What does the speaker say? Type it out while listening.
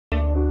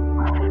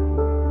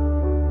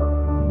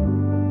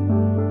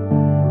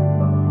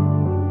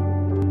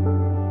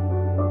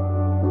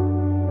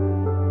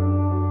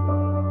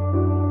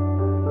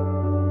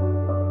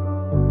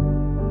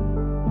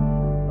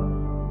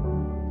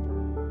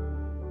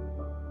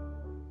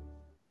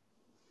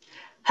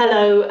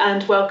Hello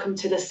and welcome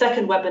to the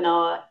second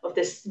webinar of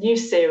this new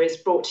series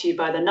brought to you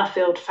by the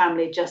Nuffield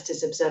Family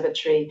Justice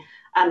Observatory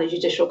and the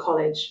Judicial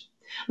College.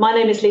 My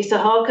name is Lisa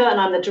Harker and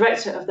I'm the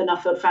Director of the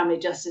Nuffield Family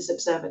Justice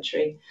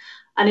Observatory.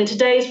 And in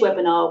today's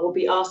webinar, we'll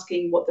be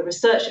asking what the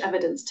research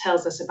evidence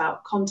tells us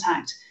about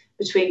contact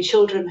between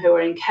children who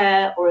are in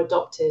care or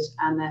adopted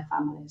and their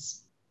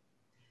families.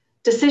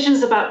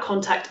 Decisions about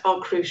contact are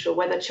crucial,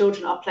 whether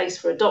children are placed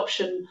for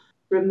adoption,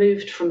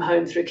 removed from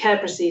home through care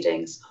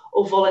proceedings,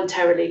 or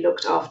voluntarily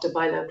looked after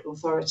by local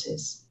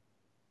authorities.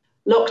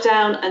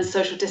 Lockdown and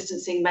social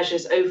distancing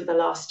measures over the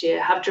last year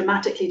have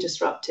dramatically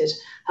disrupted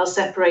how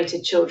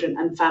separated children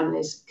and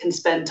families can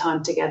spend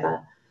time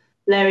together,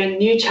 layering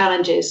new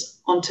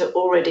challenges onto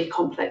already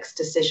complex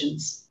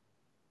decisions.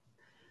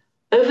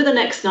 Over the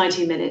next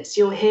 90 minutes,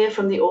 you'll hear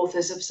from the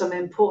authors of some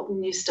important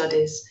new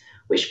studies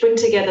which bring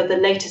together the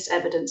latest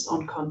evidence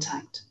on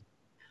contact.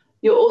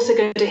 You're also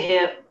going to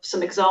hear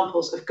some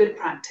examples of good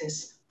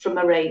practice from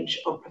a range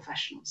of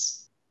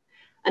professionals.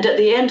 And at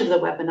the end of the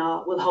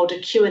webinar, we'll hold a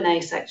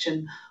Q&A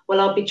section where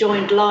I'll be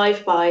joined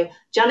live by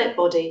Janet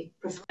Boddy,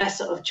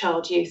 Professor of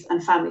Child, Youth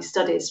and Family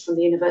Studies from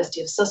the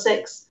University of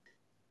Sussex,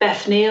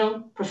 Beth Neal,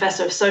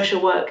 Professor of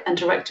Social Work and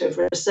Director of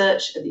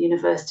Research at the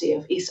University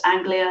of East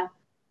Anglia,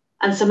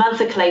 and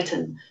Samantha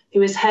Clayton,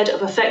 who is Head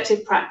of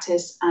Effective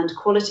Practice and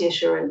Quality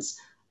Assurance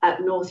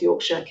at North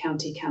Yorkshire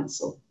County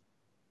Council.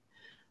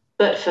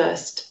 But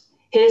first,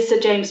 here's Sir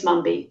James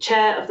Munby,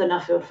 Chair of the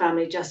Nuffield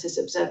Family Justice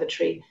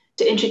Observatory,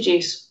 to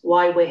introduce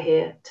why we're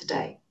here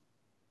today.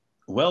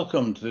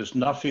 Welcome to this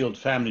Nuffield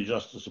Family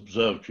Justice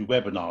Observatory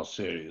webinar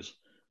series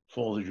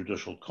for the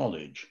Judicial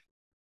College.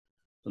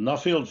 The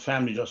Nuffield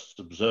Family Justice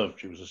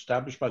Observatory was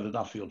established by the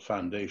Nuffield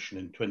Foundation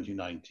in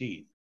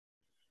 2019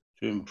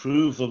 to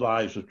improve the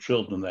lives of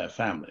children and their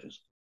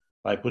families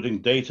by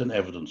putting data and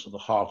evidence at the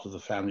heart of the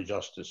family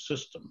justice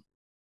system.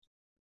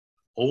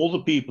 All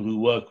the people who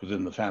work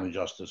within the family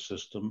justice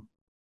system,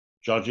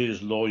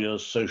 judges,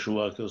 lawyers, social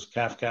workers,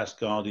 CAFCAS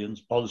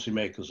guardians,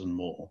 policymakers, and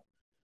more,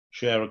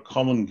 share a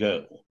common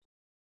goal,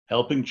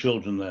 helping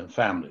children and their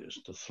families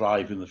to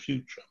thrive in the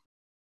future.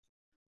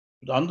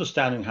 But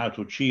understanding how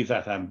to achieve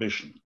that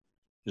ambition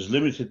is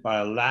limited by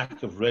a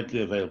lack of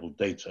readily available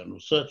data and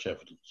research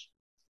evidence,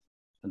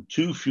 and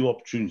too few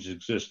opportunities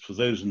exist for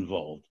those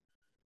involved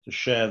to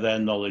share their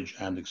knowledge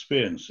and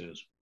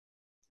experiences.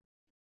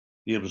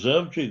 The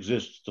Observatory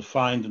exists to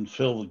find and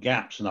fill the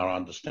gaps in our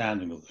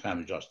understanding of the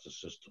family justice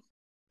system,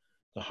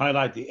 to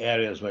highlight the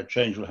areas where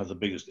change will have the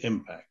biggest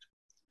impact,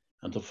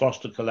 and to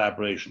foster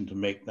collaboration to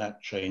make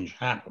that change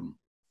happen.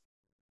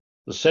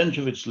 The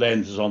centre of its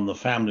lens is on the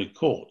family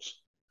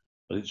courts,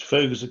 but its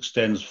focus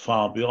extends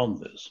far beyond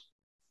this.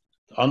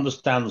 To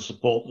understand the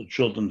support that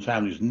children and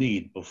families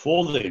need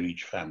before they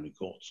reach family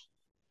courts,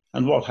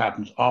 and what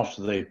happens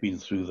after they've been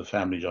through the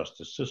family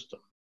justice system.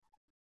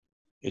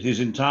 It is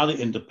entirely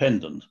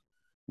independent,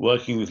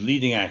 working with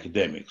leading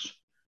academics,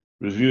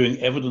 reviewing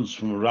evidence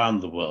from around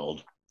the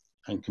world,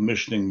 and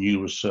commissioning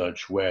new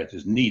research where it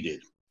is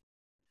needed.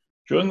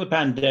 During the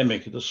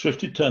pandemic, it has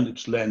swiftly turned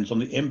its lens on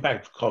the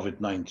impact of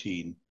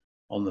COVID-19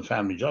 on the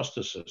family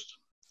justice system,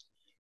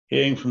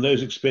 hearing from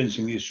those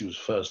experiencing the issues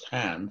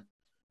firsthand,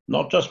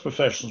 not just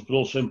professionals, but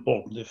also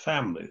importantly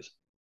families,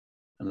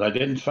 and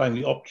identifying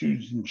the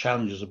opportunities and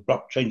challenges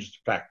abrupt changes to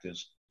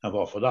practice have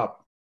offered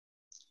up.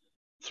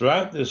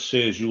 Throughout this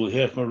series, you will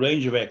hear from a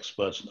range of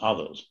experts and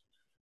others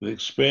with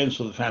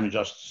experience of the family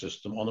justice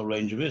system on a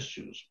range of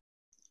issues,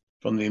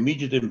 from the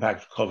immediate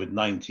impact of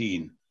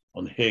COVID-19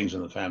 on hearings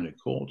in the family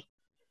court,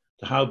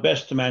 to how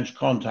best to manage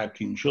contact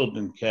between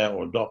children in care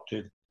or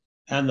adopted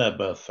and their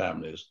birth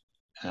families,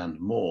 and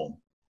more.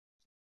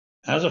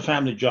 As a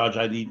family judge,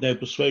 I need no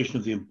persuasion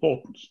of the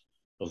importance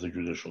of the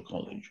Judicial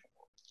College.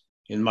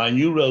 In my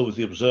new role with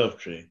the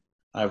Observatory,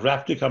 I have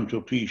rapidly come to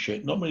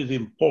appreciate not only the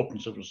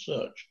importance of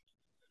research,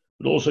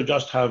 but also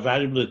just how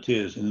valuable it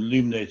is in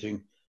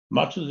illuminating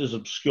much that is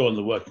obscure in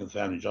the working of the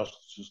family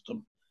justice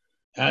system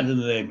and in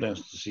enabling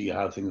us to see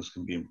how things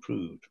can be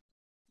improved.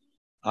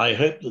 I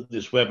hope that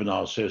this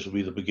webinar series will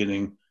be the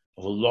beginning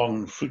of a long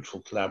and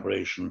fruitful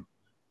collaboration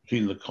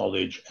between the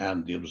College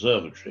and the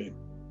Observatory.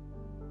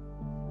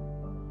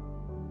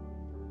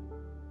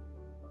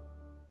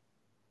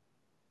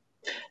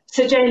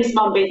 Sir James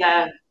Munby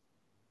there.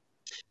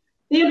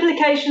 The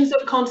implications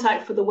of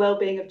contact for the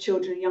well-being of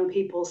children and young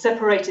people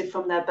separated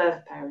from their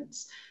birth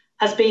parents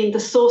has been the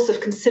source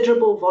of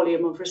considerable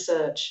volume of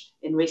research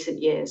in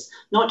recent years,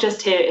 not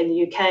just here in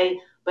the UK,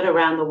 but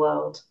around the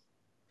world.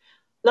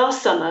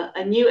 Last summer,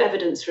 a new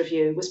evidence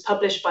review was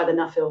published by the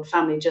Nuffield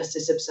Family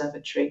Justice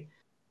Observatory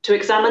to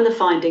examine the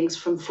findings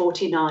from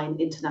 49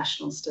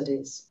 international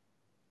studies.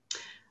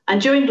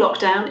 And during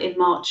lockdown in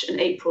March and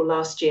April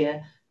last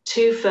year,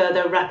 2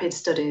 further rapid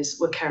studies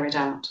were carried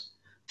out.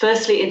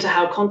 Firstly, into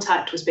how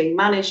contact was being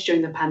managed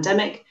during the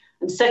pandemic,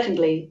 and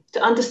secondly,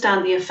 to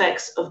understand the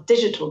effects of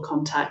digital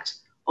contact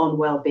on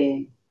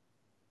well-being.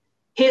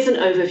 Here's an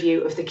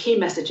overview of the key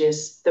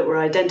messages that were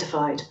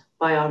identified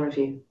by our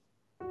review.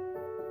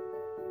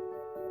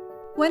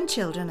 When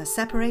children are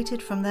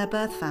separated from their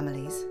birth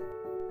families,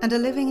 and are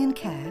living in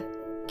care,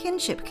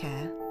 kinship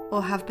care,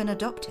 or have been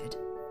adopted.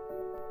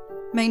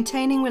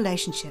 Maintaining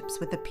relationships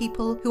with the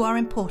people who are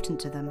important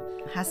to them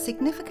has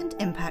significant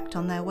impact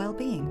on their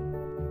well-being.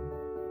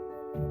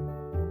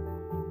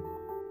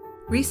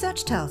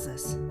 Research tells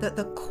us that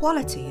the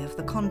quality of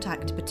the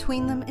contact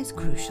between them is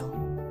crucial.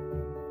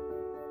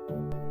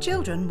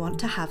 Children want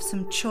to have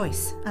some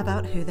choice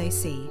about who they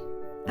see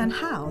and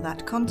how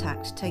that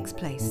contact takes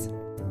place.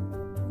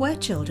 Where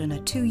children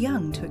are too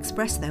young to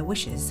express their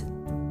wishes,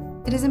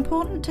 it is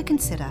important to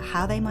consider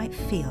how they might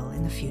feel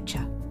in the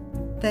future.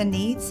 Their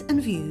needs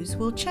and views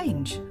will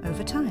change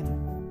over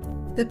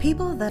time. The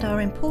people that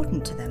are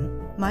important to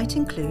them might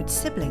include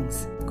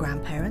siblings,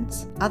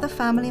 grandparents, other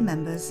family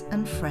members,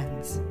 and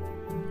friends.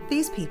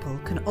 These people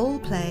can all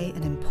play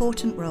an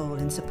important role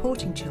in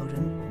supporting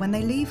children when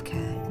they leave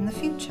care in the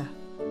future.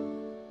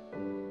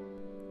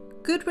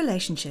 Good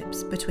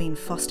relationships between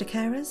foster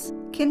carers,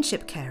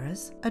 kinship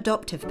carers,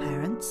 adoptive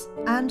parents,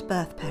 and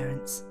birth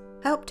parents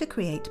help to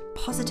create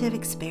positive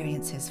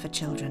experiences for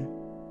children.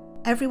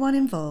 Everyone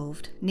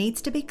involved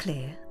needs to be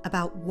clear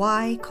about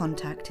why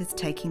contact is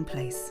taking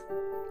place,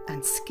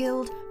 and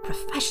skilled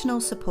professional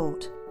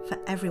support for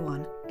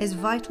everyone is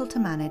vital to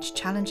manage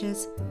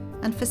challenges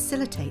and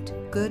facilitate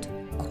good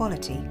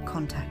quality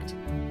contact.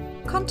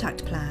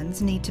 Contact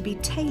plans need to be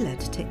tailored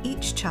to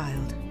each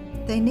child.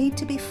 They need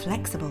to be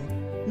flexible,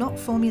 not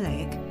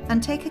formulaic,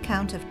 and take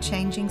account of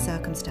changing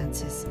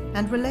circumstances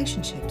and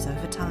relationships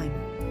over time.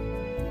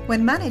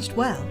 When managed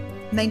well,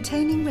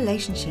 maintaining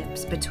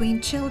relationships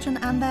between children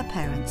and their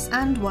parents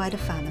and wider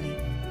family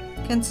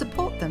can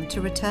support them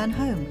to return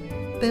home,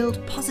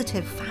 build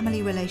positive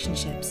family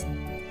relationships,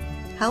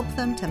 help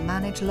them to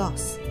manage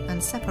loss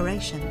and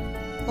separation,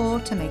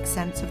 or to make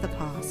sense of the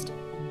past.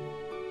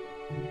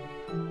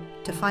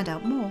 To find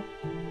out more,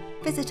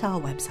 visit our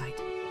website.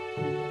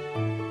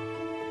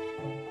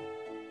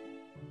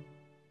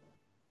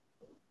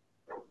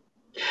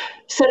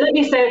 So let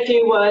me say a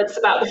few words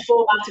about the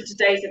format of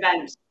today's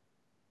event.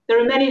 There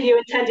are many of you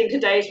attending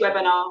today's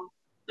webinar,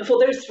 and for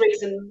this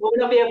reason, we will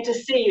not be able to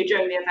see you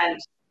during the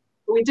event,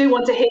 but we do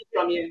want to hear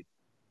from you.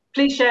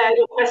 Please share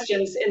your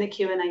questions in the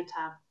Q&A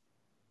tab.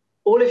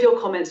 All of your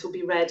comments will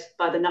be read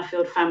by the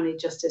Nuffield Family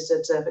Justice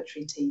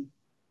Observatory team.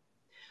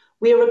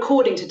 We are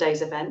recording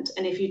today's event,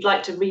 and if you'd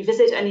like to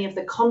revisit any of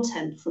the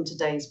content from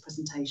today's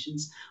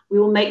presentations, we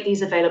will make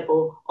these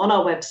available on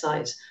our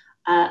website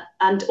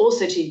and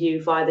also to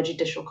you via the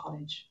Judicial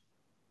College.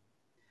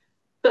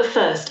 But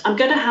first, I'm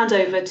going to hand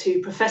over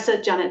to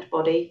Professor Janet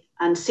Boddy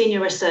and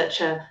Senior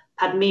Researcher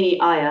Padmini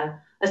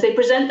Iyer as they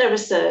present their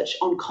research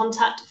on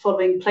contact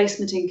following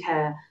placement in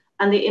care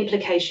and the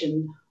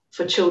implication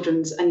for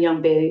children's and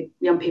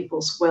young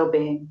people's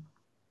well-being.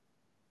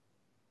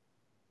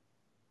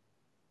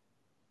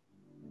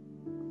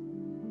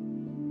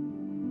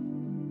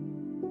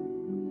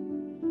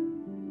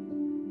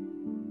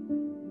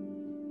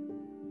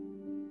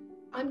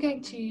 I'm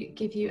going to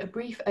give you a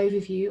brief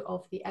overview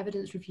of the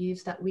evidence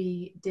reviews that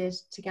we did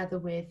together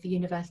with the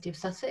University of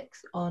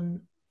Sussex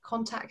on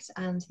contact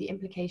and the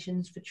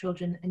implications for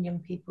children and young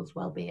people's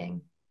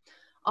well-being.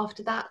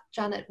 After that,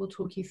 Janet will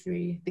talk you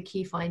through the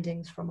key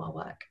findings from our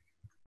work.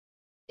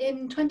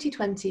 In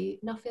 2020,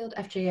 Nuffield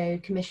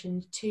FJO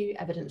commissioned 2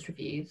 evidence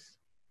reviews.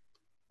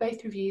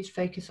 Both reviews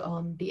focus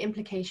on the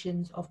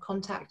implications of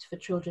contact for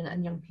children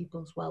and young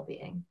people's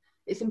well-being.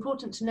 It's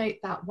important to note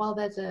that while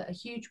there's a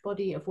huge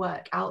body of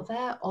work out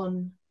there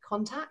on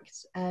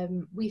contact,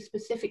 we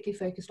specifically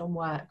focused on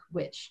work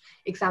which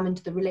examined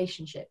the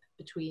relationship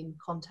between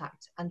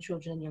contact and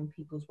children and young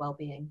people's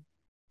well-being.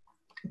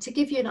 To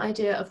give you an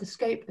idea of the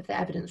scope of the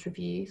evidence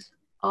reviews,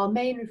 our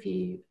main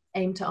review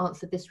aimed to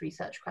answer this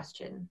research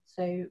question.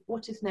 So,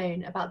 what is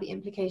known about the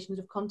implications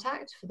of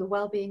contact for the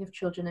well-being of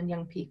children and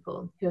young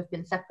people who have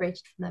been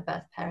separated from their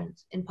birth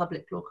parents in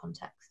public law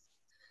contexts?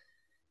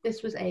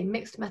 This was a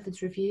mixed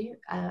methods review,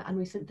 and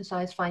we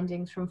synthesised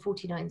findings from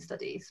 49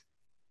 studies.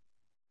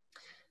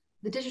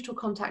 The digital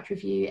contact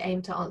review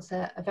aimed to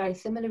answer a very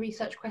similar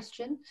research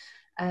question,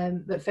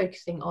 but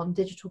focusing on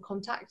digital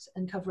contact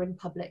and covering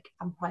public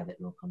and private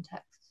law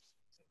contexts.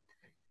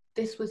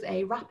 This was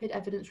a rapid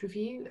evidence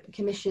review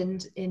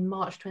commissioned in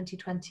March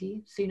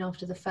 2020, soon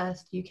after the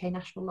first UK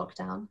national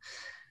lockdown,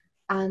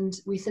 and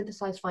we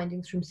synthesised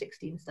findings from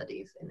 16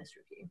 studies in this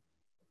review.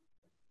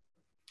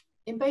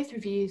 In both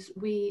reviews,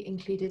 we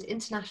included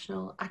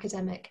international,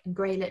 academic and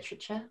grey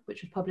literature,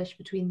 which was published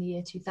between the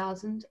year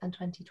 2000 and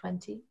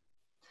 2020.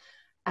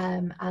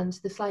 And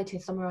the slide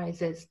here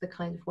summarises the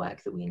kind of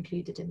work that we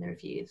included in the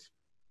reviews.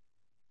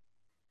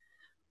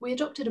 We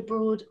adopted a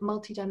broad,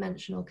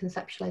 multi-dimensional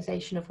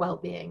conceptualisation of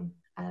well-being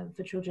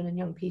for children and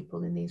young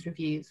people in these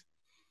reviews.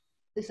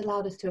 This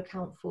allowed us to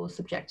account for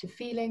subjective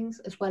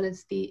feelings, as well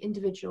as the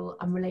individual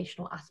and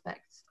relational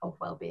aspects of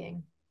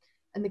well-being.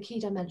 And the key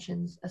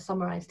dimensions are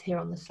summarised here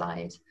on the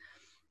slide,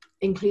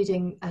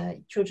 including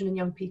children and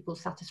young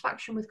people's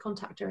satisfaction with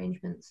contact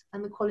arrangements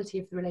and the quality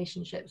of the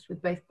relationships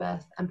with both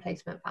birth and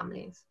placement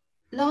families.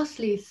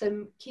 Lastly,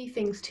 some key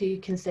things to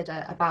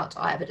consider about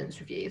our evidence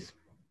reviews.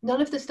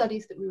 None of the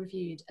studies that we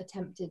reviewed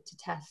attempted to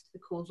test the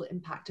causal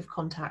impact of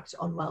contact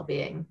on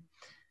well-being.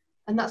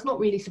 And that's not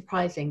really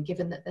surprising,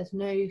 given that there's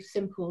no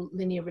simple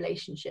linear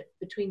relationship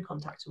between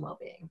contact and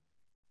well-being.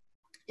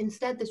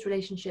 Instead, this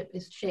relationship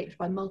is shaped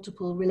by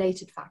multiple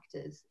related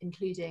factors,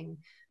 including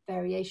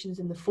variations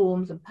in the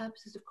forms and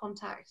purposes of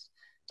contact,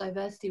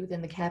 diversity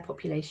within the care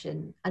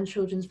population, and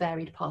children's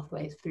varied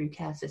pathways through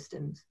care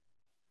systems.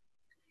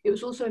 It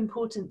was also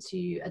important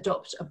to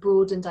adopt a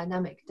broad and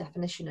dynamic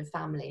definition of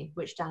family,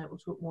 which Janet will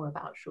talk more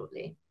about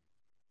shortly.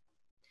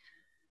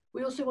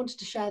 We also wanted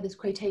to share this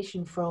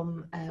quotation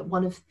from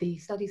one of the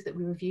studies that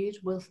we reviewed,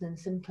 Wilson and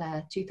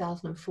Sinclair,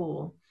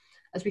 2004,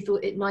 as we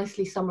thought it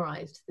nicely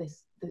summarised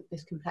this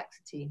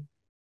complexity.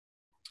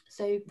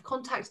 So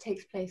contact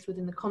takes place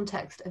within the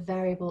context of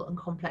variable and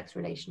complex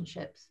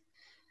relationships.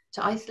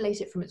 To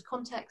isolate it from its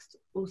context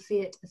or see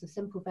it as a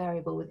simple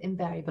variable with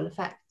invariable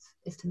effects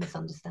is to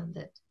misunderstand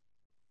it.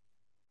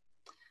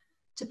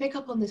 To pick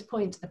up on this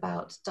point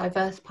about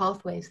diverse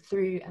pathways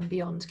through and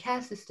beyond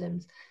care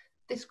systems,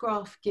 this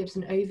graph gives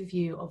an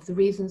overview of the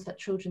reasons that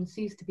children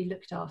cease to be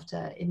looked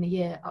after in the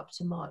year up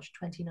to March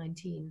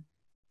 2019.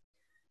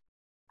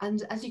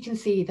 And as you can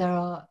see, there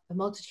are a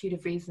multitude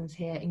of reasons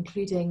here,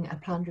 including a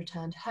planned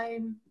return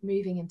home,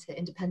 moving into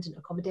independent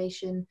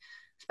accommodation,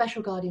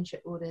 special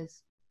guardianship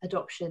orders,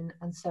 adoption,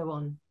 and so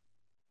on.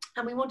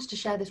 And we wanted to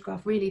share this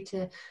graph really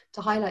to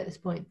highlight this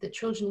point that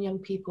children and young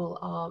people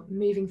are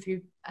moving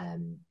through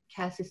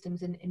care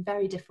systems in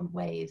very different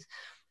ways.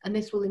 And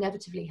this will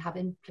inevitably have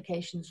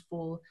implications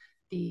for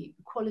the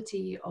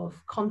quality of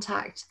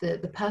contact,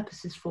 the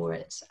purposes for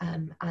it,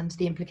 and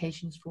the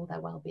implications for their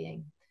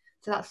well-being.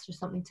 So that's just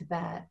something to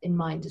bear in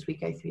mind as we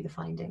go through the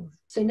findings.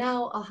 So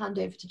now I'll hand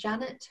over to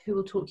Janet, who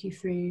will talk you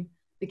through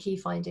the key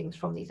findings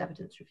from these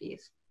evidence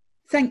reviews.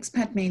 Thanks,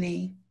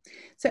 Padmini.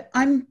 So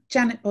I'm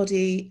Janet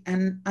Boddy,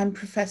 and I'm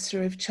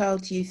Professor of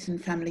Child, Youth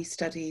and Family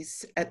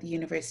Studies at the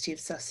University of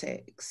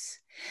Sussex.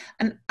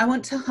 And I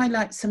want to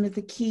highlight some of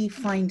the key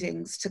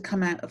findings to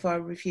come out of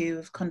our review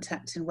of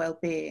contact and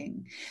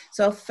well-being.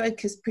 So I'll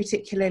focus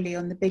particularly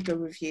on the bigger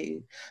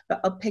review,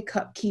 but I'll pick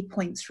up key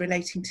points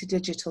relating to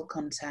digital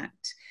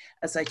contact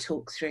as I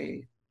talk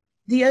through.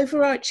 The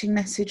overarching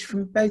message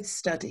from both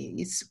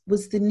studies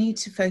was the need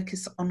to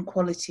focus on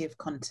quality of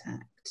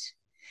contact.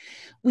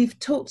 We've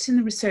talked in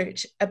the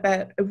research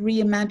about a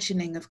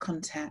reimagining of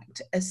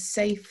contact as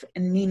safe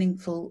and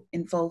meaningful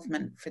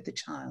involvement for the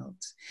child.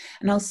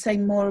 And I'll say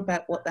more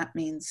about what that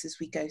means as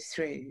we go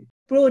through.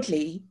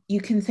 Broadly,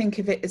 you can think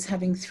of it as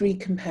having three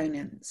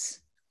components.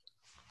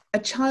 A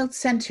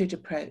child-centred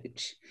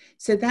approach,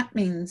 so that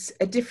means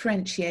a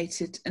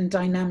differentiated and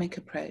dynamic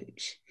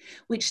approach,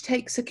 which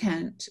takes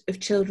account of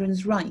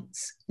children's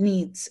rights,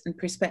 needs and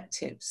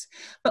perspectives,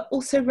 but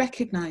also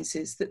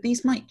recognises that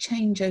these might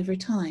change over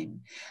time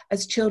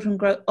as children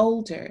grow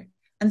older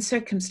and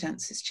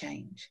circumstances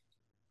change.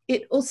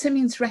 It also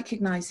means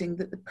recognising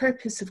that the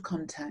purpose of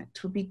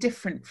contact will be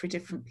different for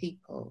different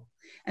people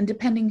and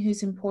depending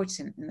who's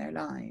important in their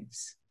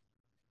lives.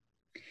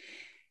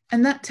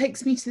 And that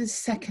takes me to the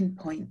second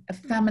point, a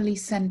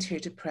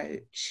family-centred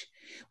approach,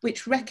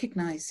 which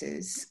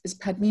recognises, as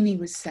Padmini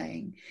was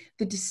saying,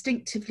 the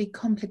distinctively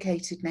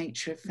complicated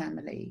nature of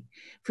family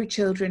for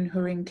children who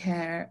are in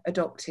care,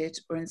 adopted,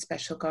 or in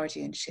special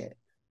guardianship.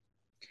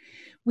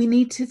 We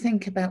need to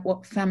think about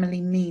what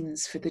family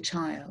means for the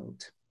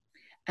child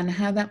and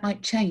how that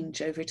might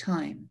change over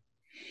time.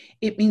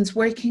 It means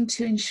working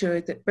to ensure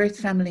that birth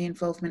family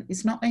involvement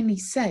is not only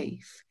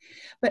safe,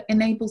 but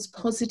enables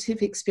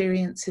positive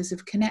experiences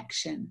of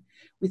connection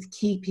with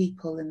key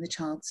people in the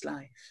child's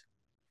life.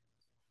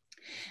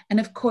 And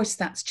of course,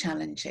 that's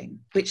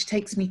challenging, which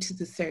takes me to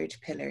the third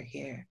pillar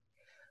here.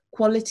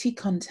 Quality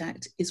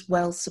contact is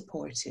well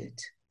supported,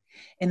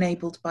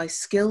 enabled by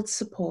skilled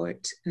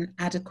support and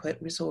adequate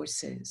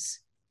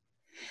resources.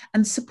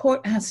 And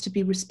support has to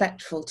be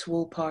respectful to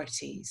all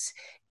parties,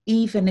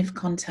 even if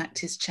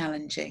contact is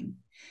challenging,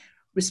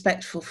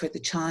 respectful for the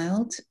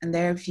child and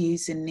their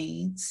views and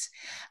needs,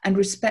 and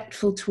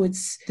respectful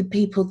towards the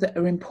people that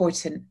are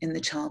important in the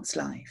child's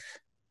life.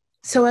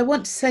 So I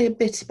want to say a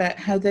bit about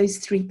how those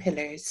three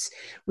pillars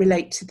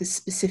relate to the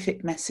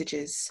specific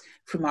messages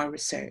from our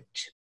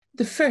research.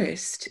 The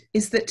first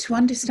is that to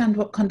understand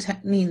what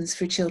contact means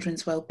for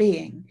children's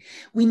well-being,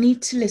 we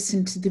need to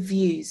listen to the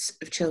views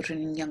of children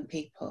and young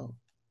people.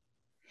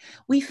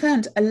 We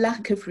found a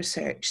lack of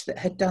research that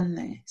had done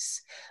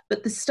this,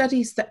 but the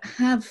studies that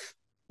have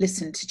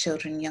listened to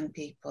children and young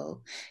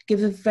people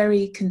give a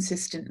very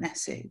consistent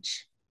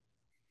message.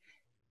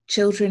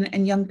 Children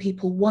and young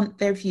people want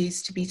their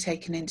views to be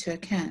taken into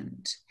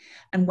account,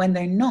 and when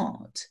they're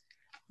not,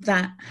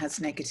 that has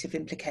negative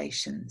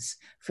implications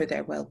for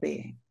their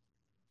well-being.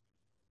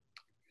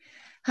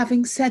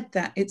 Having said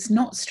that, it's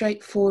not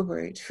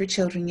straightforward for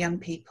children and young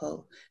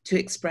people to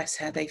express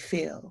how they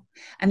feel,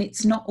 and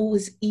it's not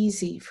always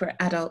easy for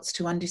adults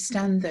to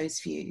understand those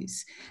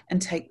views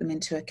and take them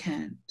into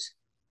account.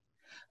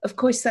 Of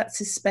course,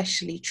 that's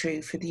especially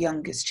true for the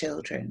youngest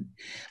children,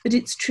 but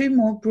it's true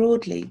more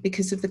broadly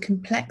because of the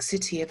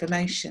complexity of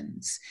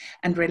emotions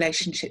and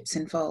relationships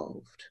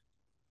involved.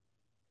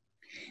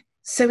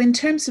 So in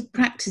terms of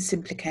practice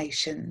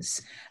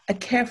implications, a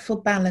careful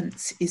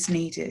balance is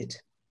needed.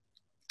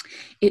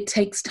 It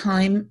takes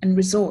time and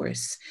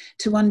resource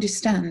to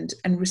understand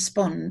and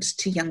respond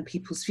to young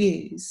people's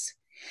views.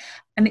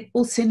 And it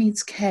also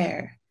needs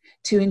care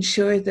to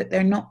ensure that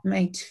they're not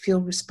made to feel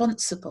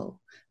responsible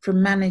for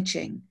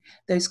managing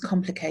those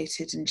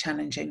complicated and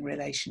challenging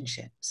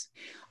relationships.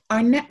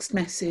 Our next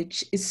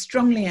message is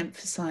strongly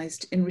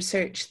emphasised in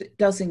research that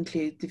does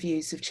include the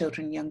views of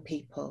children and young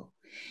people,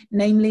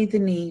 namely the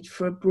need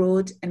for a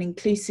broad and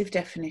inclusive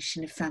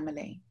definition of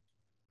family.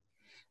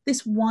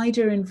 This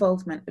wider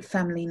involvement of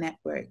family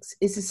networks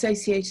is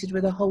associated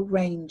with a whole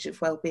range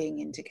of well-being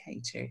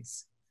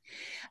indicators.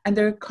 And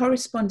there are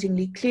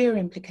correspondingly clear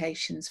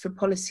implications for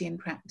policy and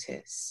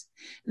practice,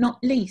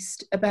 not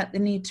least about the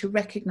need to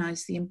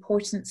recognise the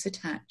importance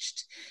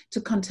attached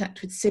to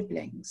contact with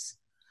siblings,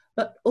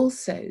 but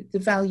also the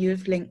value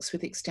of links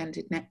with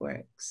extended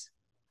networks.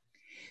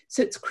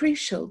 So it's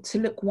crucial to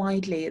look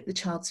widely at the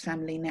child's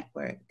family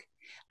network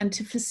and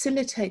to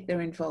facilitate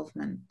their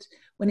involvement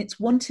when it's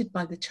wanted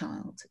by the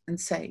child and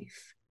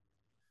safe.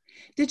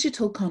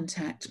 Digital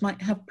contact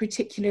might have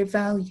particular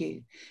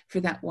value for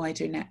that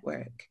wider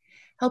network,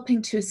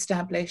 helping to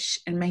establish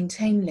and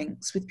maintain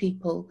links with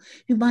people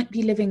who might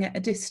be living at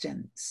a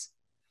distance.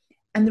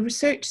 And the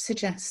research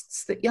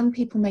suggests that young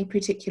people may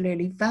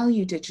particularly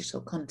value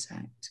digital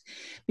contact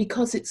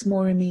because it's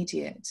more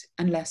immediate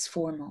and less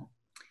formal.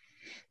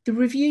 The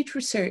reviewed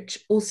research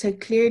also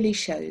clearly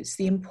shows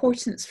the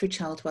importance for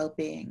child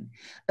well-being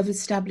of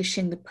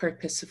establishing the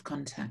purpose of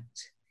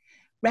contact,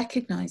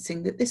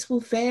 recognising that this will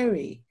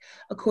vary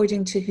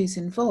according to who's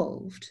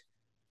involved,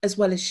 as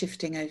well as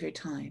shifting over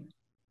time.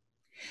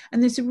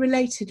 And there's a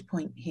related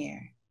point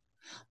here.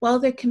 While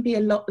there can be a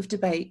lot of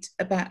debate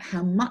about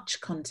how much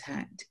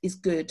contact is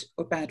good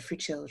or bad for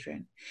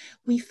children,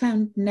 we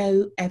found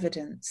no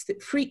evidence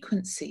that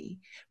frequency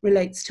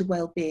relates to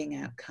well-being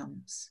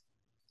outcomes.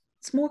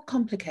 It's more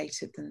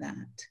complicated than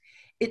that.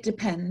 It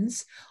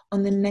depends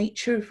on the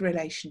nature of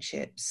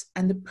relationships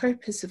and the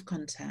purpose of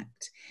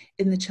contact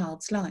in the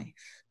child's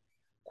life.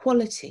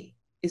 Quality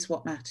is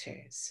what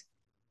matters.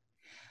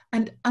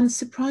 And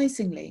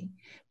unsurprisingly,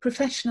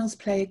 professionals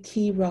play a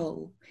key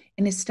role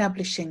in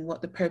establishing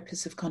what the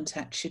purpose of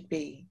contact should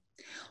be,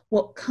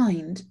 what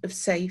kind of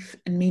safe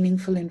and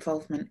meaningful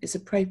involvement is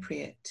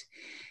appropriate,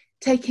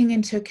 taking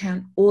into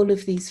account all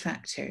of these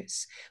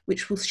factors,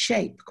 which will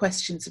shape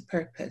questions of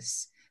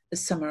purpose,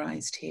 as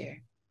summarised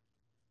here.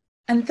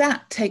 And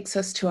that takes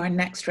us to our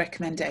next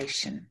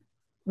recommendation.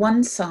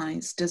 One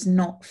size does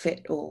not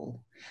fit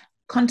all.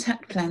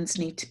 Contact plans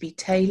need to be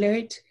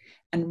tailored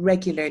and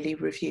regularly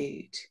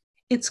reviewed.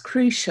 It's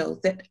crucial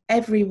that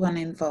everyone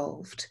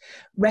involved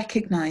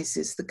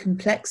recognises the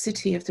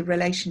complexity of the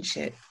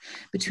relationship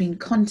between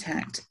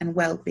contact and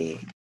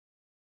well-being.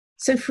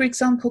 So, for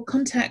example,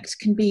 contact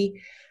can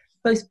be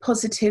both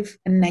positive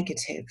and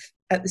negative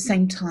at the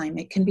same time.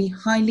 It can be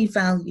highly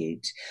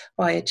valued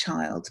by a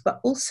child,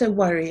 but also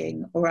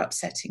worrying or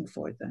upsetting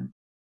for them.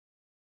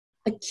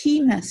 A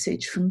key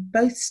message from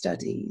both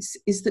studies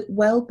is that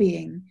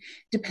well-being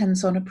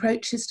depends on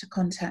approaches to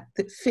contact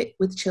that fit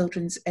with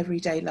children's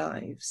everyday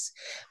lives,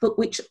 but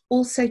which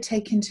also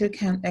take into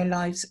account their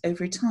lives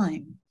over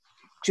time,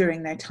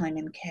 during their time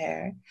in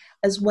care,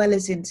 as well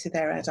as into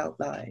their adult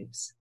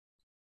lives.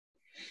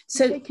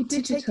 So, take a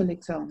digital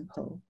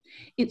example.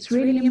 It's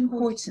really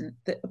important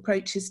that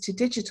approaches to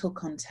digital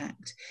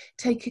contact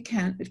take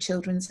account of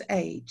children's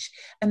age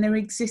and their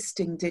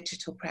existing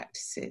digital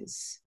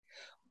practices.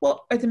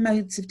 What are the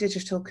modes of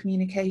digital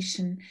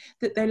communication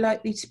that they're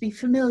likely to be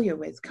familiar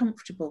with,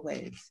 comfortable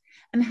with,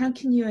 and how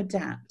can you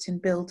adapt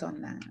and build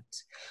on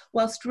that,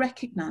 whilst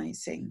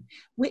recognising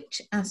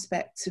which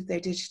aspects of their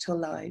digital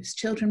lives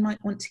children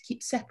might want to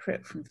keep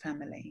separate from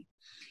family.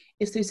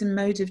 If there's a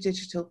mode of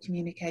digital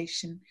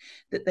communication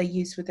that they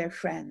use with their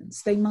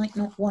friends, they might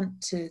not want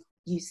to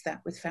use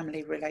that with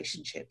family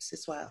relationships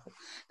as well.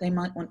 They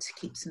might want to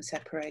keep some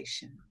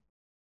separation.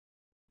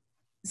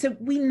 So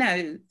we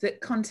know that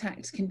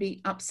contact can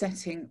be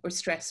upsetting or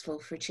stressful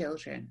for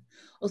children,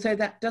 although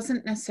that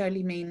doesn't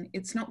necessarily mean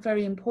it's not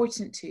very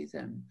important to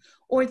them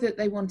or that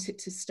they want it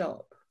to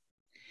stop.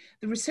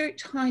 The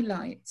research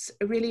highlights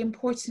a really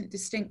important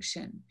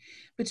distinction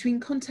between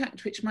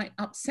contact which might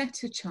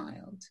upset a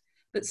child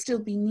but still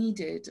be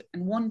needed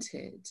and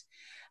wanted,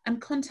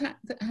 and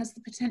contact that has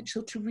the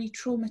potential to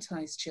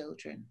re-traumatize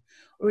children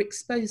or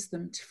expose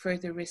them to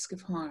further risk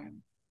of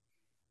harm.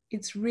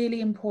 It's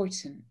really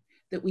important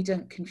that we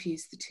don't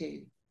confuse the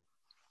two.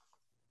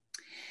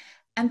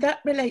 And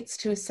that relates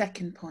to a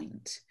second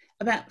point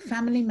about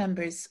family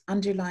members'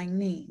 underlying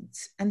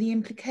needs and the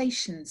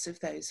implications of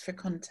those for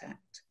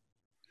contact.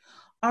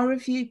 Our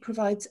review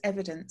provides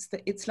evidence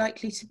that it's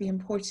likely to be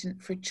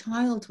important for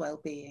child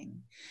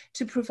well-being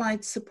to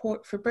provide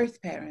support for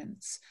birth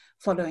parents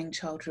following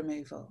child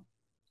removal.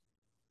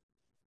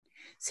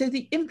 So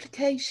the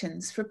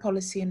implications for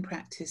policy and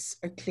practice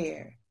are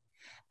clear.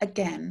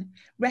 Again,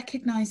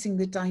 recognising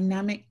the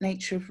dynamic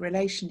nature of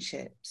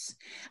relationships,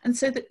 and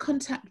so that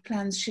contact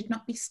plans should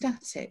not be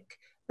static,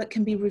 but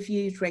can be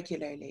reviewed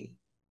regularly.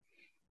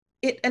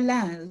 It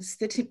allows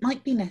that it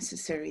might be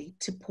necessary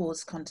to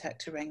pause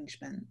contact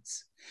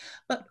arrangements,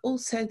 but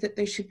also that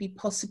there should be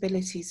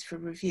possibilities for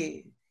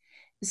review,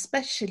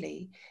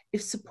 especially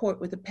if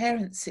support with a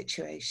parent's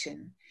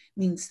situation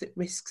means that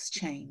risks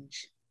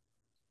change.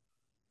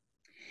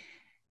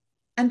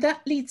 And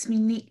that leads me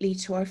neatly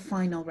to our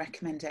final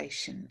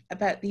recommendation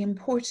about the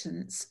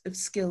importance of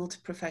skilled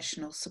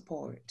professional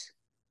support.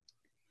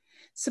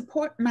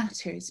 Support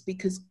matters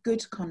because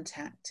good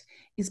contact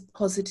is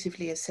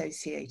positively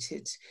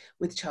associated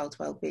with child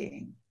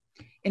well-being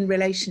in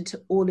relation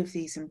to all of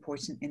these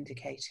important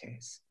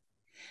indicators.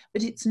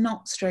 But it's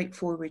not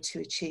straightforward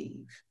to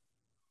achieve.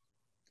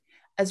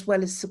 As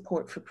well as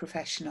support for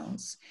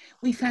professionals,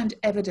 we found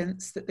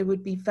evidence that there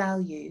would be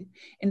value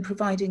in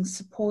providing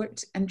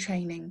support and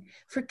training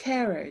for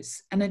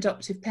carers and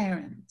adoptive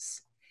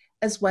parents,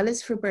 as well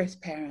as for birth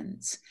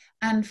parents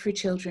and for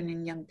children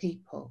and young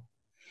people,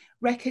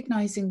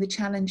 recognising the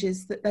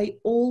challenges that they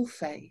all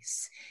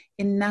face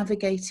in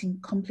navigating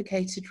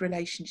complicated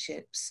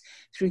relationships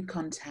through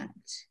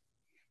contact,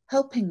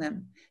 helping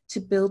them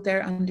to build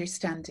their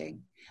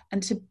understanding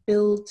and to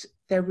build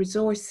their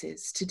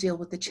resources to deal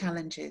with the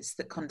challenges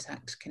that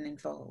contact can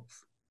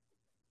involve.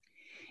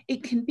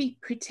 It can be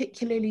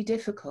particularly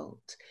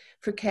difficult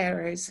for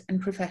carers and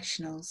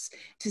professionals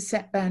to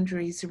set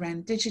boundaries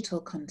around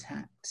digital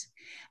contact,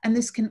 and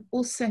this can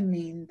also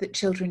mean that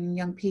children and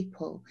young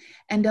people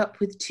end up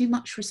with too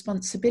much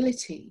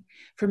responsibility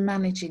for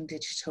managing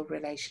digital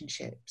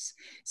relationships,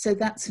 so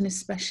that's an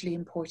especially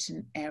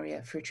important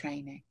area for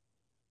training.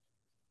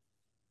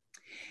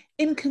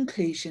 In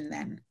conclusion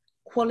then,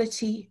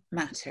 quality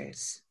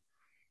matters.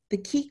 The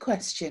key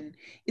question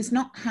is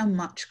not how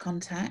much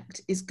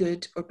contact is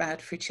good or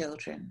bad for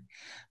children,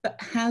 but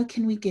how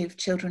can we give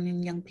children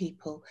and young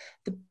people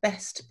the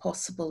best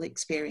possible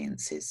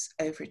experiences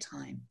over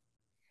time?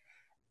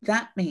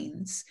 That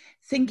means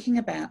thinking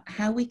about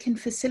how we can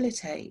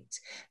facilitate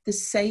the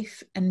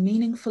safe and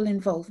meaningful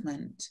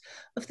involvement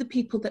of the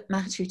people that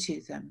matter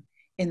to them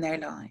in their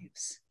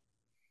lives.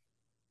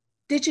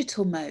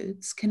 Digital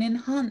modes can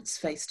enhance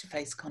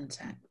face-to-face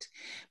contact,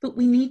 but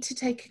we need to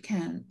take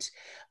account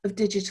of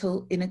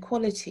digital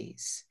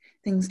inequalities,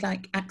 things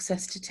like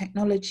access to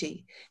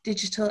technology,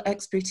 digital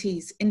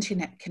expertise,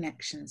 internet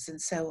connections, and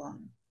so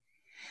on.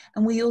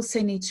 And we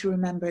also need to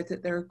remember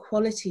that there are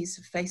qualities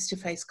of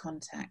face-to-face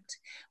contact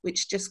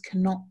which just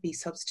cannot be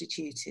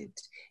substituted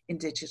in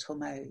digital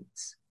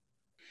modes.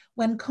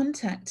 When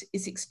contact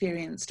is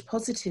experienced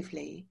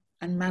positively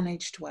and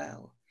managed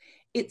well,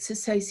 it's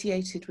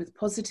associated with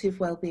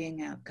positive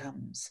well-being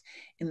outcomes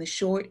in the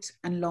short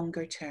and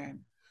longer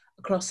term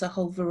across a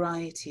whole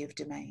variety of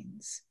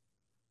domains.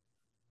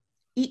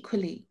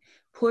 Equally,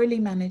 poorly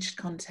managed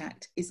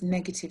contact is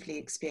negatively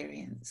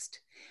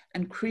experienced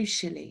and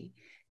crucially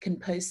can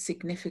pose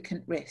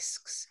significant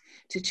risks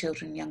to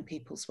children and young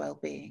people's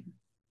well-being.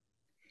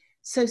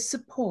 So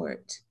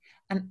support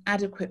and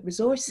adequate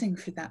resourcing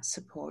for that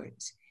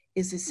support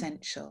is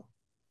essential.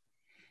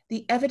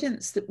 The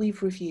evidence that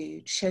we've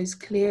reviewed shows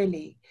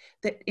clearly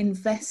that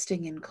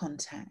investing in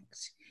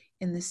contact,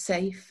 in the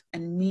safe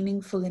and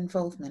meaningful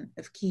involvement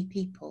of key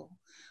people,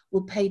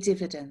 will pay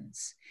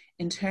dividends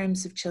in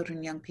terms of children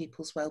and young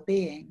people's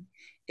well-being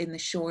in the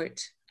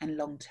short and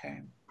long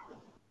term.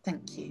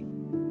 Thank you.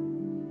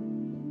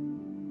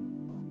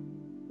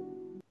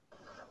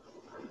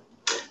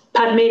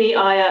 Padmini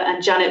Iyer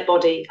and Janet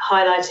Boddy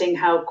highlighting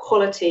how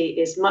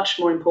quality is much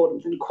more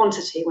important than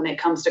quantity when it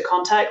comes to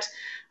contact,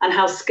 and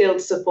how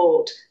skilled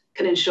support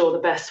can ensure the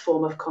best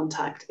form of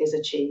contact is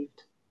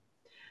achieved.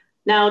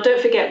 Now,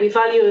 don't forget, we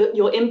value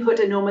your input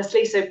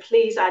enormously, so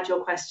please add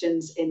your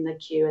questions in the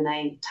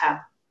Q&A tab.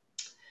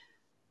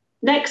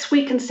 Next,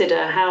 we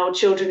consider how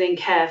children in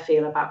care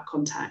feel about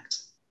contact.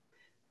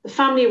 The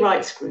Family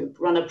Rights Group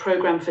run a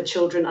programme for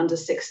children under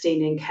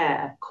 16 in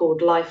care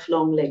called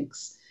Lifelong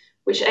Links,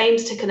 which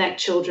aims to connect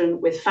children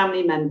with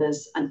family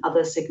members and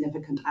other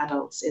significant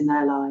adults in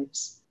their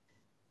lives.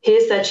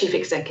 Here's their Chief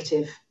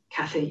Executive,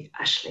 Kathy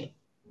Ashley.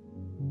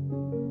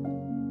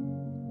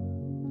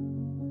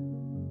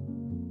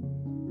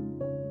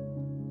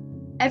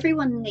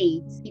 Everyone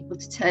needs people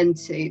to turn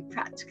to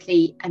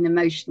practically and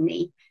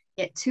emotionally,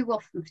 yet too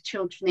often for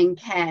children in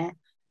care,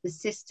 the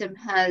system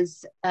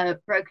has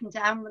broken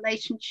down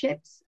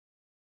relationships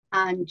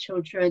and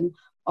children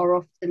are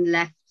often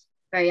left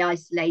very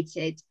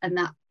isolated, and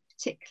that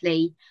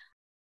particularly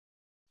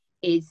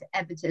is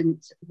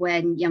evident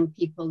when young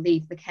people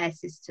leave the care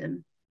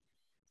system.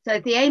 So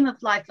the aim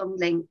of Lifelong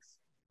Links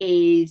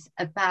is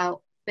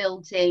about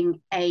building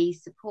a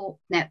support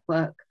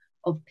network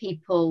of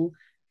people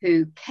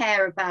who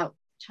care about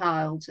the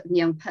child and the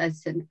young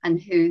person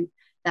and who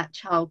that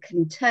child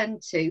can turn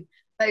to,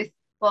 both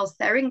whilst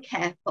they're in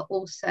care, but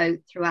also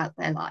throughout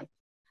their life.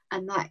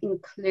 and that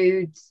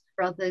includes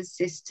brothers,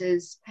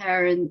 sisters,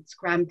 parents,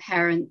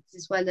 grandparents,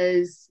 as well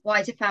as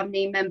wider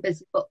family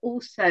members, but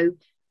also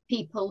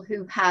people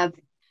who have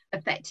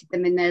affected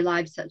them in their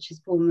lives, such as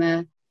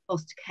former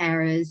foster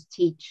carers,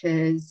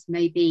 teachers,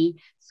 maybe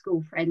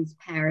school friends,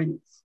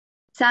 parents.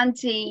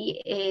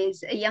 Sandy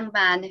is a young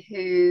man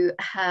who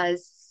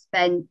has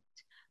spent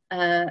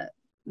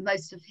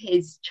most of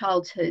his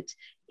childhood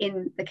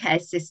in the care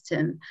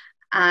system,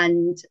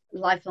 and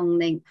Lifelong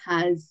Link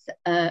has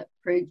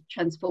proved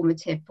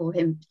transformative for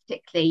him,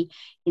 particularly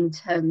in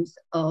terms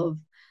of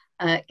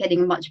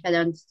getting a much better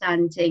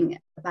understanding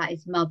about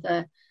his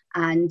mother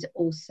and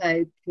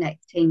also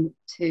connecting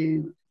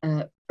to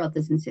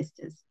brothers and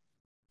sisters.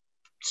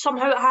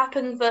 Somehow it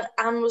happened that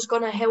Anne was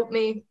going to help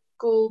me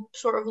go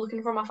sort of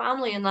looking for my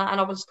family and that,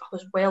 and I was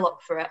well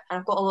up for it. And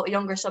I've got a lot of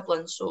younger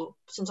siblings, so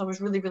since I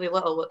was really, really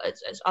little,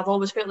 I've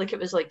always felt like it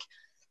was like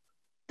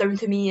down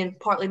to me and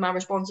partly my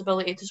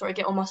responsibility to sort of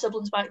get all my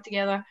siblings back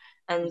together.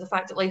 And the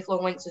fact that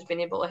Lifelong Links has been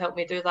able to help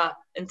me do that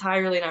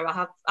entirely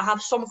now, I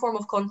have some form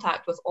of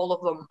contact with all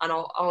of them. And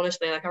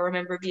honestly, like, I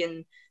remember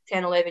being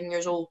 10, 11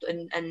 years old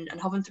and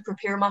having to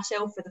prepare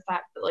myself for the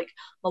fact that like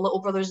my little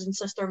brothers and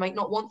sister might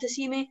not want to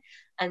see me,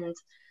 and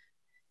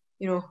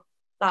you know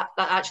that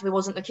actually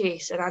wasn't the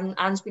case. And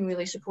Anne's been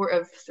really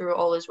supportive through it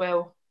all as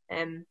well,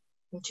 and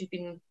she's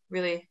been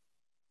really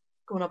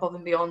going above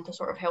and beyond to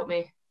sort of help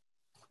me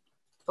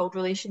build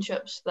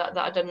relationships that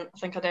I didn't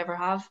think I'd ever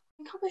have.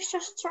 I think I was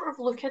just sort of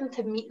looking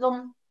to meet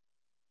them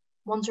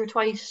once or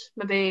twice,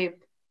 maybe,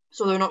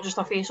 so they're not just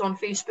a face on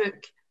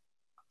Facebook.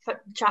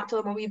 Chat to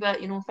them a wee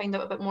bit, you know, find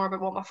out a bit more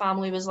about what my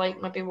family was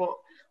like, maybe what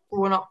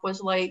growing up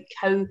was like,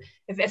 how,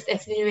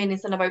 if they knew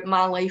anything about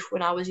my life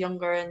when I was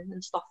younger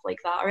and stuff like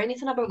that, or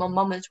anything about my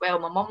mum as well.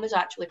 My mum was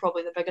actually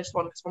probably the biggest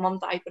one, because my mum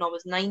died when I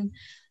was 9,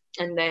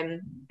 and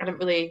I didn't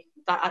really,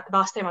 that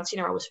last time I'd seen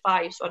her I was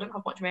 5, so I didn't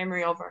have much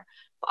memory of her.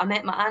 But I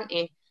met my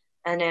auntie,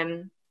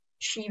 and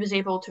she was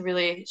able to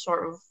really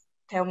sort of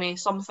tell me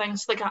some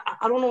things. Like,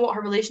 I don't know what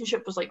her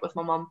relationship was like with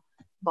my mum,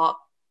 but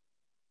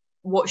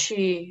what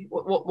she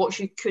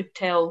could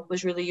tell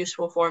was really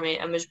useful for me,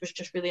 and was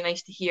just really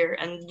nice to hear.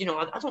 And you know,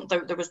 I don't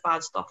doubt there was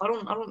bad stuff. I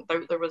don't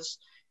doubt there was,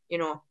 you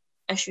know,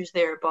 issues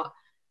there, but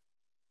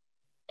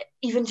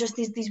even just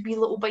these wee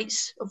little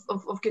bites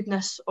of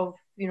goodness of,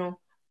 you know,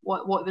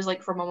 what it was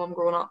like for my mum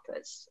growing up,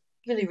 it's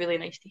really, really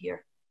nice to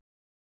hear.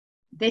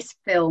 This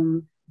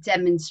film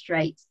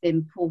demonstrates the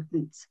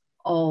importance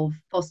of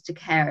foster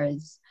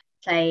carers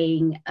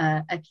playing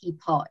a key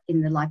part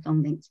in the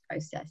Lifelong Links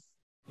process.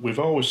 We've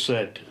always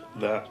said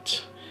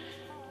that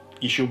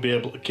you should be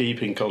able to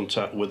keep in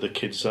contact with the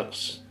kids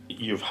that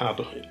you've had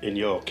in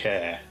your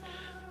care,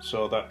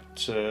 so that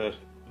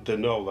they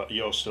know that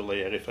you're still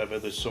here if ever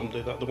there's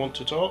somebody that they want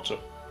to talk to.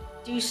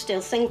 Do you still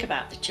think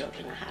about the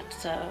children I had?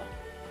 So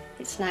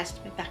it's nice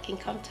to be back in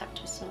contact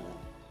with some of them.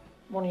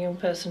 One young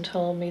person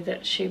told me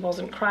that she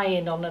wasn't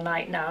crying on the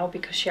night now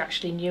because she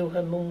actually knew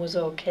her mum was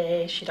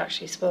okay. She'd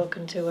actually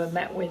spoken to her,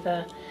 met with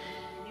her.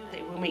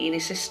 He was meeting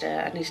his sister,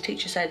 and his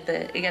teacher said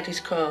that he had his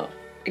coat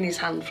in his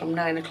hand from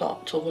 9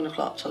 o'clock till 1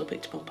 o'clock till they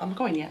picked him up. Am I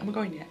going yet? Am I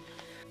going yet?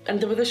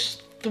 And there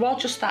was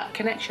just that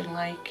connection,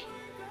 like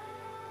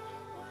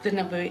they'd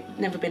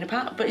never been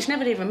apart, but he's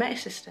never even met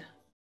his sister.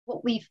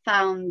 What we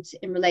found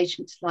in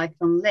relation to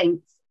Lifelong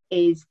Links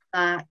is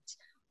that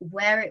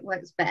where it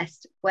works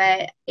best,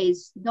 where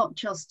is not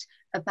just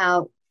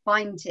about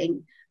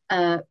finding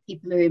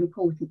people who are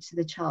important to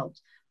the child,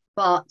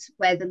 but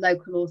where the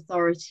local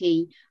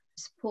authority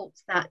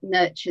supports that,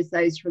 nurtures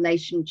those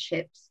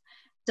relationships,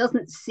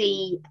 doesn't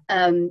see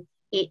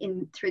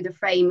it through the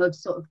frame of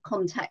sort of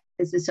contact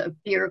as a sort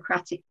of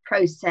bureaucratic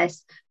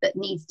process that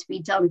needs to be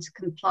done to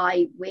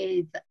comply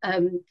with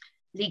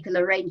legal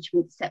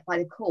arrangements set by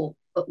the court,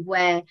 but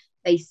where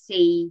they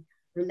see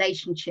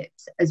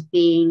relationships as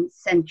being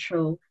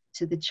central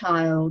to the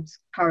child's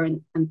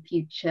current and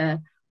future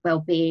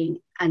well-being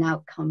and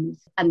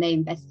outcomes, and they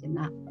invest in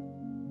that.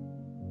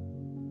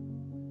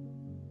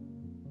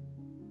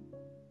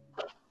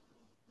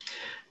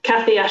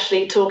 Kathy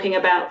Ashley talking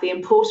about the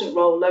important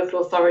role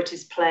local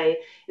authorities play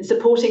in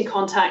supporting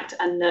contact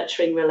and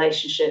nurturing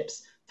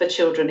relationships for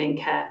children in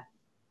care.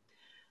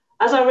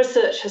 As our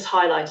research has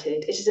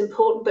highlighted, it is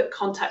important that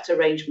contact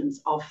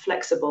arrangements are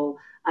flexible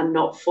and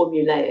not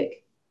formulaic.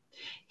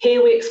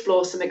 Here we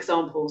explore some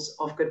examples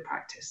of good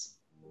practice.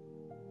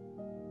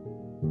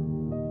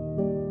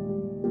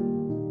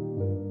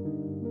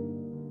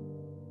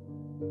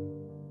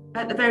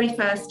 At the very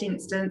first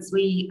instance,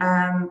 we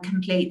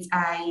complete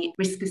a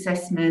risk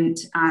assessment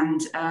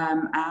and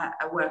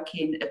a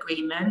working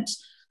agreement,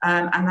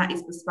 and that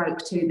is bespoke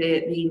to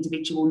the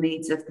individual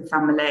needs of the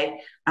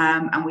family.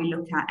 And we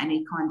look at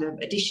any kind of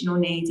additional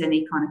needs,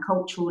 any kind of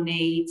cultural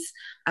needs,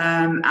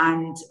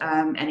 and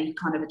any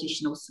kind of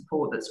additional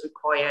support that's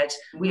required.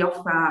 We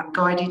offer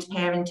guided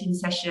parenting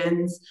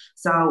sessions,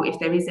 so if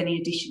there is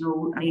any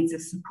additional needs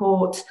of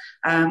support,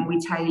 we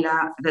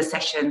tailor the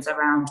sessions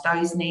around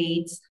those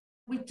needs.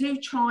 We do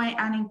try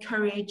and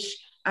encourage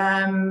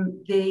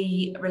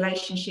the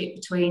relationship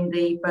between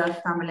the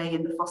birth family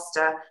and the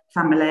foster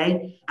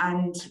family,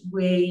 and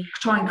we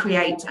try and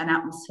create an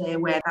atmosphere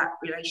where that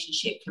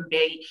relationship can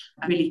be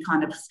really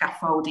kind of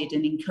scaffolded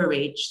and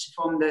encouraged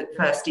from the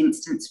first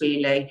instance,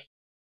 really.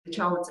 The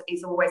child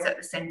is always at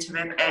the centre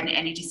of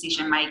any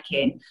decision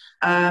making,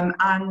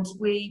 and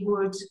we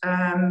would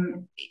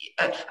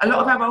a lot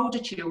of our older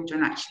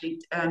children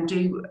actually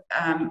do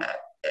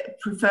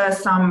prefer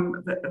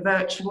some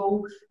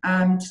virtual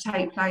to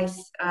take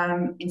place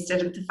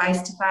instead of the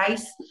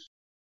face-to-face.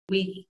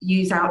 We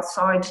use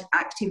outside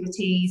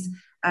activities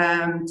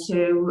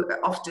to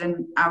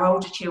often our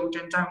older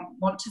children don't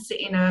want to sit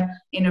in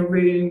a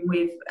room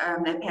with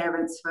their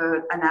parents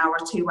for an hour,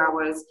 2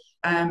 hours,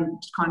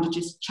 kind of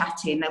just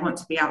chatting. They want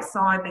to be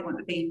outside, they want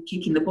to be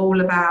kicking the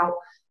ball about,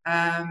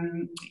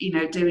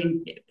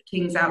 doing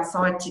things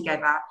outside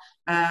together.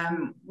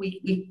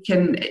 We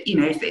can,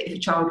 if a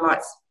child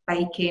likes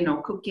baking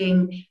or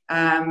cooking,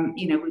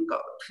 we've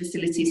got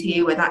facilities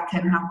here where that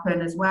can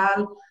happen as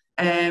well.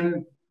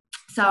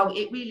 So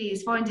it really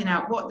is finding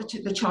out what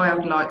the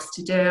child likes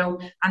to do,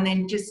 and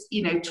then just,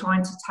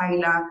 trying to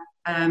tailor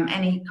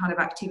any kind of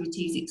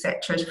activities,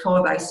 etc.,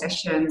 for those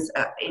sessions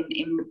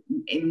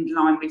in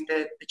line with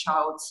the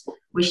child's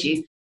wishes.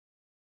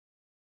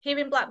 Here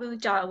in Blackburn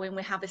with Darwin,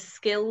 we have a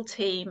skilled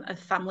team of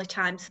family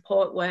time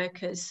support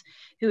workers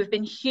who have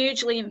been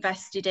hugely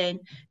invested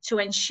in to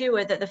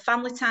ensure that the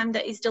family time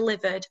that is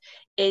delivered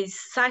is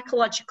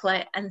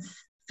psychologically and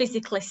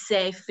physically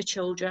safe for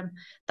children.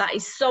 That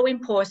is so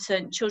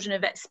important. Children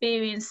have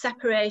experienced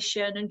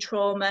separation and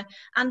trauma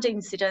and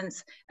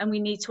incidents, and we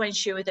need to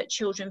ensure that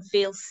children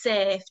feel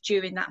safe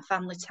during that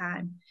family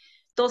time.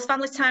 Those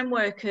family time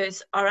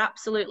workers are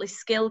absolutely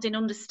skilled in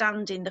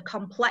understanding the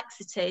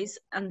complexities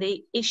and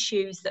the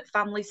issues that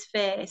families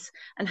face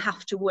and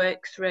have to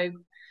work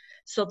through.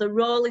 So the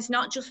role is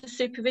not just the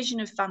supervision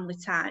of family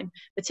time,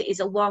 but it is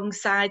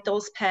alongside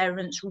those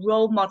parents,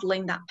 role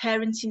modelling that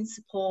parenting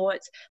support,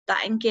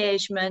 that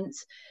engagement,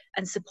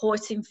 and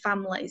supporting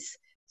families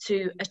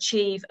to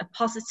achieve a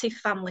positive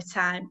family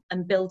time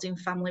and building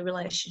family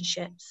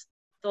relationships.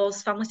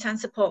 Those family time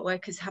support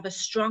workers have a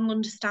strong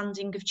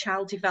understanding of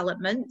child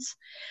development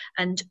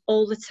and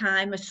all the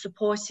time are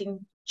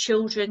supporting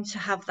children to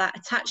have that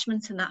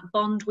attachment and that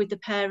bond with the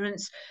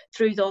parents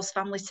through those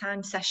family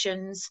time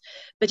sessions,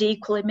 but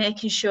equally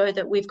making sure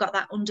that we've got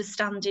that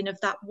understanding of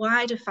that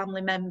wider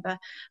family member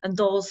and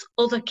those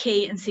other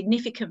key and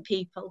significant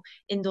people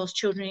in those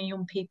children and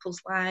young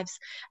people's lives,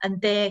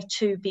 and they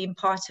too being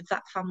part of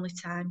that family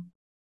time.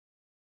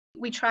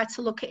 We try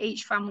to look at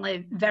each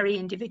family very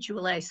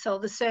individually. So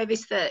the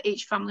service that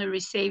each family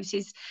receives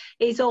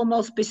is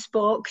almost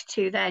bespoke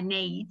to their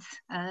needs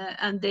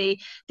and the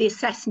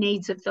assessed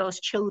needs of those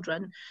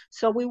children.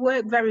 So we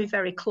work very,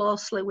 very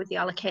closely with the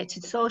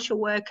allocated social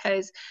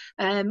workers.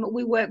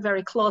 We work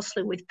very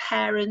closely with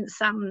parents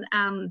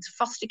and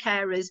foster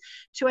carers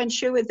to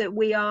ensure that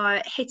we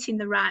are hitting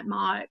the right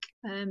mark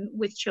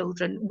with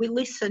children. We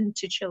listen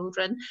to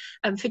children,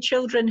 and for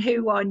children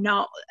who are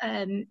not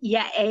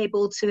yet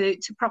able to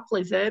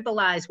properly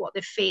verbalise what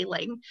they're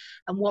feeling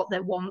and what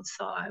their wants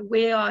are,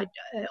 we are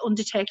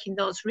undertaking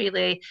those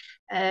really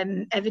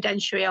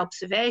evidentiary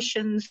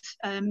observations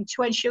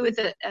to ensure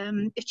that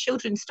if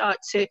children start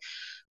to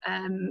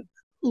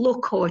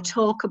look or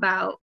talk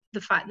about the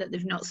fact that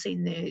they've not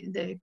seen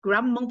the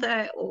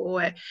grandmother,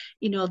 or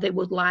they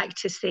would like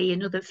to see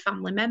another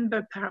family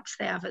member, perhaps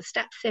they have a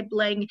step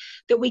sibling,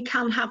 that we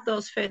can have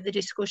those further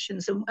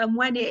discussions, and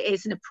when it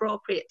is an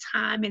appropriate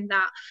time in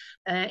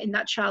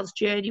that child's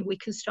journey, we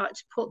can start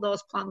to put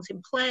those plans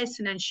in place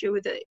and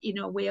ensure that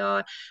we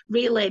are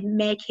really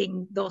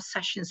making those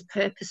sessions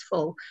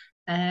purposeful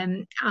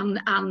and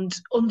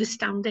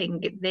understanding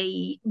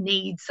the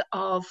needs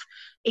of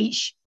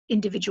each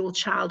individual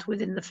child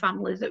within the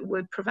family that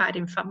we're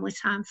providing family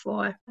time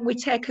for. We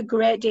take a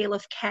great deal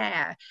of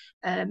care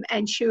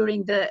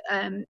ensuring that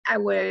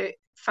our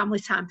family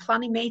time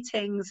planning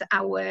meetings,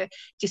 our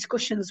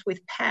discussions with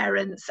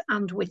parents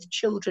and with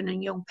children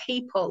and young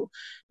people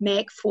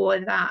make for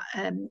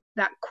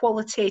that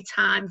quality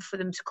time for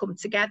them to come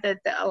together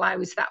that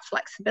allows that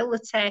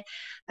flexibility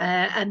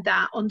and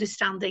that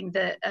understanding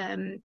that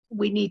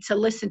we need to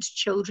listen to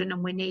children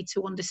and we need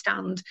to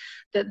understand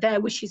that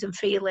their wishes and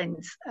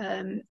feelings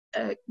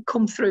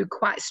come through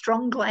quite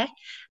strongly,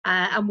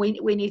 and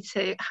we need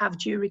to have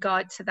due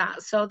regard to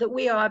that, so that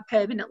we are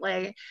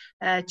permanently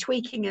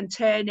tweaking and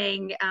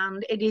turning,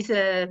 and it is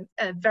a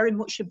very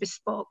much a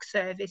bespoke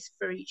service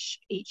for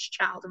each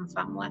child and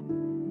family.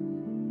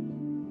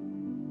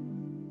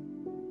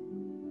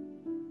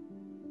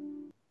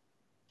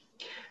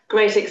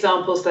 Great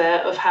examples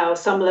there of how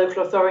some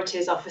local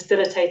authorities are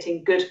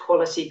facilitating good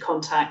quality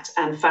contact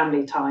and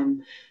family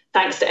time.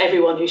 Thanks to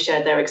everyone who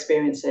shared their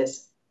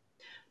experiences.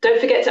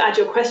 Don't forget to add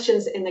your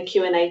questions in the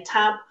Q&A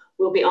tab.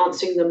 We'll be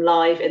answering them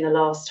live in the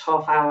last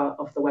half hour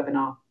of the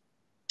webinar.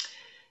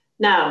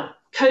 Now,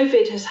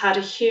 COVID has had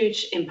a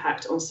huge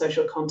impact on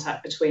social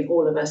contact between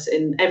all of us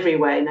in every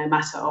way, no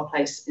matter our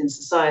place in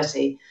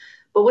society.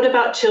 But what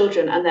about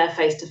children and their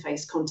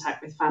face-to-face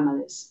contact with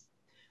families?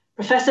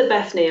 Professor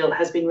Beth Neal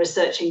has been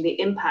researching the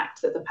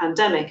impact that the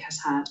pandemic has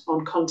had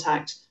on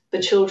contact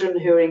for children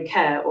who are in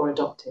care or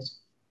adopted.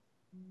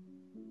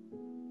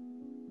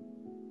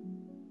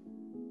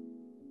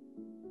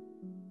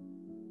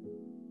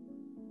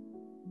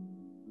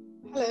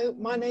 Hello,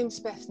 my name's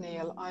Beth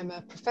Neal. I'm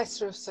a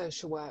Professor of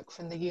Social Work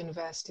from the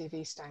University of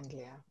East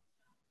Anglia.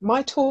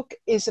 My talk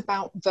is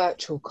about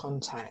virtual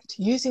contact,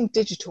 using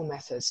digital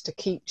methods to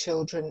keep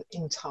children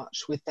in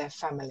touch with their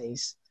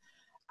families.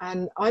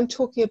 And I'm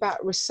talking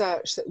about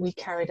research that we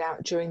carried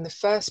out during the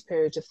first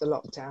period of the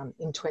lockdown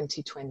in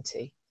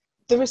 2020.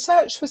 The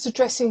research was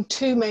addressing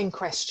two main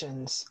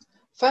questions.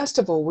 First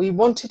of all, we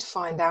wanted to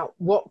find out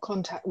what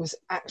contact was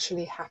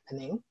actually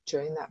happening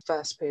during that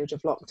first period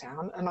of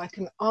lockdown, and I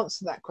can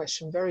answer that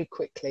question very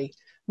quickly.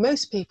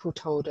 Most people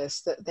told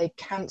us that they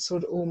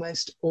cancelled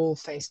almost all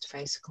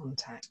face-to-face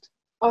contact.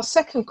 Our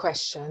second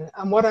question,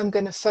 and what I'm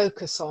going to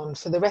focus on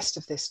for the rest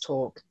of this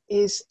talk,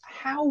 is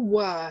how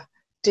were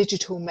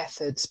digital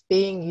methods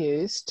being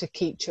used to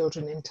keep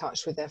children in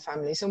touch with their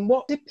families, and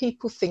what did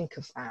people think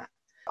of that?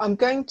 I'm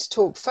going to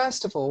talk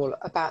first of all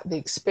about the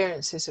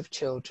experiences of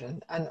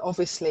children, and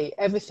obviously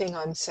everything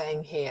I'm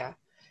saying here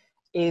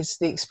is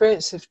the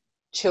experience of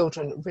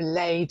children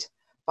relayed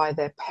by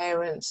their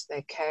parents,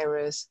 their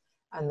carers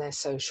and their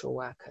social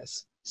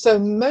workers. So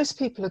most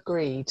people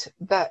agreed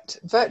that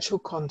virtual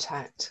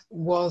contact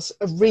was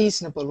a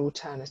reasonable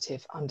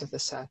alternative under the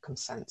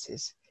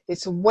circumstances.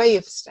 It's a way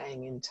of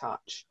staying in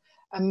touch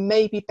and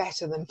maybe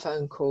better than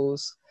phone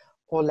calls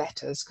or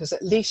letters, because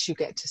at least you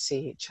get to see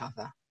each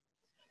other.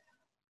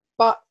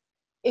 But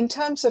in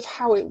terms of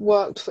how it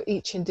worked for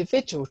each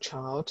individual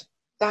child,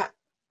 that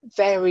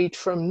varied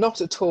from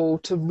not at all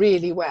to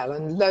really well,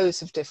 and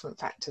loads of different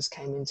factors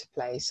came into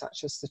play,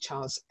 such as the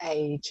child's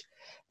age,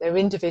 their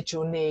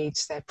individual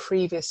needs, their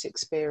previous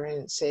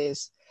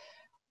experiences,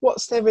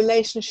 what's their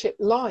relationship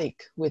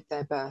like with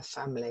their birth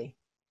family.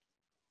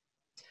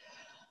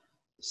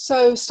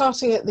 So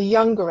starting at the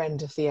younger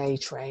end of the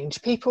age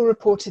range, people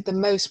reported the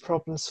most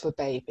problems for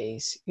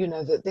babies. You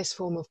know, that this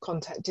form of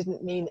contact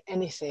didn't mean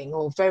anything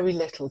or very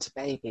little to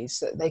babies,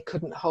 that they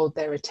couldn't hold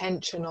their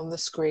attention on the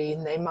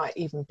screen. They might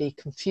even be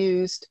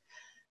confused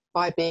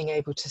by being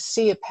able to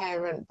see a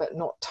parent but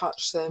not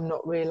touch them,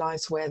 not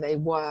realise where they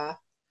were.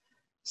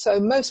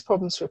 So most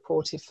problems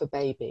reported for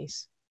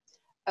babies.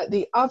 At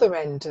the other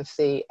end of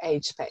the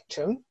age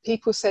spectrum,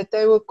 people said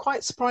there were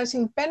quite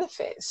surprising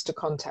benefits to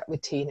contact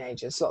with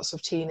teenagers. Lots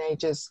of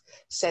teenagers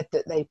said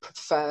that they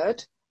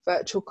preferred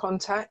virtual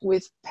contact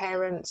with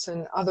parents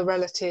and other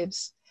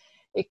relatives.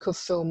 It could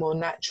feel more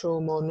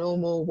natural, more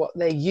normal, what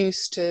they're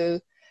used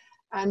to,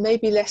 and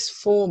maybe less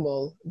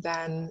formal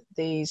than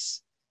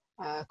these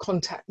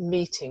contact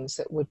meetings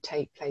that would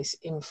take place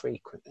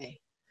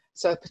infrequently.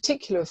 So a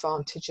particular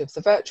advantage of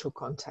the virtual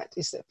contact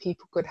is that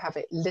people could have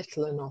it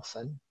little and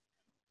often.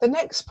 The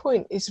next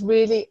point is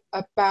really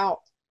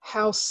about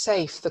how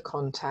safe the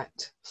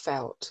contact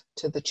felt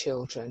to the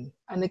children.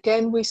 And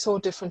again, we saw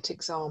different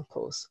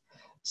examples.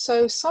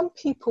 So some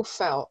people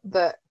felt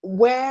that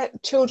where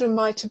children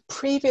might have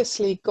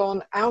previously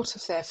gone out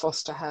of their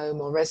foster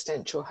home or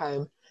residential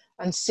home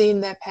and seen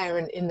their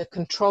parent in the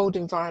controlled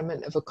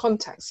environment of a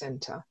contact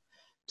centre,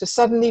 to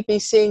suddenly be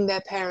seeing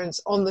their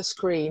parents on the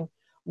screen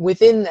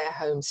within their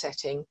home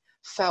setting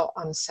felt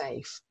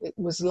unsafe. It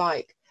was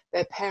like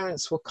their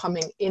parents were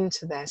coming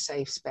into their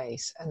safe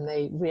space and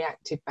they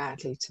reacted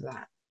badly to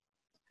that.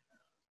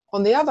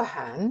 On the other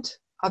hand,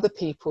 other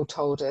people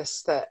told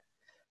us that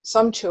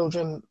some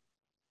children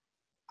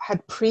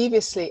had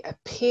previously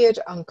appeared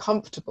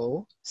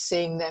uncomfortable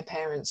seeing their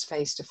parents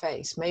face to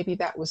face. Maybe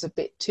that was a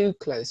bit too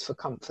close for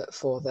comfort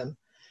for them.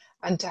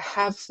 And to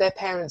have their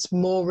parents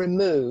more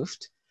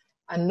removed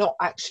and not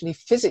actually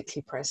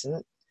physically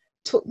present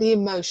took the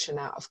emotion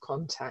out of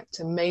contact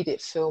and made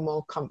it feel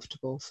more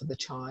comfortable for the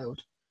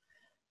child.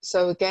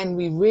 So again,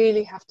 we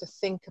really have to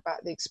think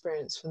about the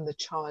experience from the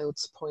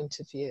child's point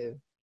of view.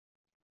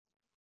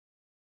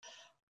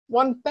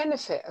 One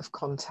benefit of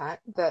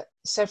contact that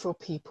several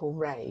people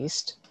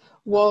raised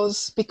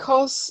was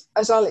because,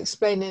 as I'll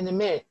explain in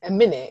a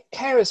minute,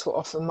 carers were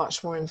often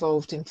much more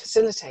involved in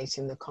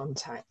facilitating the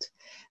contact.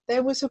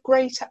 There was a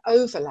greater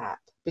overlap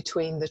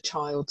between the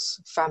child's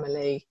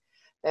family,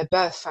 their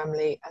birth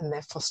family, and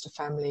their foster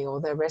family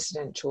or their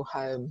residential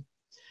home.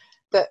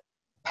 That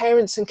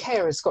parents and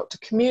carers got to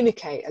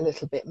communicate a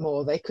little bit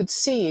more. They could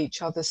see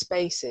each other's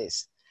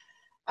spaces.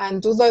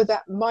 And although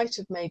that might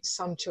have made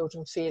some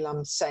children feel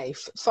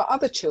unsafe, for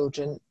other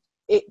children,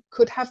 it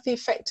could have the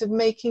effect of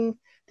making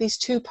these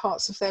two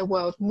parts of their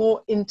world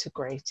more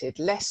integrated,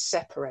 less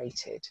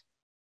separated.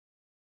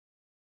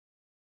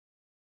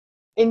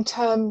 In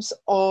terms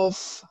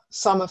of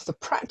some of the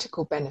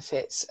practical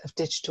benefits of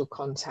digital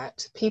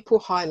contact, people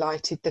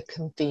highlighted the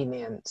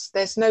convenience.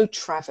 There's no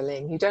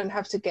travelling, you don't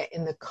have to get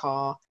in the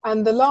car.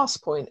 And the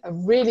last point, a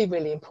really,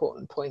 really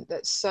important point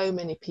that so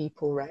many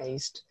people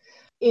raised,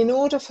 in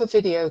order for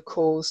video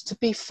calls to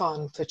be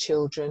fun for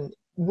children,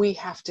 we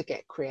have to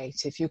get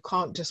creative. You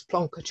can't just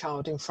plonk a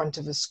child in front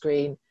of a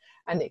screen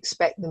and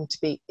expect them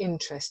to be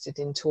interested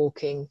in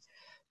talking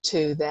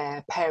to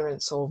their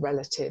parents or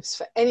relatives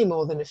for any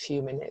more than a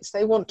few minutes.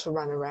 They want to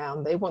run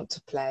around, they want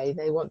to play,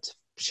 they want to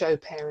show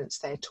parents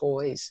their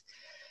toys.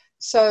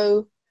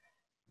 So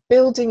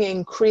building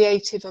in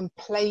creative and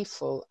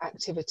playful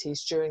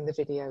activities during the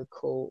video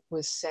call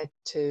was said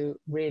to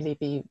really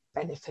be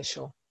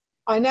beneficial.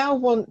 I now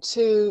want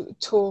to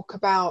talk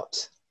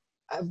about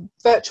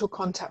virtual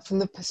contact from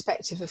the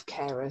perspective of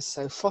carers,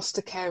 so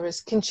foster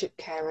carers, kinship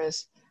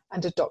carers,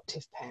 and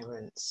adoptive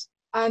parents.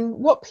 And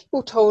what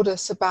people told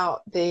us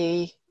about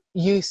the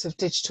use of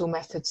digital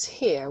methods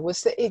here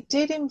was that it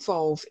did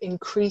involve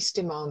increased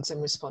demands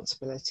and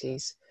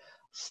responsibilities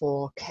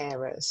for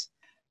carers.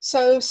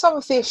 So some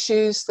of the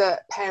issues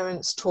that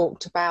parents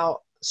talked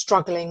about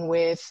struggling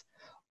with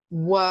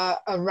were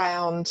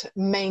around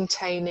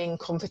maintaining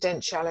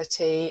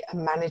confidentiality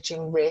and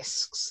managing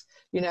risks,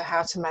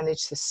 how to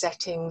manage the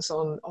settings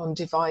on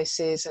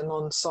devices and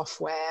on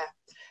software,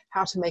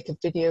 how to make a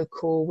video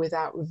call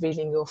without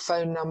revealing your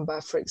phone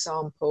number, for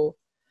example,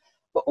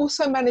 but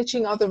also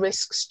managing other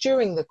risks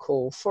during the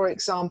call. For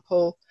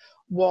example,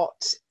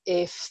 what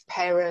if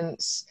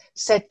parents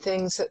said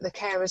things that the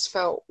carers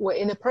felt were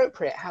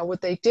inappropriate? How would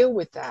they deal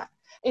with that?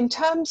 In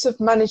terms of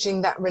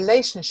managing that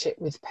relationship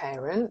with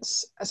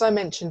parents, as I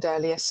mentioned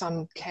earlier,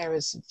 some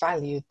carers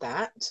valued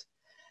that.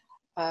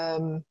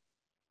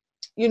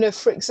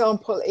 For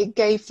example, it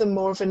gave them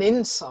more of an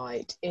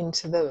insight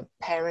into the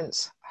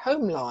parents'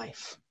 home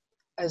life.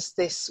 As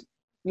this,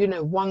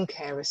 one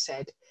carer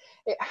said,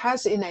 it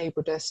has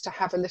enabled us to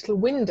have a little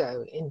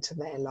window into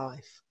their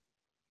life.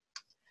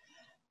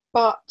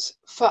 But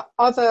for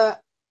other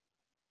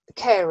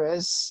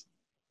carers,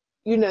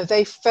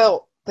 they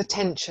felt the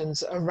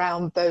tensions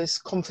around those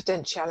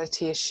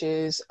confidentiality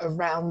issues,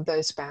 around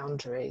those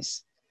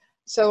boundaries.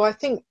 So I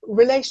think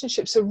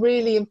relationships are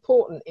really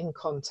important in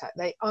contact.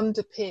 They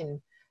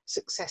underpin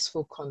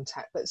successful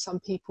contact, but some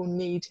people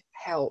need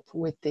help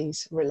with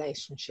these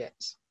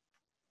relationships.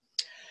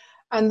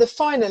 And the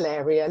final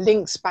area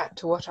links back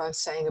to what I was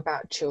saying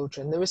about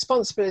children, the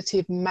responsibility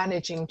of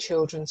managing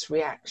children's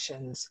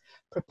reactions,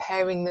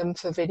 preparing them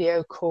for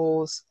video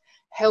calls,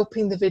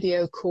 helping the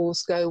video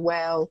calls go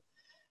well,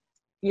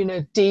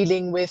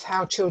 dealing with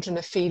how children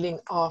are feeling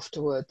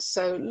afterwards.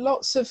 So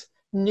lots of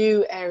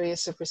new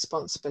areas of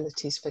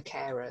responsibilities for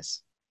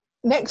carers.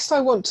 Next, I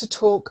want to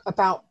talk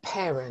about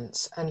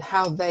parents and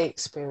how they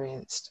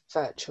experienced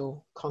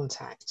virtual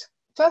contact.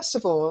 First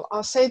of all,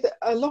 I'll say that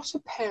a lot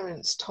of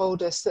parents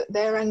told us that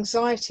their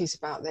anxieties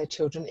about their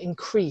children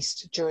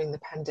increased during the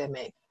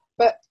pandemic.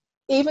 But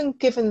even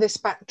given this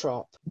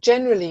backdrop,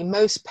 generally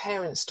most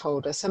parents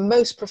told us, and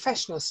most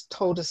professionals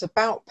told us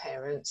about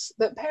parents,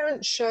 that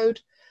parents showed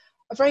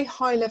a very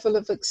high level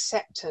of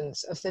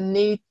acceptance of the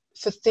need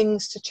for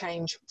things to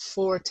change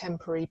for a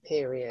temporary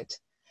period.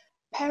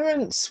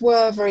 Parents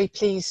were very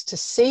pleased to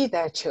see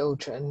their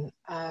children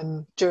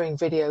during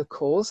video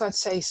calls. I'd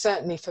say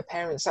certainly for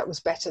parents that was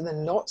better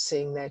than not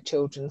seeing their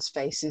children's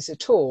faces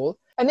at all.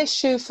 An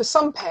issue for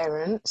some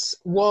parents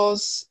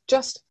was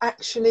just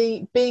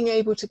actually being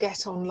able to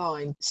get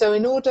online. So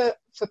in order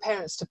for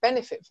parents to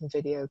benefit from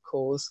video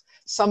calls,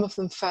 some of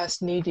them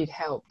first needed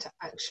help to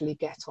actually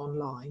get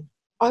online.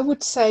 I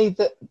would say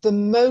that the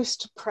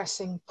most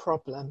pressing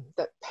problem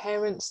that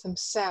parents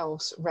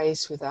themselves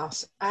raised with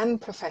us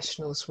and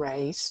professionals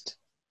raised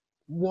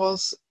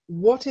was,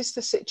 what is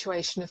the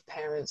situation of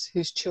parents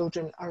whose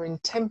children are in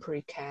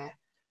temporary care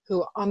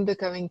who are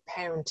undergoing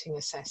parenting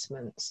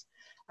assessments,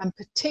 and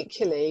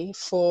particularly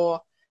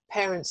for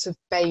parents of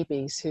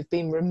babies who've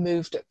been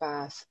removed at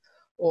birth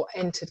or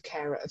entered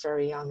care at a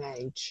very young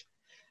age.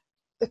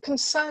 The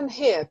concern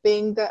here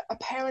being that a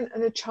parent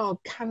and a child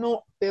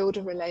cannot build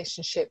a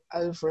relationship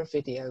over a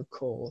video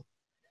call.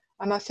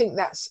 And I think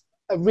that's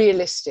a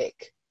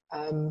realistic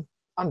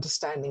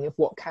understanding of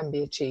what can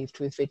be achieved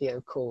with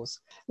video calls.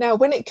 Now,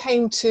 when it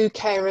came to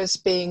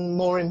carers being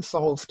more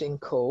involved in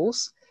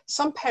calls,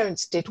 some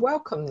parents did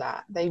welcome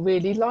that. They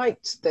really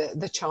liked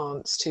the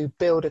chance to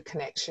build a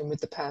connection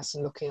with the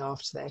person looking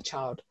after their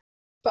child.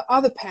 But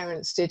other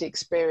parents did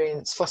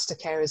experience foster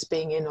carers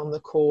being in on the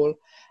call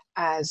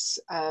as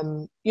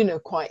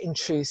quite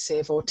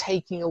intrusive or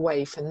taking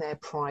away from their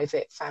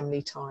private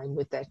family time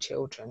with their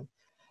children.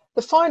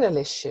 The final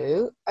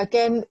issue,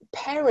 again,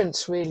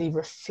 parents really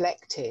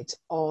reflected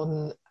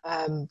on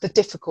the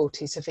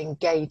difficulties of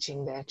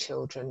engaging their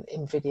children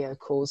in video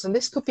calls, and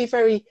this could be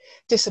very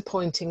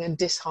disappointing and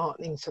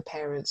disheartening for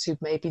parents who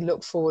maybe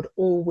look forward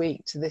all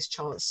week to this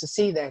chance to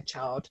see their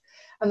child,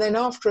 and then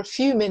after a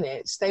few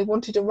minutes they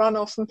wanted to run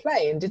off and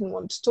play and didn't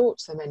want to talk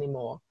to them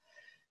anymore.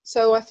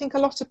 So I think a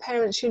lot of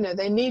parents,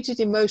 they needed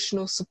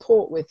emotional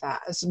support with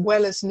that, as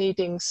well as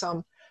needing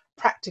some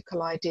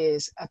practical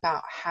ideas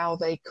about how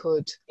they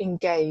could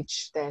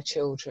engage their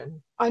children.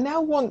 I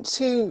now want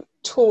to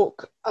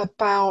talk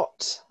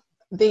about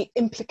the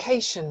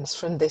implications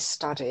from this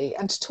study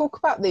and to talk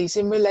about these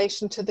in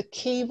relation to the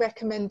key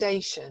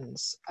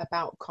recommendations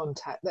about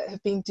contact that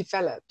have been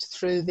developed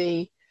through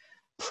the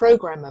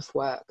programme of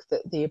work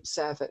that the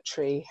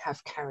observatory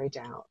have carried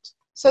out.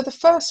 So the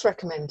first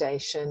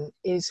recommendation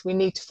is we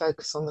need to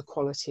focus on the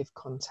quality of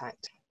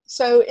contact.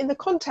 So in the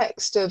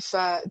context of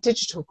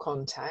digital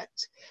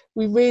contact,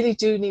 we really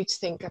do need to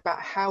think about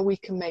how we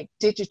can make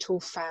digital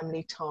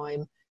family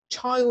time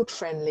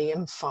child-friendly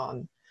and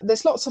fun.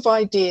 There's lots of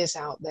ideas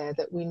out there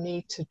that we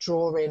need to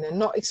draw in and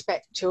not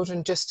expect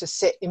children just to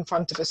sit in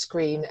front of a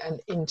screen and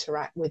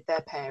interact with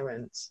their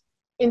parents.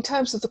 In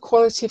terms of the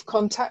quality of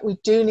contact, we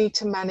do need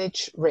to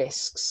manage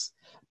risks.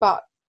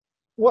 But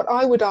what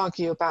I would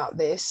argue about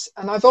this,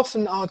 and I've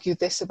often argued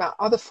this about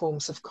other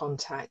forms of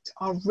contact,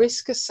 our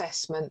risk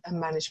assessment and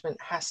management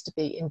has to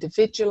be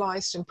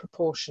individualised and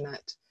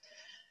proportionate.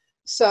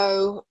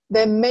 So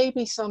there may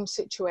be some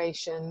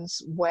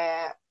situations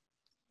where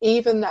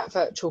even that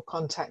virtual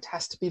contact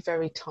has to be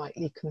very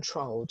tightly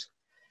controlled.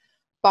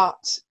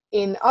 But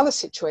in other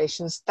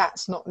situations,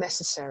 that's not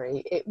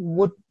necessary.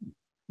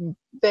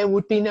 There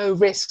would be no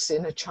risks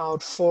in a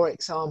child, for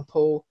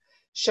example,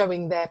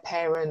 showing their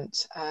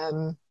parent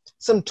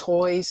some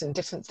toys and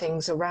different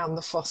things around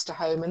the foster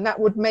home, and that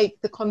would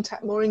make the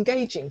contact more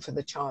engaging for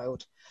the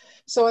child.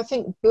 So I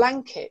think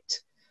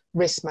blanket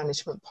risk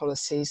management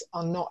policies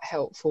are not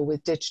helpful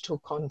with digital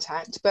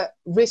contact, but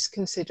risk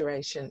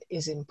consideration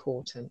is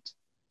important.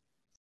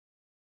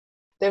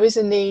 There is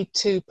a need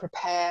to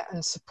prepare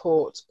and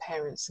support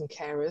parents and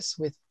carers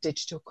with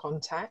digital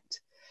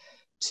contact,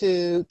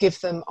 to give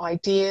them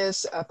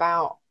ideas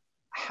about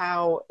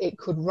how it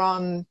could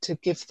run, to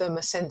give them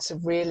a sense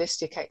of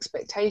realistic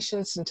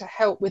expectations, and to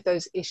help with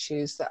those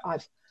issues that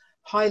I've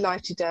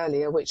highlighted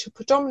earlier, which are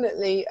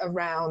predominantly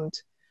around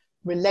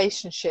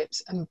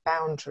relationships and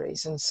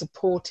boundaries and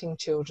supporting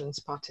children's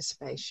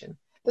participation.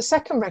 The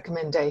second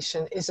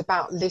recommendation is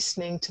about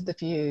listening to the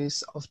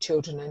views of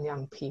children and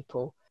young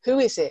people. Who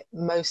is it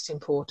most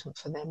important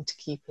for them to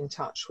keep in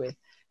touch with?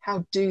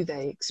 How do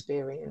they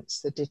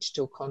experience the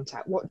digital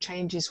contact? What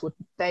changes would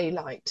they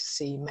like to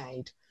see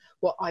made?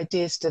 What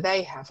ideas do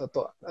they have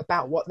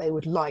about what they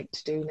would like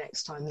to do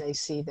next time they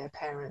see their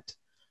parent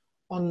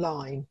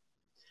online?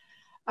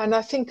 And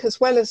I think as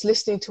well as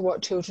listening to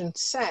what children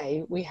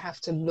say, we have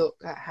to look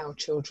at how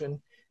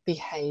children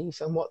behave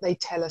and what they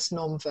tell us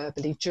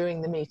non-verbally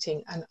during the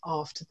meeting and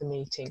after the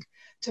meeting,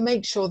 to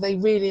make sure they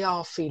really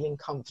are feeling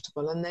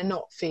comfortable and they're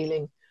not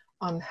feeling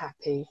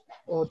unhappy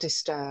or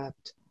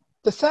disturbed.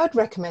 The third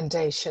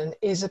recommendation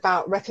is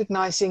about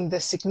recognising the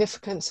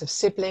significance of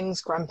siblings,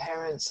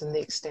 grandparents and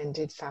the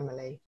extended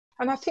family.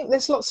 And I think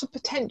there's lots of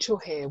potential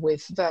here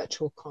with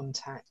virtual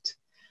contact,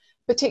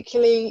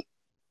 particularly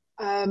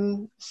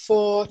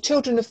for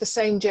children of the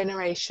same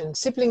generation,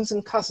 siblings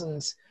and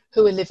cousins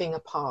who are living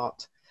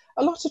apart.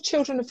 A lot of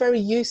children are very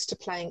used to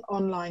playing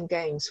online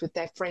games with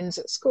their friends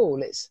at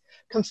school. It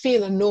can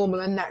feel a normal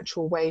and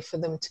natural way for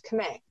them to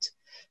connect.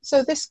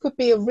 So this could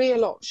be a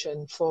real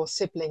option for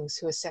siblings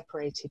who are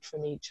separated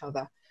from each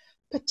other,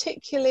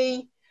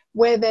 particularly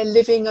where they're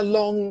living a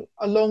long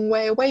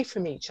way away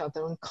from each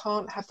other and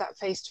can't have that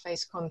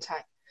face-to-face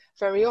contact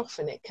very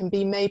often. It can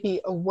be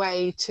maybe a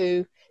way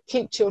to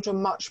keep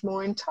children much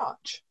more in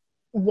touch.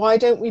 Why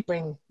don't we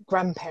bring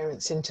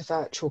grandparents into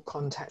virtual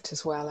contact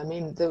as well? I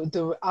mean,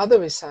 the other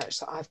research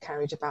that I've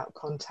carried about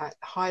contact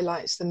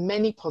highlights the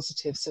many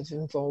positives of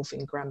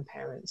involving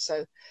grandparents.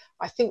 So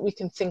I think we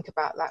can think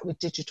about that with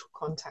digital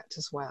contact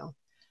as well.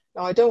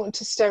 Now, I don't want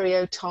to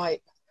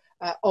stereotype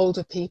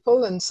older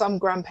people, and some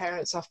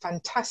grandparents are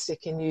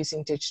fantastic in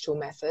using digital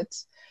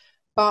methods.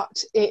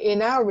 But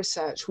in our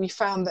research, we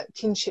found that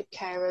kinship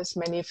carers,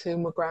 many of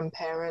whom were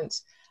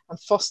grandparents, and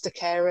foster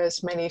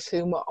carers, many of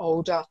whom were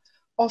older,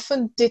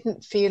 often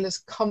didn't feel as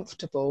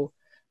comfortable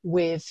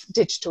with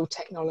digital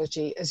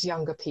technology as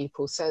younger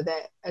people. So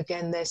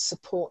again, there's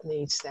support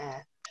needs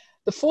there.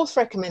 The fourth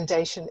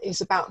recommendation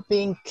is about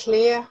being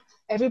clear.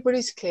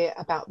 Everybody's clear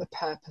about the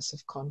purpose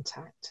of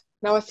contact.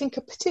 Now, I think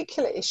a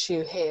particular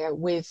issue here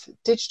with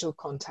digital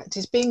contact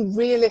is being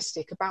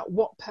realistic about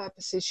what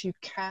purposes you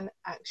can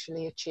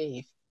actually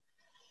achieve.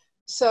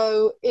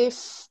 So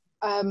if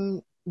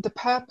the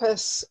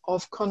purpose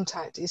of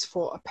contact is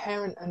for a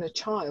parent and a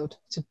child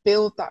to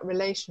build that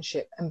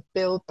relationship and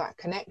build that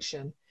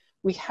connection,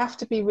 we have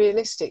to be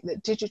realistic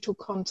that digital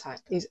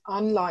contact is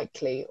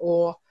unlikely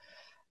or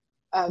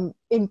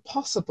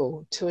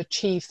impossible to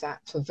achieve that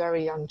for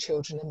very young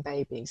children and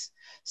babies.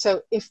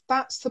 So if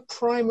that's the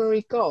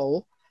primary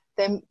goal,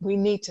 then we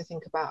need to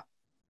think about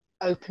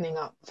opening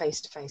up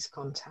face-to-face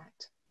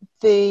contact.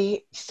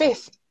 The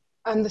fifth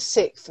and the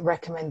sixth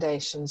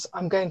recommendations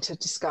I'm going to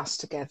discuss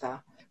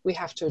together. We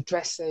have to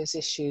address those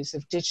issues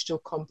of digital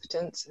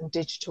competence and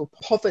digital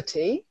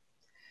poverty.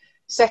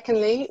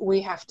 Secondly,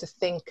 we have to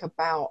think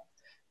about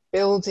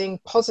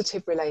building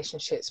positive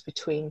relationships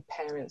between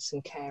parents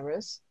and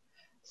carers.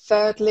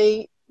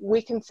 Thirdly,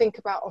 we can think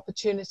about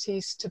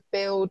opportunities to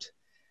build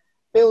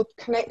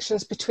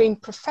connections between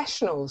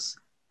professionals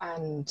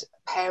and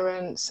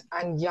parents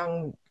and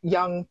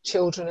young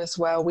children as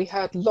well. We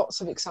heard lots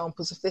of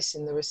examples of this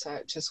in the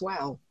research as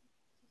well.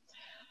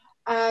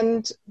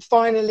 And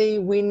finally,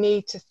 we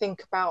need to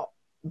think about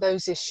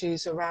those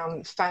issues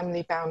around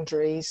family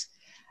boundaries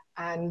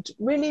and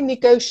really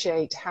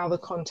negotiate how the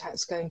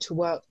contact's going to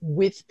work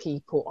with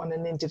people on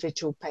an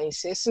individual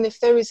basis. And if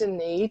there is a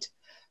need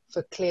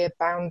for clear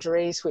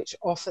boundaries, which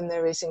often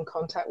there is in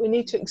contact, we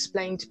need to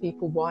explain to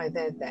people why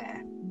they're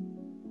there.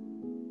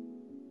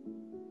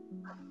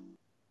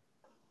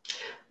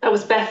 That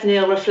was Beth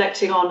Neal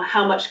reflecting on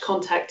how much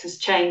contact has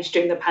changed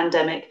during the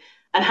pandemic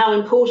and how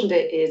important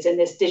it is in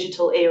this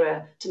digital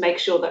era to make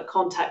sure that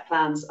contact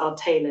plans are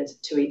tailored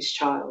to each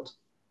child.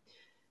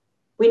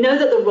 We know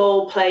that the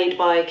role played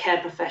by care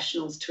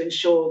professionals to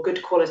ensure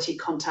good quality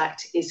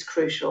contact is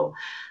crucial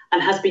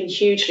and has been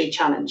hugely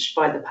challenged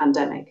by the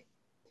pandemic.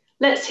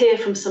 Let's hear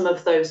from some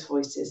of those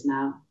voices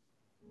now.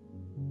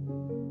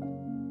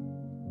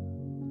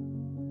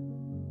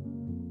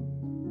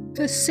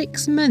 For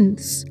 6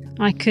 months,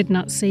 I could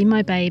not see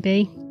my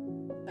baby.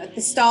 At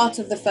the start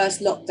of the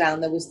first lockdown,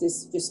 there was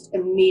this just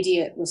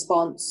immediate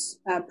response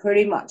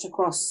pretty much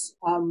across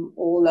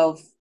all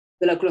of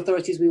the local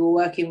authorities we were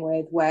working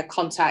with, where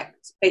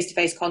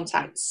face-to-face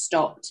contact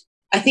stopped.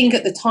 I think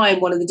at the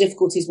time, one of the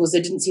difficulties was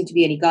there didn't seem to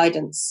be any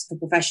guidance for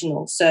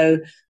professionals. So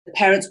the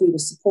parents we were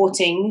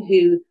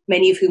supporting,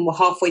 many of whom were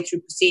halfway through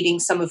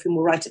proceedings, some of whom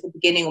were right at the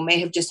beginning or may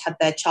have just had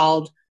their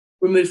child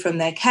removed from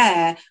their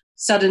care,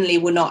 suddenly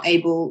were not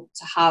able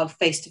to have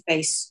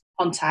face-to-face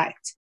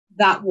contact.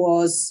 That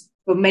was,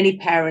 for many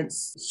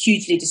parents,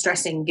 hugely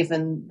distressing,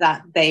 given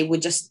that they were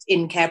just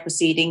in care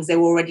proceedings. They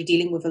were already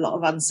dealing with a lot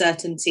of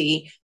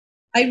uncertainty.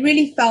 I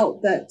really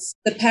felt that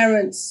the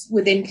parents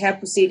within care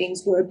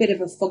proceedings were a bit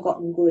of a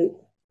forgotten group,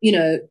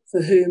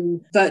 for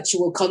whom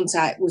virtual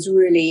contact was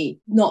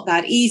really not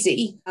that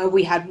easy.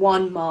 We had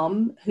one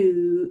mum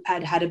who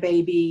had had a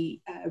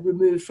baby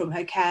removed from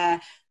her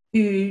care,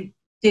 who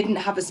didn't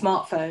have a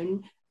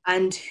smartphone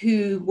and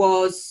who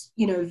was,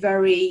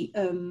 very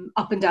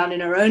up and down in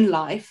her own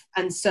life.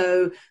 And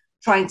so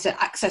trying to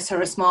access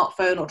her a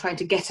smartphone or trying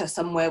to get her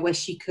somewhere where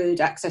she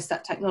could access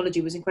that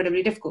technology was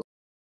incredibly difficult.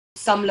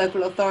 Some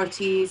local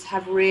authorities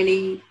have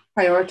really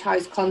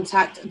prioritised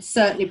contact and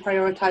certainly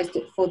prioritised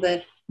it for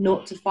the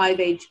 0 to 5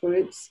 age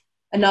groups.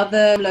 And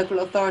other local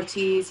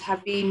authorities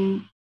have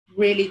been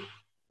really,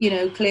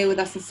 clear with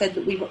us and said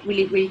that we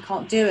really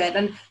can't do it.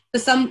 And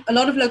for a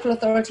lot of local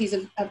authorities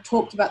have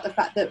talked about the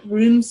fact that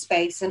room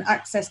space and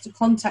access to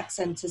contact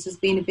centres has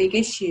been a big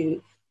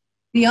issue.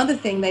 The other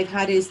thing they've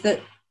had is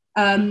that,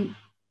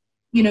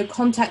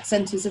 contact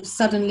centres have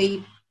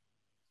suddenly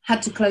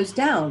had to close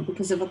down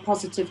because of a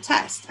positive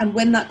test. And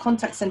when that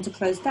contact centre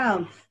closed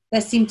down,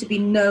 there seemed to be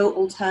no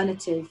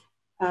alternative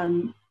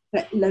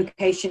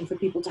location for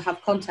people to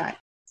have contact.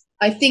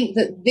 I think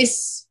that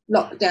this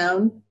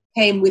lockdown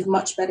came with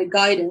much better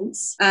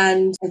guidance,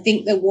 and I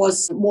think there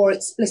was more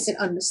explicit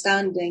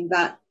understanding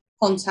that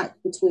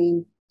contact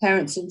between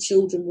parents and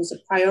children was a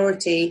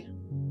priority.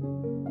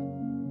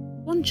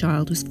 One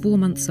child was 4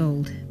 months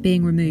old,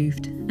 being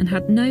removed, and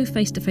had no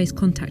face-to-face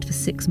contact for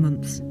 6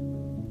 months.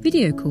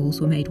 Video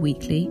calls were made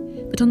weekly,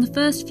 but on the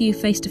first few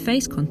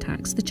face-to-face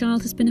contacts, the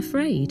child has been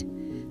afraid,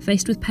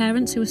 faced with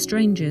parents who are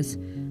strangers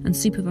and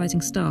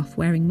supervising staff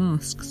wearing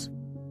masks.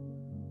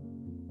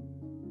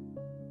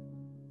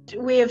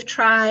 We have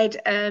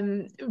tried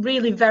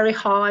really very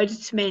hard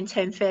to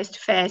maintain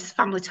face-to-face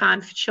family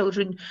time for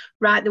children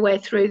right the way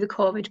through the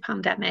COVID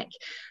pandemic.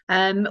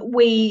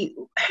 We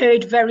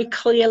heard very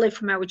clearly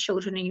from our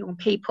children and young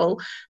people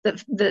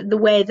that the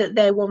way that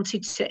they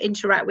wanted to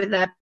interact with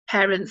their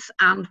parents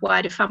and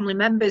wider family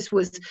members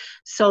was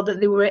so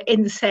that they were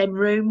in the same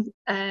room,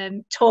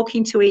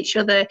 talking to each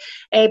other,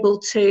 able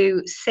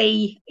to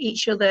see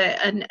each other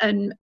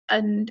and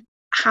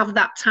have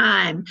that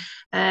time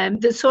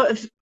that sort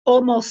of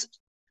almost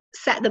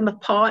set them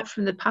apart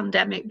from the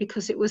pandemic,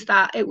 because it was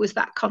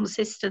that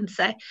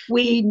consistency.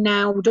 We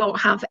now don't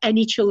have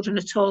any children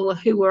at all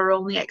who are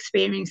only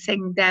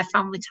experiencing their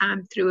family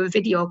time through a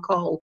video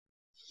call.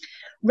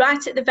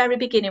 Right at the very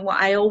beginning, what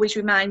I always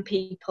remind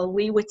people,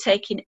 we were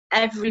taking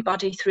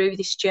everybody through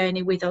this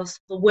journey with us.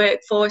 The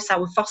workforce,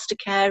 our foster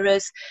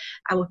carers,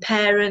 our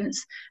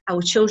parents,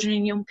 our children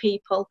and young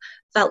people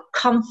felt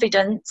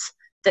confident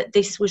that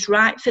this was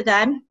right for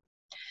them,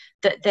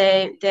 that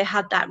they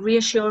had that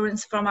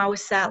reassurance from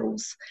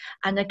ourselves.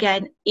 And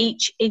again,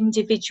 each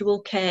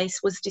individual case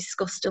was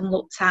discussed and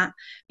looked at,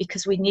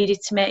 because we needed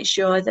to make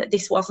sure that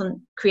this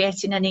wasn't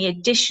creating any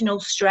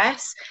additional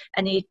stress,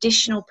 any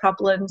additional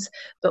problems,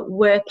 but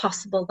where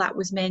possible, that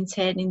was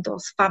maintaining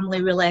those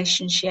family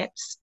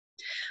relationships.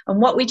 And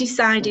what we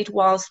decided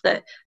was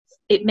that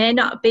it may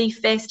not be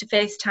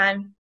face-to-face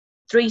time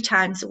 3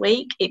 times a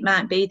week. It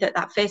might be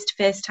that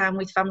face-to-face time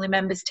with family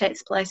members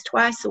takes place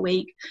twice a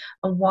week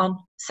and 1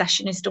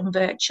 session is done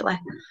virtually.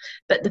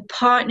 But the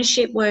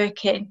partnership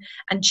working,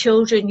 and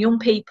children, young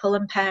people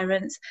and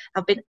parents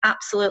have been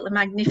absolutely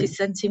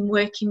magnificent in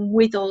working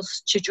with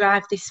us to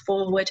drive this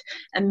forward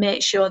and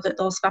make sure that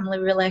those family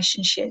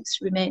relationships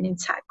remain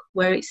intact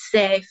where it's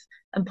safe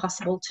and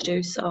possible to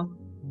do so.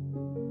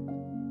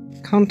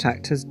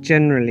 Contact has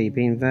generally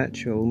been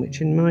virtual, which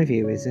in my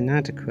view is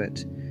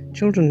inadequate.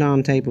 children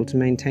aren't able to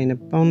maintain a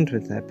bond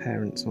with their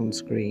parents on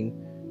screen,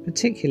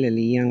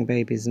 particularly young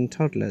babies and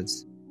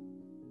toddlers.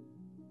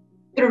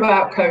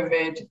 Throughout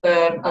COVID,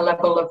 a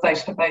level of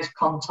face-to-face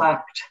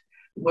contact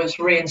was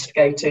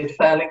reinstigated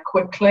fairly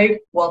quickly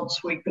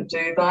once we could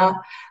do that.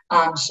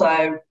 And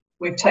so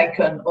we've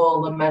taken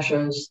all the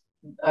measures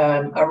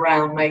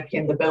around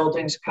making the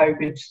buildings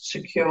COVID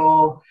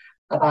secure,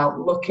 about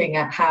looking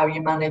at how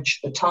you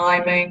manage the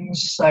timings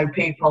so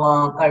people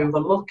aren't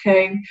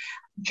overlooking.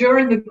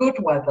 During the good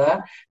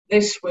weather,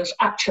 this was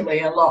actually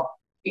a lot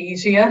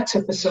easier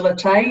to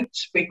facilitate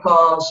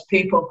because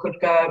people could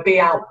be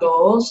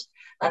outdoors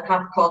and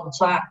have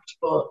contact,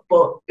 but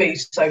be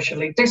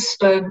socially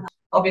distant.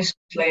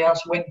 Obviously,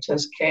 as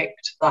winters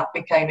kicked, that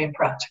became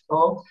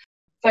impractical.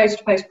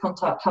 Face-to-face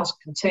contact has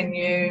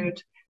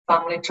continued,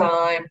 family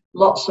time,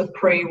 lots of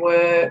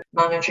pre-work,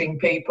 managing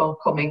people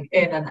coming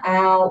in and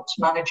out,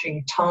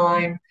 managing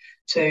time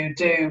to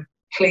do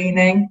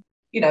cleaning.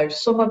 You know,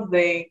 some of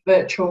the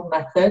virtual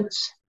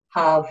methods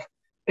have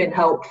been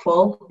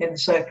helpful in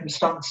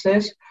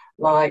circumstances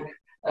like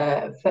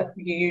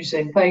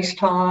using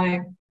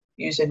FaceTime,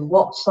 using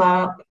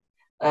WhatsApp,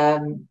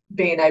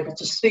 being able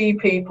to see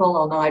people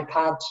on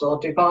iPads or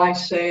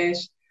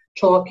devices,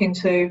 talking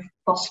to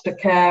foster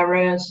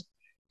carers.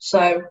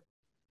 So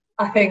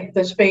I think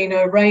there's been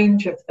a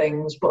range of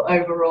things, but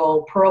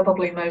overall,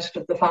 probably most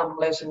of the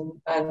families,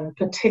 and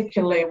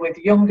particularly with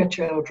younger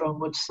children,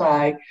 would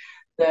say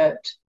that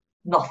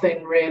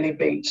nothing really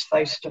beats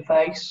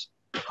face-to-face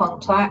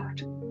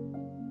contact.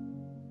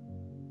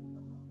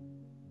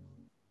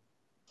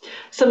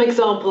 Some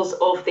examples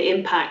of the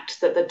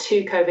impact that the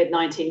two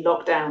COVID-19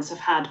 lockdowns have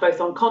had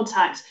both on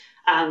contact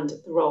and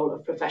the role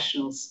of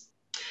professionals.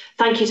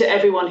 Thank you to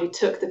everyone who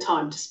took the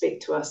time to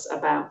speak to us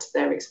about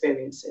their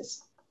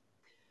experiences.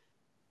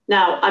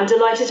 Now, I'm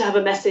delighted to have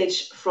a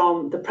message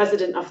from the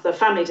President of the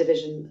Family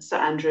Division, Sir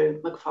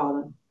Andrew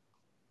McFarlane.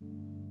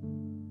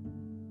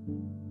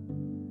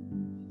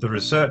 The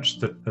research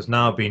that has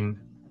now been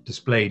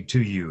displayed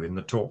to you in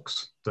the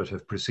talks that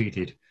have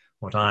preceded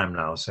what I am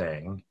now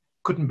saying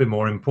couldn't be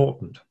more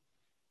important.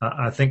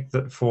 I think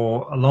that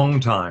for a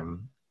long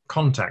time,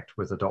 contact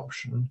with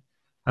adoption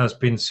has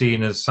been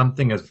seen as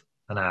something of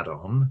an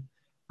add-on,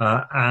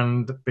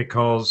 and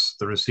because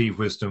the received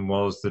wisdom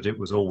was that it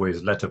was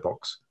always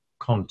letterbox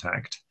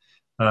contact,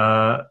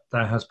 there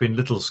has been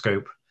little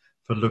scope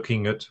for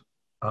looking at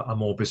a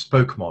more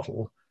bespoke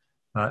model,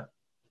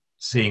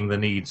 seeing the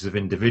needs of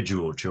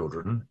individual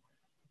children,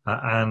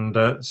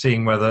 and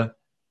seeing whether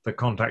the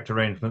contact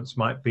arrangements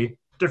might be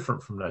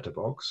different from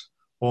letterbox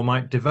or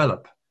might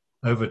develop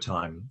over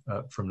time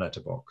from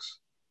letterbox.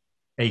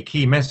 A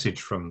key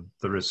message from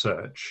the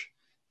research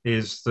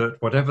is that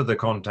whatever the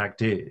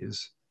contact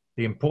is,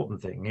 the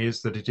important thing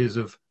is that it is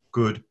of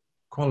good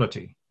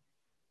quality.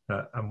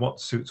 And what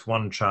suits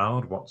one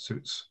child, what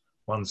suits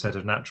one set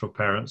of natural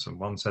parents and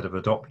one set of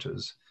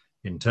adopters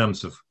in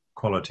terms of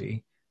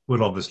quality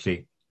will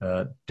obviously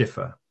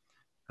differ.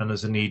 And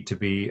there's a need to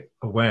be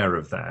aware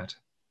of that.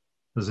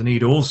 There's a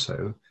need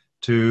also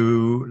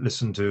to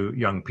listen to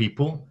young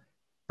people,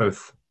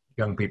 both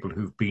young people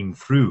who've been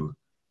through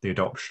the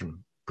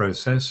adoption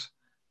process,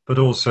 but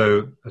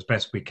also, as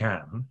best we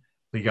can,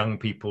 the young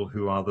people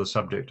who are the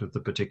subject of the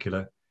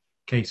particular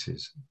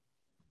cases.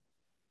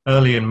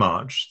 Early in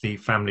March, the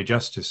Family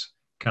Justice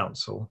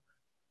Council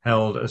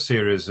held a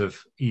series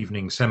of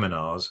evening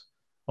seminars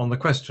on the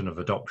question of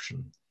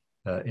adoption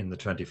in the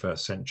 21st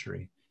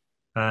century.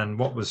 And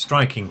what was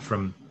striking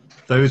from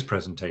those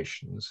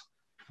presentations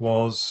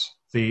was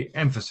the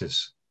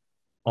emphasis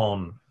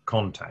on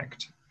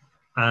contact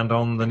and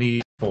on the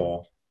need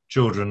for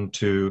children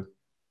to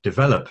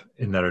develop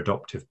in their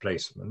adoptive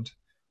placement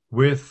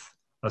with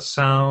a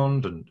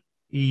sound and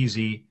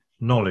easy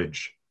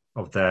knowledge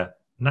of their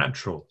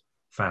natural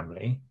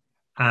family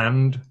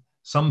and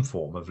some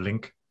form of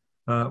link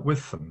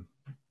with them.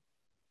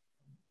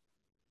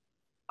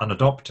 An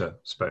adopter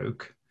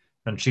spoke,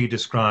 and she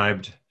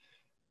described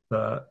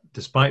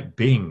despite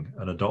being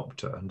an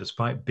adopter and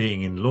despite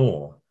being in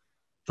law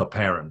the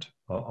parent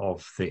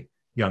of the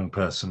young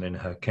person in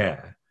her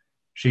care,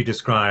 she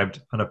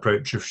described an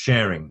approach of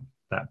sharing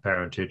that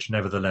parentage,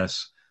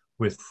 nevertheless,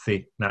 with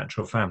the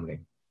natural family.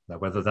 Now,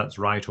 whether that's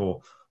right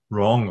or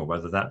wrong, or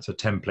whether that's a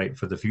template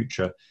for the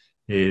future,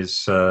 is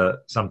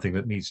something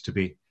that needs to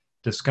be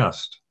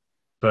discussed.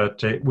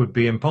 But it would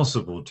be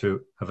impossible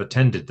to have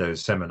attended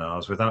those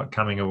seminars without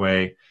coming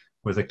away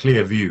with a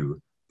clear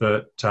view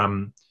that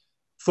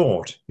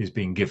thought is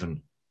being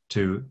given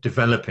to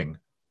developing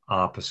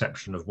our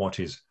perception of what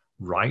is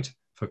right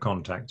for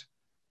contact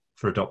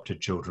for adopted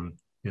children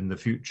in the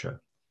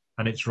future.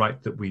 And it's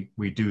right that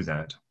we do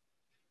that.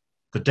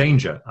 The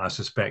danger, I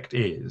suspect,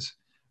 is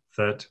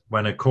that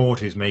when a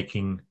court is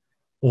making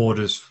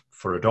orders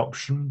for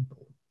adoption,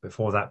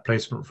 before that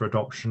placement for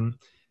adoption,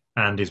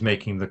 and is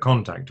making the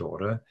contact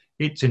order,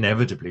 it's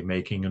inevitably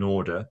making an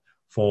order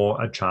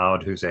for a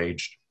child who's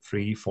aged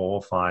 3,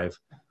 4, 5,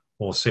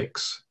 or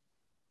 6.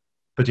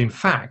 But in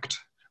fact,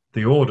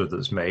 the order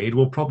that's made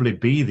will probably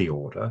be the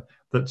order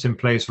that's in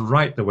place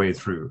right the way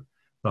through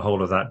the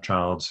whole of that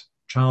child's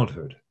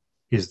childhood.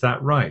 Is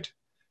that right?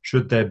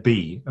 Should there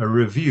be a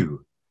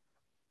review,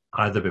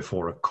 either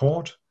before a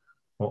court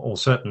or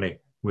certainly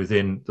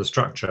within the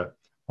structure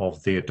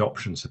of the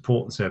adoption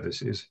support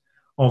services,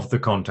 of the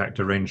contact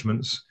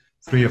arrangements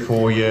 3 or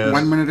 4 years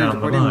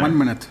down the line? 1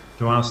 minute.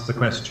 To ask the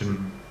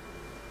question,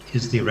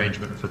 is the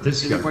arrangement for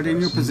this young Everybody in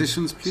your person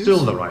positions, please.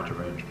 still the right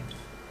arrangement?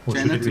 Or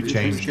Janet, should it be if you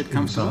changed please get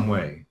in some comfortable.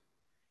 way?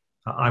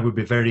 I would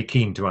be very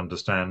keen to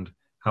understand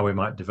how we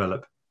might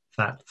develop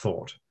that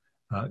thought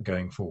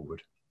going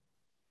forward.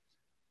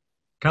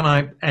 Can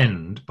I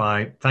end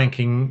by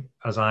thanking,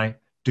 as I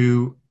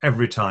do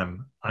every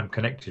time I'm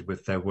connected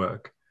with their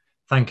work,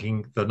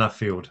 thanking the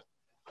Nuffield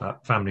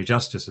Family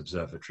Justice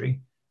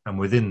Observatory, and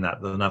within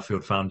that the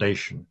Nuffield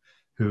Foundation,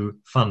 who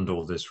fund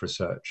all this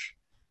research.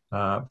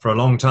 For a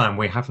long time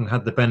we haven't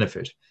had the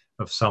benefit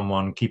of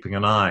someone keeping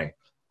an eye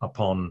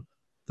upon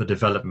the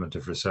development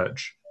of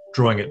research,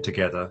 drawing it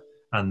together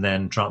and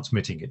then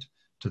transmitting it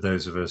to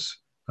those of us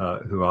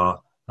who are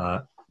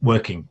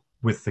working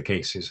with the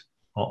cases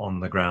on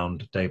the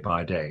ground day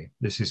by day.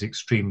 This is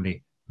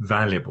extremely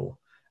valuable,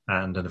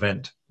 and an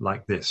event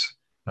like this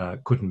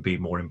couldn't be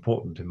more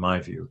important, in my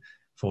view,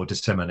 for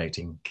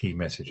disseminating key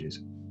messages.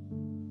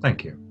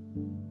 Thank you.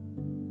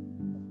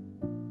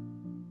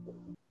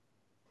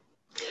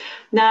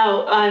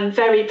 Now, I'm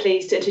very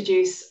pleased to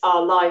introduce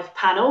our live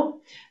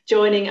panel.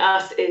 Joining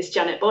us is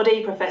Janet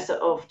Boddy, Professor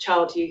of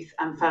Child, Youth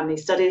and Family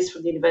Studies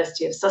from the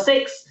University of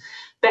Sussex,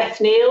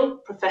 Beth Neal,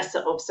 Professor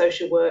of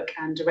Social Work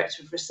and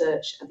Director of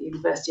Research at the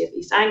University of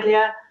East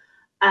Anglia,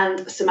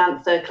 and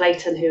Samantha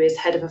Clayton, who is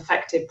Head of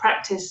Effective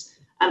Practice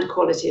and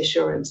Quality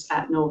Assurance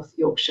at North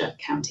Yorkshire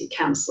County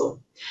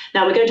Council.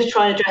 Now, we're going to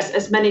try and address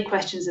as many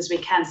questions as we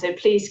can, so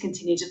please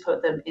continue to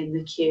put them in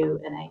the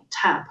Q&A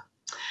tab.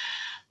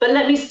 But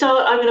let me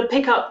start. I'm going to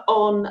pick up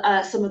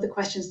on some of the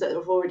questions that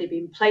have already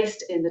been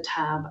placed in the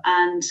tab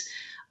and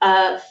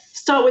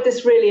start with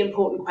this really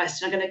important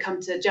question. I'm going to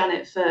come to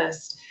Janet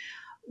first.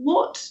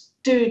 What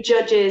do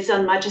judges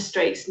and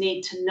magistrates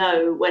need to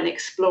know when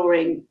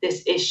exploring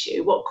this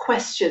issue? What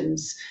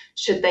questions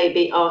should they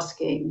be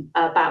asking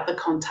about the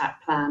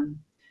contact plan?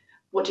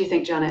 What do you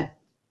think, Janet?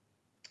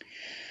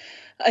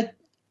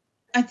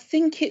 I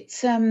think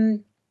it's I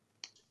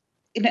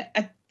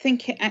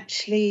think it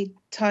actually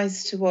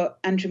ties to what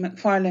Andrew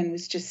McFarlane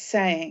was just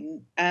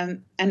saying,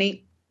 and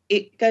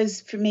it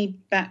goes for me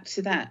back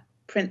to that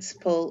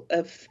principle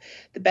of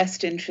the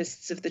best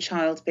interests of the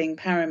child being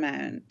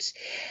paramount.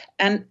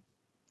 And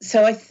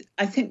so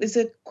I think there's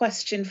a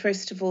question,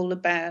 first of all,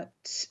 about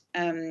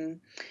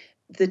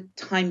the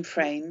time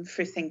frame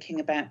for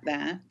thinking about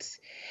that,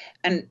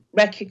 and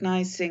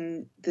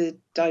recognising the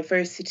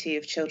diversity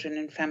of children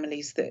and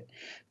families that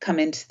come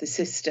into the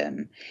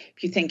system.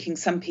 If you're thinking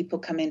some people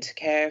come into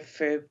care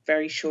for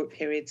very short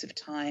periods of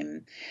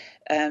time,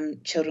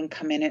 children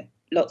come in at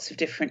lots of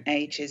different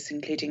ages,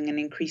 including an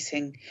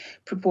increasing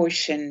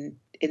proportion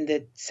in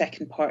the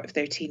second part of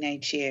their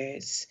teenage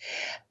years.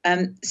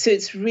 So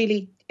it's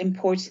really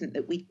important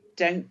that we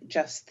don't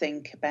just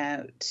think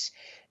about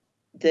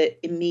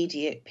the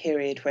immediate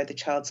period where the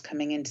child's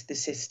coming into the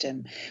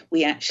system.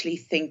 We actually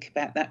think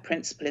about that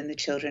principle in the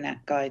Children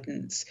Act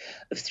guidance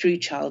of through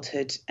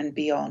childhood and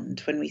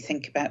beyond when we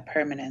think about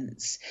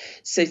permanence.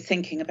 So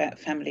thinking about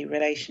family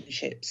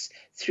relationships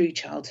through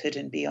childhood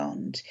and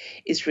beyond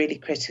is really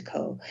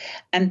critical.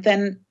 And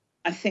then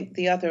I think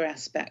the other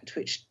aspect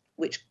which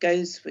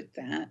goes with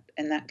that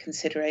and that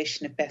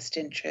consideration of best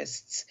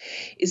interests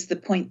is the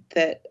point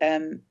that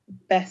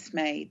Beth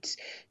made,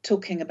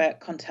 talking about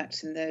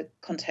contact in the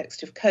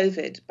context of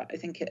COVID, but I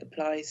think it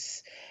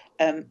applies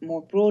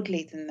more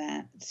broadly than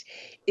that,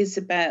 is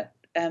about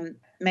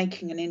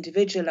making an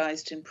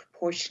individualised and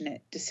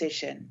proportionate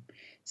decision.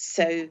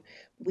 So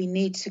we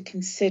need to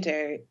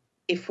consider,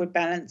 if we're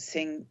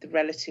balancing the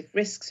relative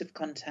risks of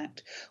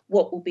contact,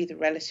 what will be the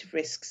relative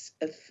risks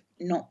of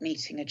not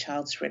meeting a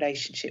child's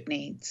relationship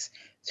needs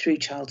through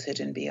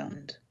childhood and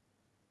beyond.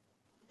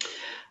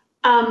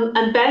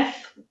 And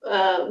Beth,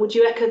 would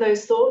you echo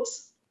those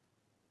thoughts?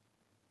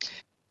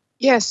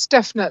 Yes,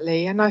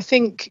 definitely. And I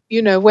think,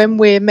 when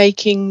we're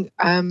making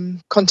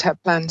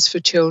contact plans for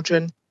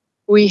children,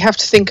 we have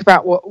to think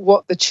about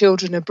what the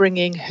children are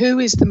bringing. Who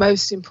is the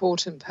most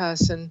important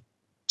person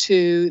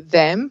to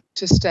them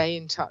to stay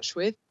in touch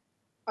with?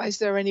 Is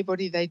there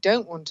anybody they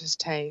don't want to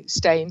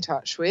stay in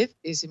touch with?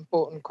 Is an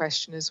important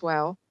question as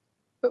well.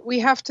 But we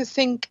have to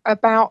think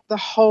about the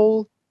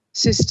whole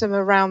system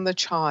around the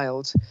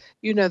child.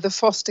 The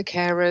foster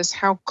carers,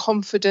 how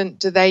confident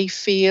do they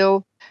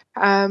feel?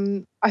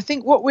 I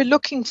think what we're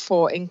looking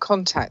for in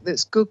contact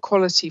that's good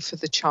quality for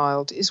the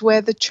child is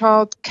where the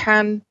child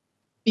can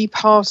be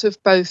part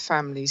of both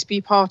families,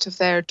 be part of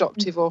their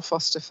adoptive or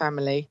foster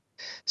family.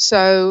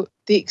 So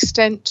the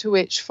extent to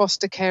which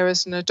foster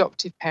carers and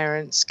adoptive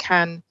parents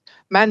can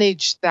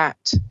manage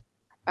that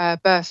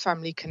birth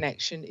family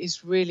connection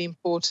is really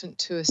important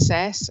to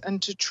assess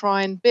and to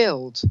try and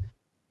build.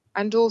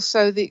 And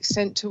also the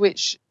extent to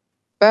which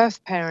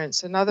birth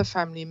parents and other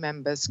family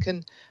members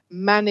can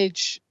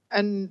manage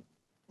and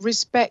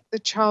respect the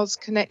child's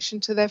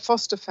connection to their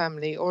foster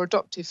family or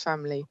adoptive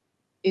family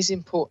is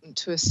important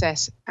to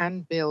assess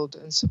and build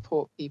and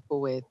support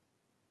people with.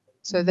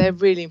 So they're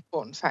really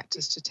important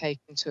factors to take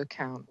into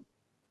account.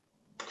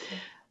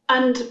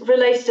 And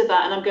related to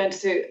that, and I'm going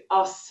to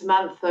ask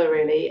Samantha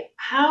really,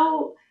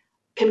 how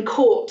can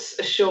courts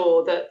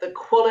assure that the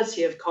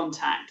quality of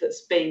contact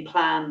that's being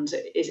planned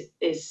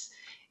is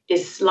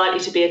likely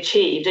to be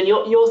achieved? And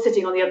you're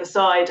sitting on the other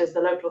side as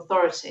the local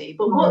authority,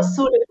 but what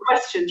sort of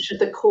questions should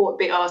the court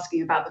be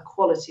asking about the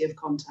quality of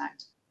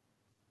contact?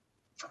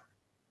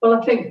 Well,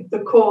 I think the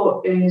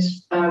court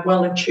is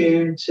well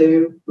attuned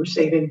to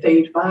receiving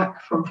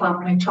feedback from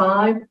family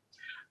time,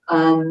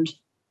 and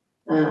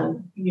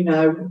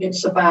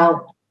it's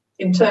about,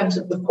 in terms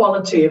of the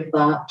quality of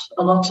that,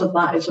 a lot of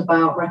that is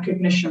about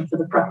recognition for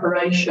the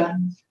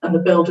preparation and the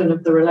building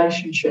of the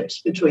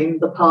relationships between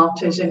the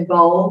parties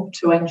involved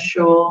to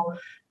ensure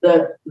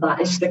that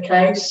that is the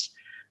case.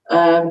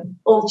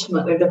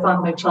 Ultimately, the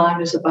family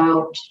time is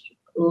about,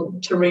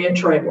 to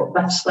reiterate what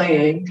Beth's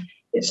saying,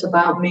 it's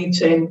about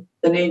meeting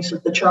the needs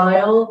of the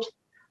child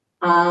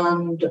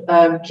and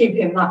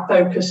keeping that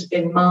focus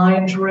in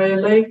mind,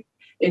 really,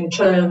 in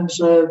terms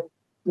of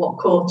what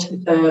court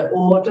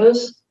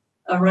orders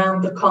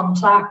around the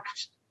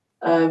contact,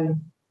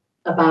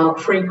 about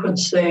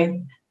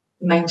frequency,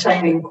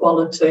 maintaining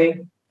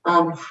quality.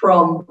 And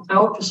from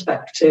our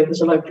perspective as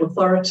a local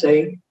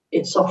authority,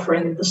 it's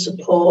offering the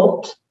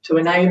support to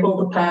enable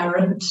the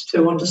parents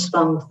to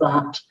understand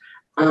that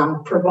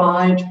and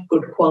provide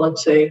good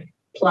quality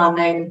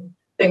planning,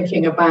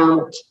 thinking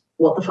about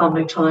what the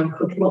family time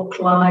could look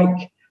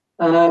like,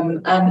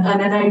 and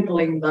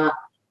enabling that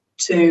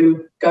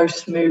to go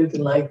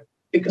smoothly,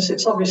 because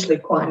it's obviously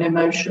quite an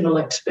emotional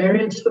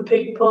experience for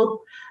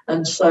people.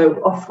 And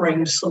so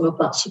offering some of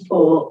that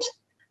support,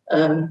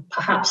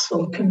 perhaps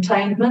some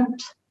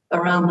containment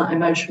around that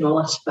emotional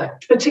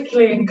aspect,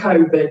 particularly in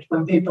COVID,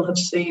 when people have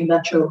seen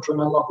their children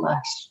a lot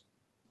less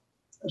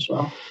as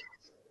well.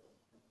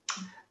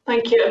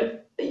 Thank you.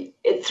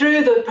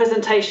 Through the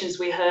presentations,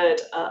 we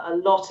heard a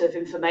lot of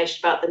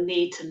information about the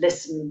need to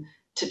listen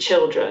to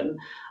children.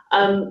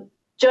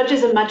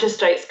 Judges and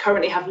magistrates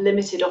currently have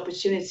limited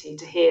opportunity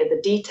to hear the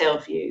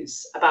detailed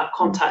views about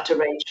contact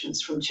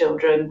arrangements from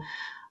children.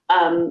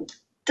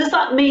 Does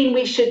that mean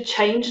we should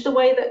change the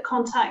way that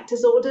contact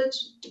is ordered?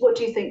 What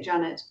do you think,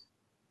 Janet?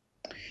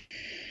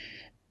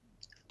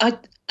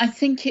 I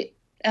think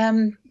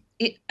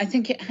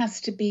it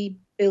has to be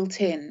built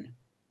in.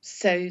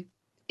 So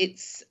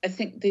I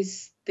think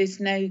there's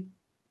no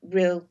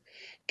real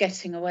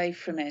getting away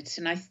from it.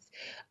 And I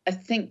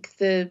think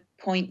the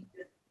point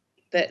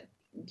that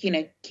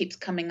keeps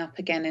coming up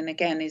again and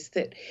again is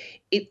that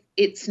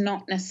it's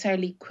not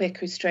necessarily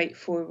quick or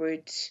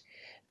straightforward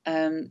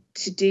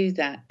to do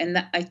that. And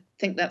that, I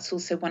think that's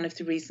also one of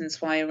the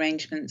reasons why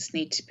arrangements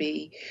need to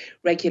be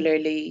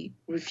regularly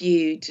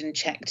reviewed and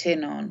checked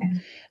in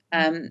on,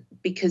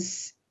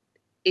 because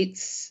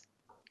it's,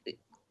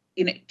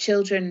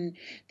 children,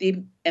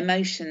 the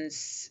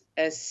emotions,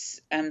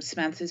 as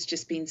Samantha's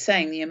just been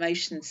saying, the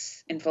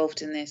emotions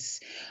involved in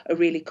this are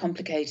really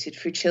complicated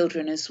for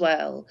children as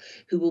well,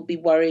 who will be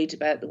worried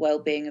about the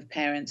well-being of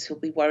parents, who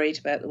will be worried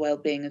about the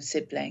well-being of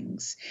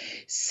siblings.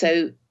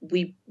 So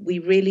we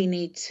really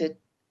need to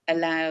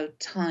allow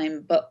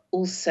time, but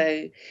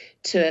also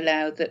to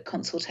allow that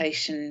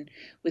consultation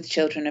with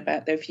children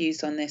about their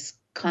views on this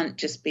can't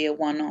just be a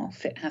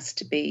one-off. It has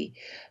to be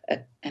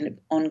an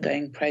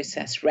ongoing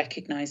process,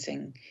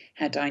 recognising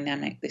how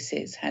dynamic this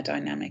is, how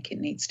dynamic it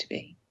needs to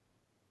be.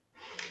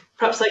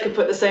 Perhaps I could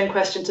put the same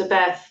question to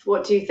Beth.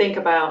 What do you think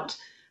about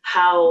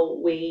how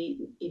we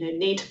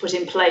need to put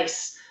in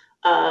place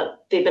the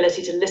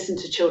ability to listen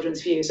to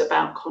children's views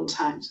about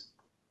contact?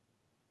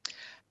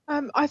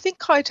 I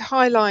think I'd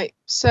highlight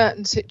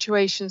certain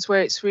situations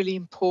where it's really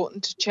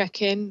important to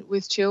check in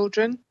with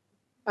children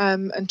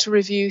and to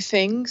review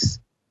things.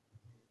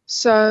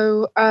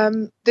 So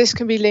this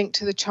can be linked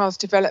to the child's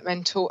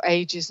developmental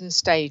ages and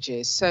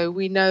stages. So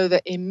we know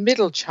that in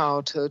middle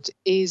childhood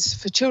is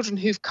for children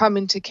who've come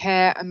into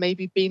care and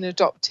maybe been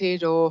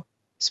adopted or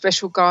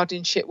special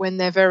guardianship when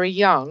they're very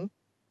young,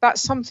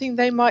 that's something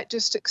they might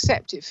just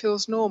accept. It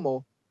feels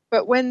normal.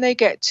 But when they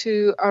get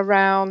to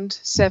around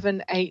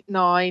 7, 8,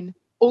 9,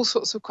 all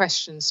sorts of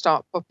questions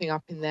start popping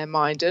up in their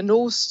mind and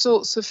all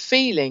sorts of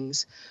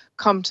feelings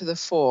come to the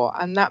fore.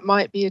 And that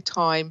might be a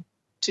time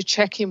to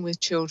check in with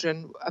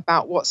children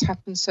about what's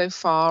happened so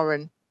far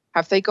and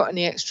have they got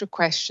any extra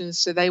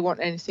questions? Do they want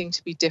anything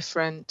to be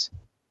different?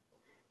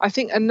 I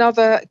think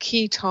another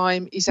key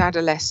time is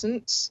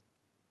adolescence,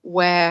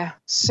 where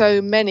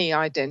so many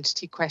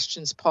identity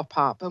questions pop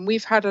up. And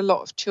we've had a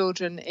lot of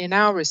children in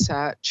our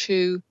research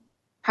who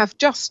have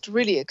just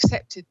really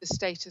accepted the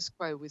status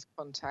quo with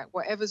contact.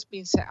 Whatever's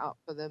been set up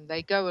for them,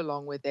 they go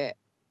along with it.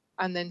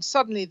 And then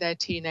suddenly they're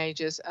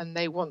teenagers and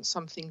they want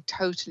something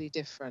totally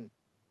different.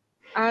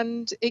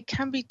 And it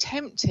can be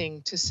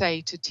tempting to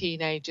say to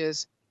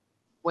teenagers,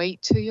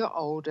 wait till you're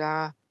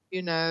older,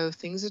 you know,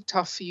 things are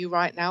tough for you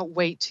right now.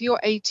 Wait till you're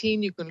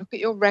 18, you can look at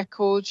your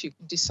records, you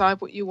can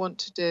decide what you want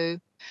to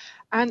do.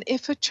 And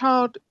if a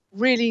child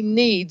really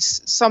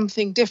needs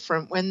something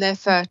different when they're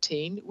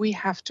 13, we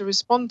have to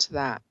respond to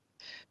that.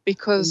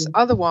 Because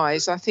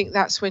otherwise, I think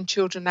that's when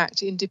children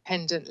act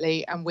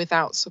independently and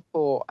without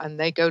support, and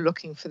they go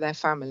looking for their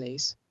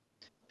families.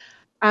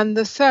 And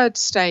the third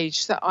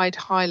stage that I'd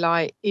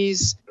highlight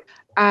is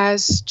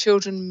as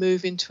children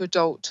move into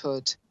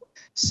adulthood.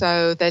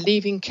 So they're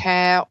leaving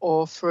care,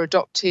 or for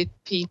adopted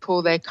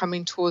people, they're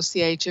coming towards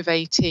the age of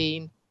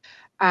 18,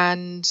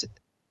 and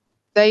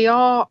they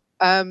are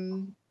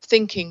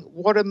thinking,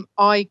 what am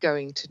I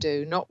going to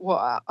do? Not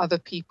what are other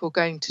people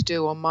going to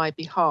do on my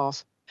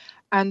behalf.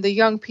 And the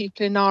young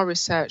people in our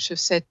research have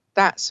said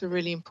that's a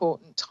really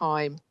important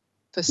time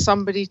for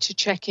somebody to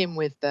check in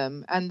with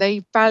them. And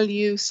they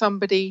value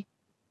somebody,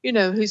 you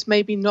know, who's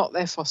maybe not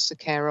their foster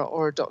carer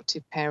or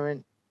adoptive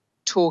parent,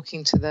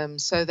 talking to them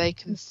so they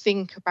can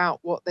think about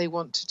what they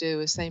want to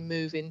do as they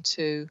move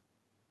into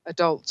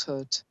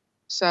adulthood.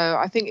 So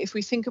I think if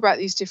we think about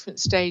these different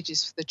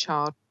stages for the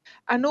child,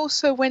 and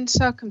also when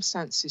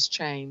circumstances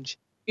change,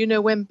 you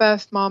know, when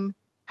birth mum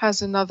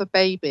has another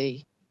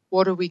baby,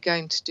 what are we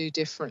going to do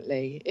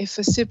differently? If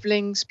a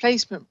sibling's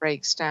placement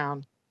breaks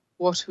down,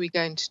 what are we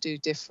going to do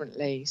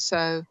differently?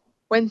 So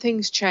when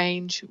things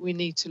change, we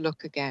need to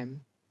look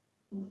again.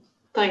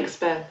 Thanks,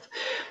 Beth.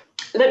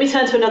 Let me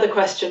turn to another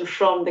question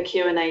from the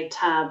Q&A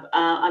tab.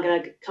 I'm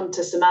going to come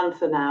to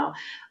Samantha now.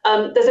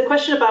 There's a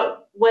question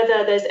about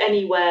whether there's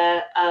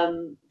anywhere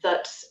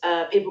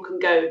that people can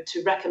go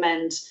to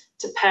recommend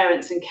to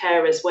parents and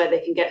carers where they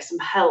can get some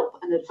help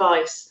and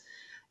advice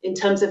in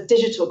terms of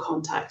digital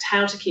contact,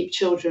 how to keep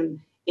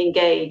children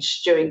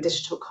engaged during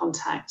digital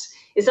contact.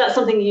 Is that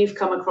something you've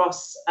come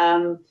across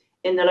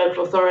in the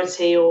local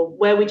authority, or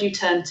where would you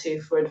turn to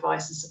for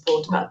advice and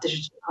support about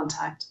digital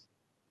contact?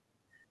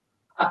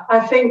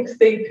 I think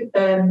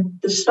the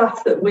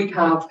staff that we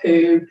have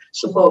who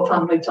support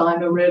family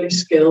time are really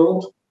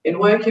skilled in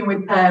working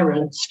with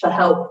parents to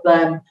help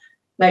them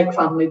make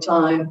family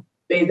time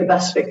be the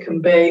best it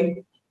can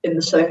be in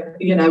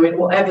in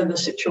whatever the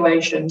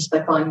situations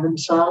they find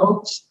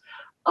themselves.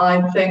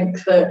 I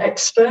think that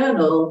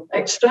external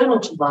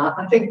to that,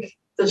 I think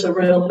there's a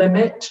real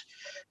limit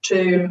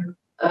to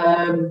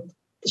the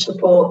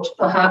support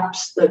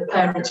perhaps that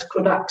parents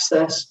could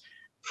access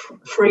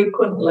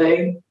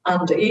frequently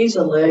and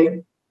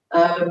easily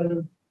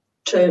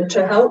to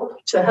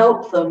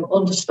help them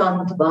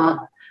understand that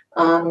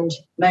and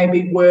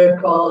maybe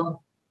work on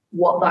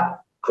what that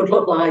could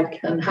look like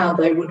and how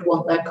they would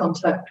want their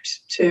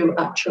contact to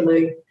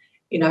actually,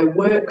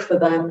 work for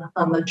them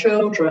and their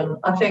children.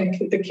 I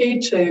think the key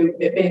to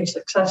it being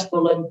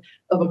successful and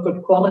of a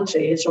good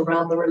quality is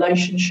around the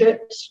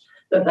relationships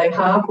that they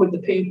have with the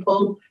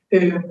people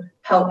who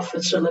help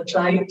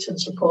facilitate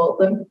and support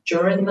them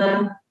during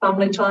their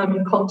family time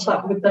and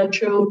contact with their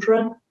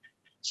children.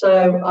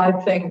 So I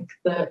think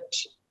that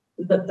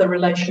the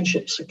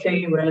relationships are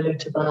key really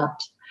to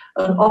that.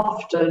 And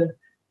often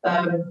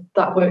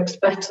that works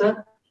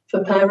better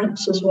for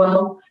parents as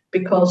well,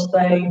 because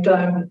they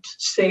don't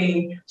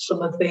see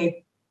some of the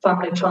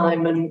family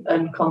time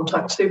and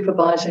contact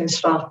supervising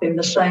staff in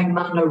the same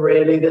manner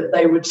really that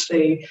they would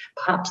see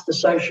perhaps the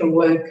social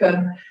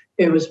worker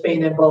who has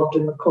been involved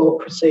in the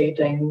court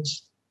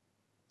proceedings.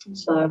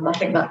 So I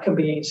think that can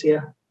be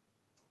easier.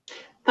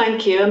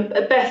 Thank you.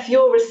 Beth,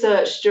 your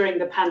research during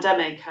the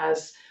pandemic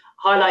has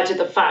highlighted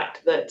the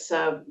fact that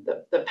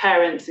the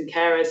parents and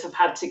carers have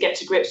had to get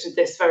to grips with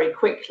this very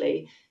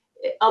quickly.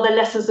 Are there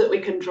lessons that we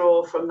can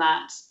draw from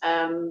that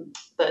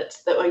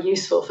that are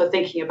useful for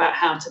thinking about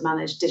how to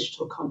manage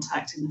digital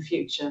contact in the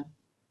future?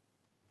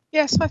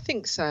 Yes, I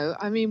think so.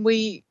 I mean,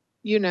 we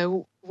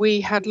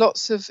had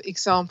lots of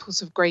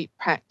examples of great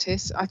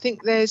practice. I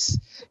think there's,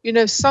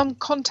 some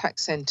contact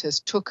centres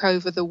took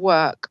over the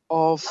work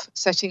of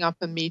setting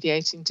up and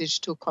mediating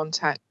digital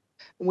contact.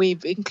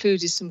 We've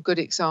included some good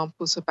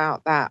examples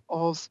about that,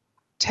 of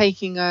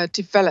taking a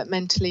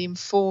developmentally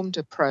informed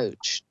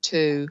approach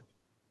to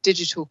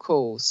digital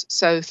calls.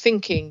 So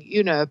thinking,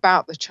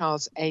 about the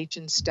child's age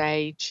and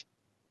stage,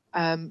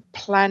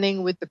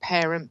 planning with the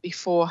parent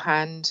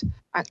beforehand,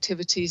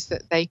 activities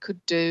that they could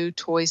do,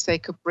 toys they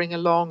could bring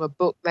along, a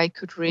book they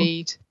could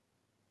read.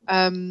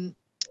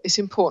 It's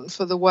important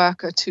for the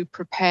worker to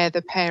prepare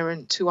the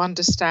parent to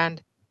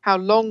understand how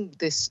long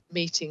this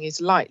meeting is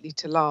likely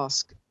to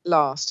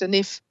last, and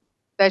if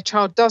their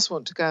child does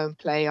want to go and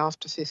play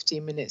after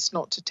 15 minutes,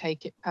 not to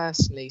take it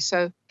personally.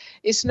 So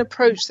it's an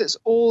approach that's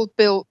all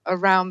built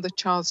around the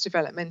child's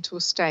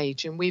developmental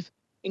stage, and we've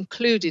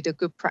included a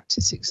good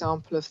practice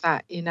example of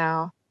that in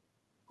our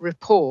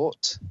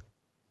report,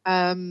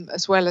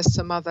 as well as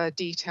some other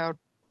detailed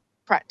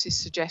practice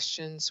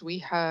suggestions we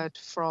heard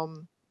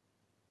from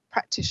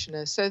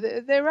practitioners. So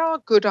there are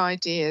good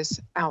ideas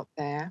out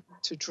there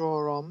to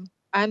draw on.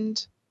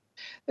 And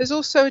there's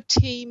also a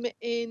team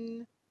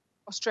in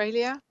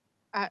Australia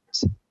at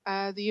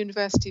the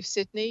University of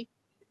Sydney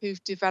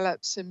who've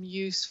developed some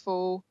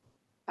useful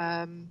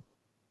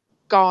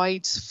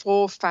guides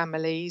for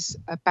families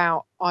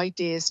about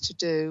ideas to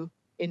do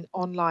in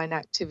online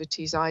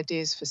activities,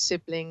 ideas for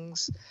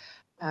siblings,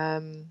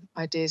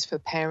 ideas for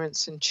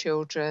parents and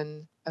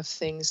children of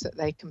things that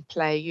they can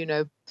play, you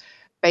know,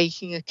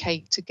 baking a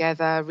cake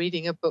together,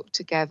 reading a book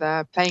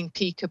together, playing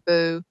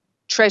peekaboo,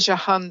 treasure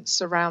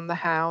hunts around the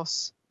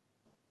house.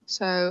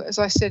 So, as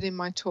I said in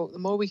my talk, the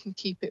more we can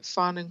keep it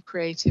fun and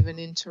creative and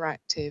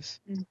interactive,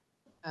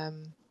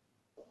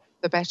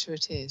 the better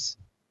it is.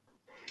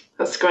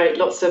 That's great.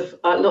 Lots of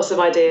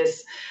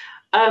ideas.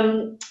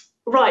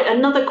 Right,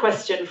 another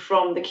question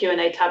from the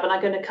Q&A tab, and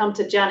I'm going to come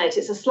to Janet.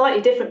 It's a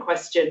slightly different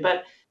question,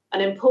 but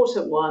an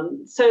important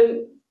one.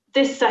 So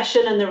this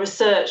session and the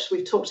research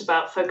we've talked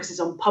about focuses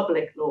on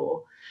public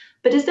law,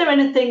 but is there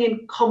anything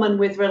in common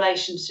with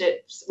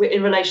relationships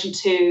in relation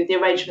to the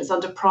arrangements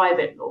under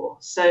private law?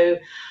 So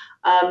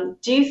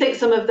do you think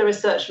some of the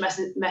research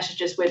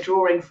messages we're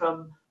drawing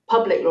from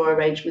public law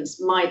arrangements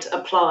might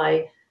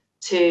apply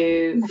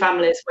to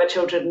families where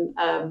children,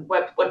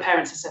 where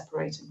parents are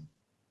separating?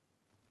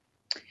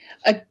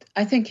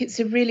 I think it's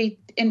a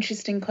really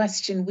interesting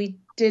question. We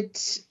did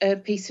a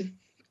piece of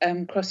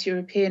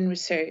cross-European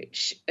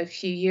research a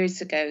few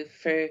years ago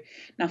for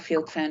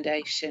Nuffield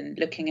Foundation,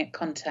 looking at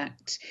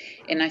contact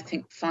in, I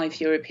think, 5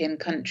 European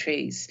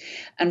countries.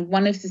 And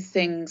one of the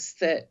things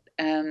that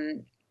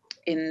in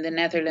the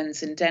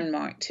Netherlands and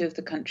Denmark, 2 of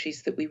the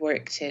countries that we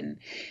worked in,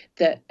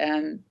 that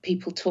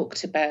people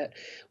talked about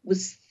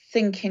was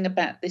thinking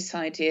about this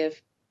idea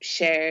of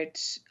shared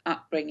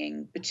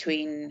upbringing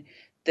between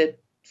the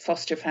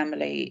foster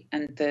family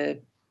and the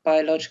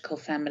biological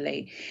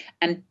family,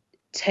 and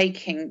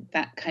taking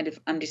that kind of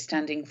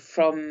understanding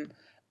from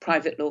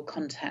private law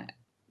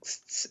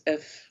contexts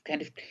of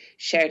kind of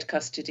shared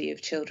custody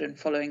of children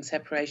following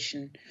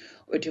separation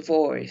or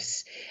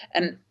divorce.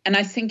 And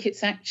I think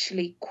it's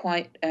actually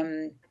quite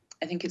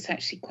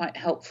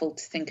helpful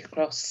to think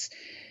across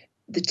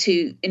the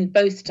 2 in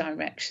both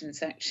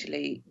directions,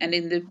 actually. And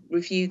in the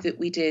review that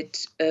we did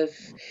of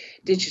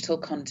digital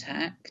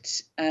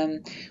contact,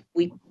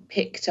 we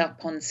picked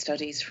up on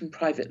studies from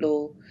private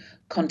law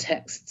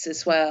contexts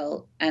as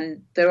well.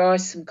 And there are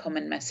some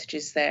common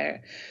messages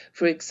there,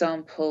 for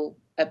example,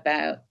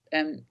 about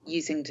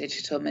using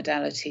digital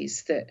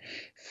modalities that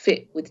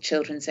fit with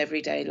children's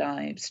everyday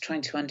lives,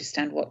 trying to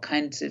understand what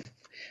kinds of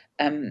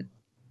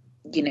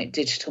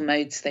digital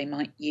modes they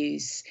might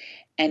use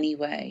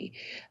anyway.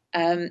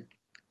 And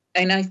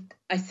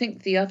I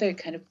think the other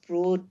kind of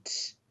broad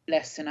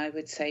lesson I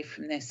would say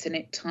from this, and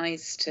it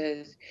ties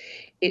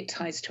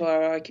to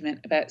our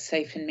argument about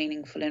safe and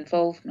meaningful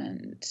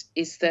involvement,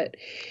 is that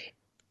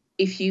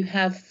if you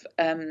have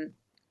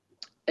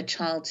a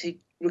child who,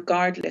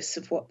 regardless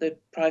of what the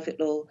private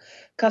law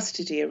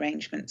custody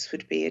arrangements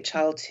would be, a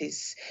child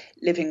who's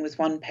living with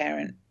one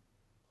parent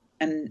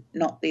and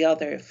not the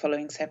other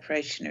following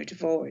separation or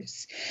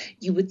divorce,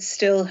 you would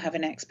still have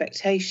an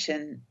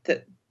expectation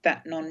that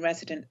that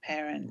non-resident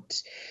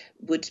parent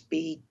would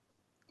be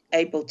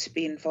able to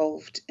be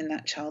involved in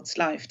that child's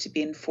life, to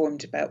be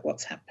informed about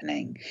what's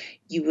happening.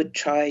 You would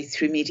try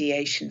through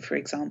mediation, for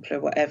example,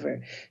 or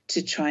whatever,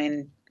 to try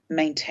and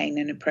maintain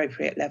an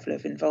appropriate level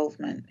of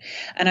involvement.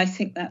 And I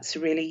think that's a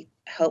really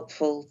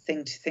helpful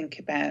thing to think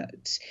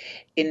about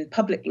in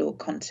public law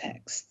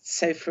contexts.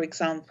 So, for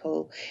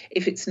example,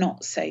 if it's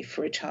not safe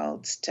for a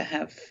child to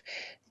have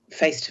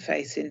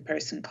face-to-face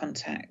in-person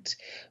contact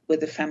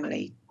with a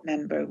family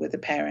member, with a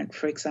parent,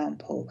 for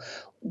example,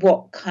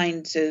 what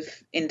kinds of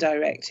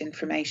indirect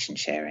information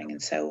sharing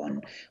and so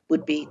on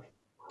would be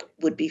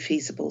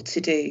feasible to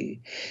do.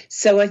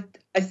 So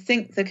I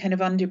think the kind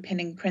of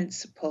underpinning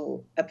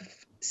principle of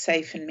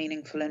safe and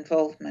meaningful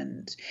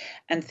involvement,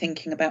 and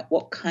thinking about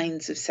what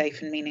kinds of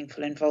safe and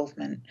meaningful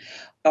involvement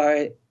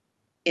are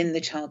in the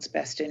child's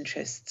best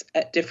interests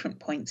at different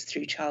points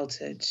through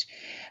childhood,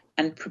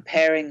 and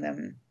preparing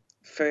them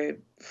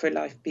for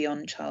life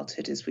beyond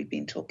childhood, as we've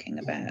been talking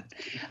about.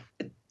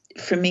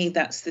 For me,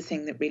 that's the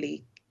thing that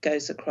really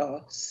goes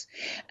across.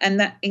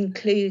 And that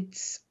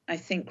includes, I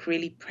think,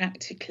 really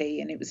practically,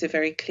 and it was a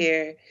very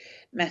clear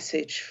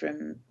message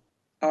from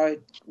our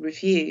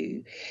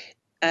review,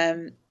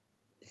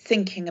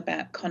 thinking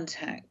about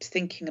contact,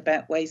 thinking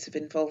about ways of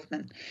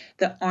involvement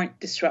that aren't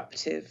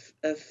disruptive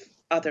of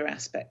other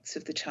aspects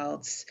of the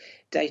child's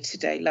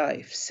day-to-day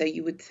life. So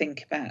you would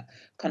think about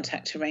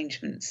contact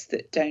arrangements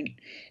that don't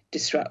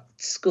disrupt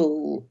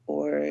school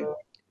or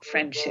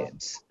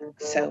friendships,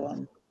 so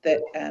on,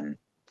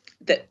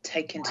 that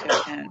take into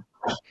account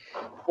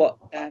what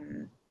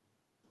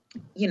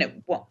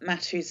what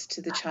matters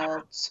to the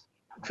child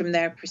from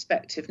their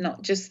perspective,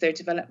 not just their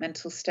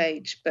developmental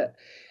stage, but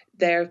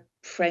their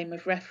frame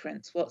of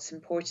reference, what's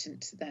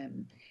important to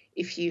them.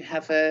 If you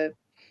have a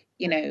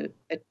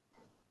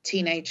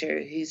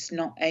teenager who's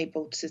not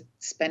able to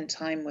spend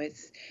time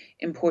with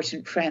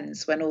important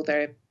friends when all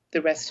the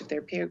rest of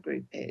their peer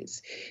group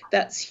is,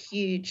 that's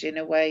huge in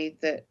a way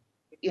that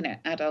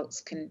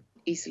adults can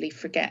easily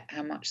forget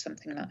how much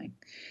something like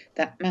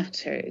that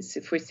matters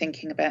if we're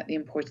thinking about the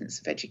importance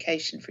of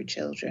education for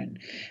children,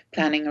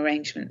 planning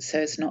arrangements so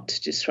as not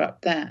to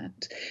disrupt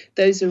that.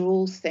 Those are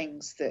all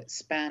things that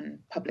span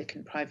public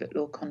and private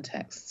law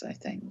contexts, I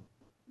think.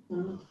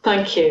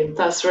 Thank you.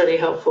 That's really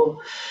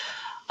helpful.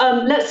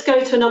 Let's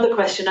go to another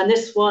question, and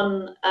this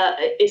one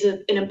is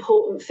an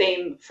important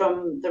theme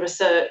from the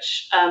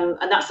research,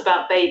 and that's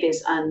about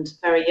babies and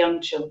very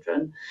young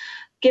children.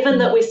 Given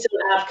that we still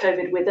have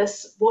COVID with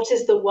us, what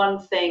is the one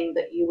thing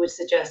that you would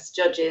suggest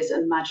judges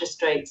and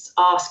magistrates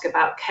ask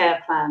about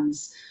care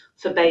plans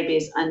for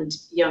babies and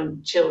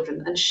young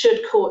children? And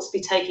should courts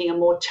be taking a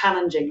more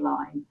challenging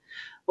line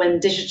when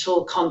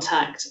digital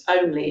contact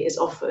only is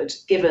offered,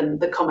 given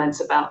the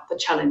comments about the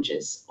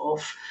challenges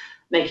of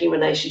making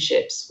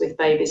relationships with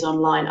babies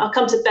online? I'll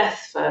come to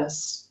Beth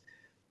first.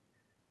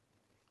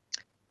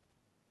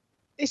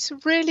 It's a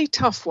really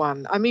tough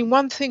one. I mean,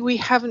 one thing we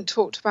haven't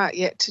talked about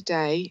yet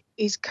today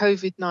is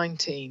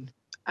COVID-19.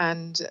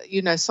 And,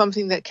 you know,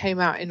 something that came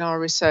out in our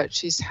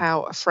research is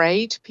how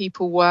afraid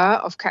people were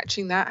of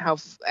catching that, how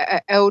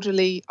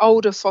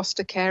older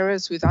foster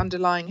carers with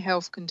underlying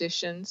health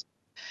conditions.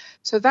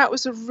 So that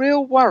was a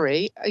real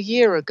worry a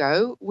year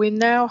ago. We're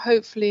now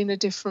hopefully in a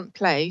different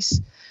place,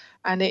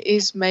 and it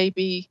is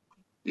maybe,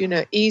 you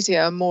know,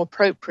 easier and more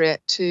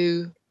appropriate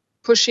to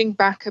pushing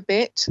back a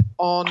bit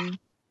on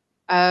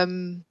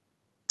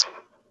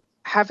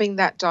having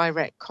that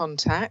direct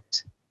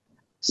contact.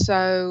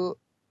 So,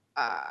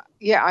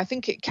 yeah, I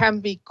think it can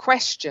be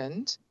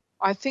questioned.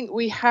 I think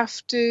we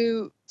have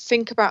to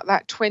think about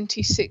that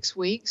 26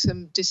 weeks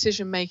and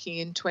decision making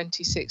in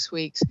 26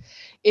 weeks.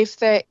 If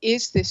there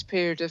is this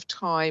period of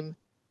time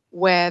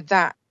where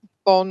that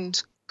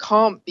bond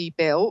can't be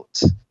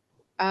built,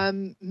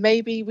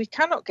 maybe we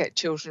cannot get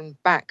children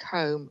back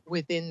home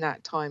within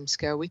that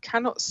timescale. We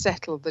cannot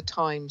settle the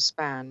time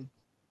span.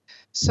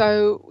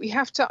 So we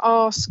have to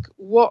ask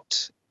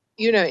what,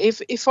 you know,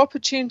 if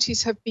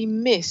opportunities have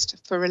been missed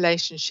for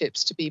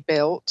relationships to be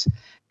built,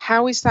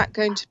 how is that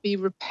going to be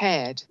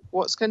repaired?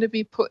 What's going to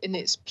be put in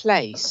its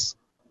place?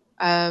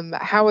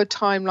 How are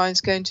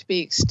timelines going to be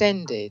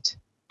extended?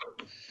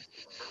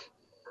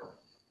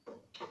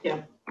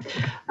 Yeah.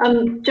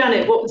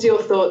 Janet, what was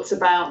your thoughts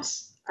about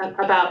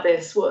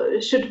this?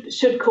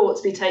 Should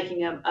courts be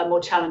taking a more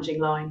challenging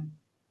line?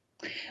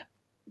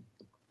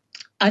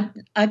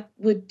 I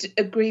would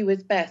agree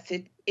with Beth.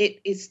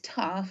 It is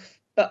tough,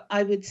 but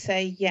I would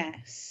say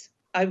yes.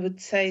 I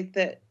would say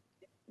that,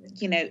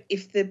 you know,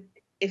 if the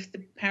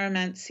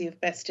paramountcy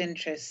of best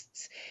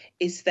interests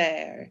is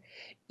there,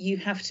 you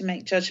have to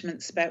make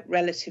judgments about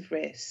relative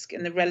risk,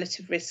 and the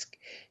relative risk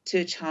to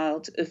a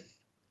child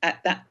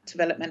at that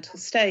developmental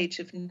stage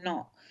of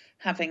not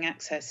having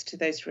access to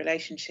those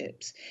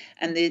relationships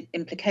and the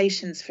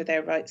implications for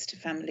their rights to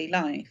family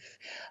life,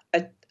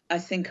 I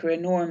think are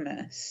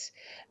enormous.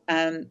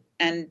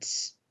 And,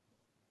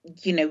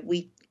 you know,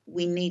 we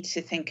need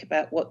to think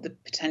about what the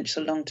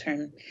potential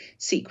long-term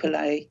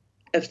sequelae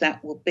of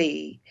that will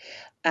be.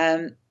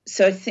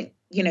 So I think,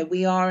 you know,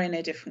 we are in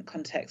a different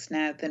context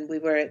now than we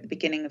were at the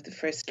beginning of the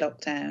first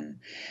lockdown.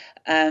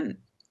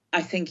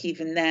 I think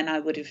even then I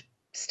would have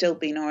still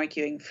been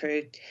arguing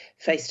for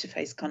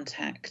face-to-face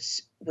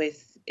contact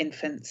with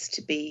infants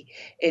to be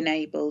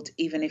enabled,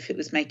 even if it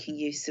was making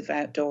use of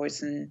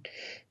outdoors and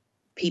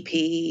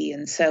PPE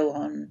and so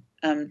on,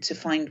 to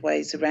find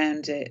ways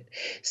around it.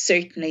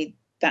 Certainly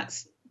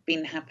that's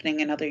been happening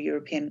in other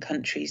European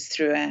countries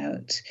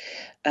throughout,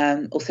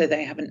 although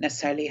they haven't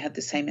necessarily had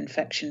the same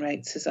infection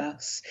rates as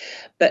us.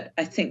 But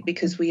I think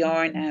because we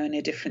are now in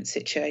a different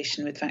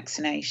situation with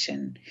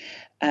vaccination,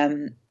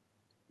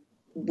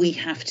 we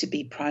have to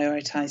be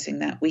prioritising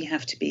that. We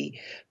have to be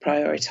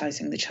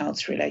prioritising the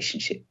child's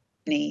relationship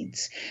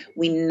needs.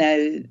 We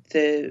know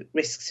the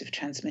risks of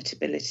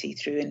transmittability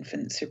through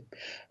infants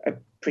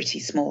are pretty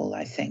small,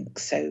 I think.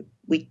 So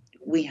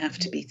we have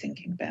to be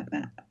thinking about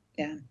that.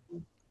 Yeah.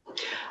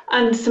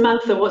 And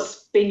Samantha,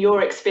 what's been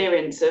your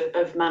experience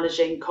of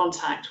managing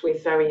contact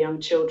with very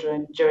young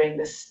children during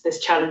this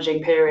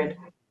challenging period?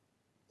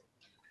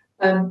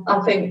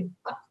 I think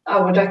I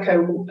would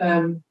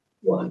echo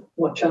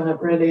what Janet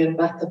really and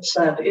Beth have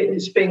said.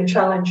 It's been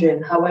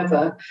challenging.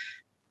 However,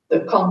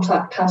 the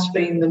contact has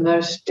been the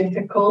most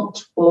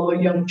difficult for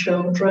young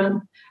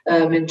children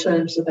in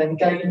terms of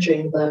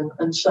engaging them.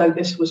 And so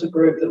this was a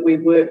group that we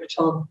worked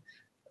on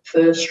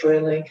first,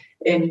 really,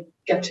 in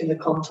getting the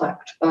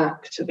contact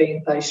back to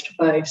being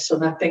face-to-face.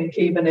 And I think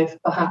even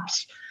if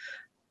perhaps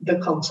the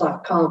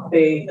contact can't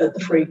be at the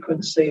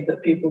frequency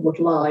that people would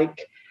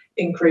like,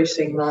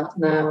 increasing that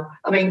now.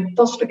 I mean,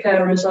 foster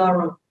carers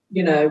are,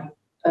 you know,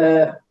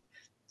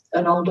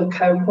 an older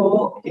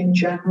cohort in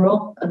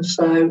general. And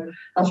so,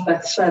 as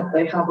Beth said,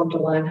 they have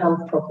underlying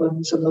health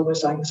problems and there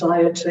was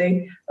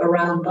anxiety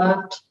around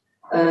that.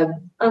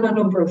 And a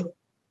number of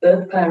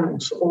birth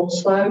parents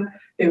also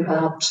who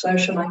have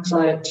social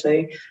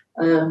anxiety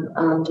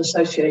and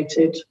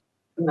associated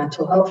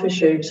mental health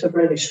issues have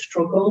really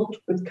struggled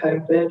with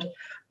COVID.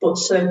 But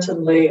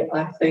certainly,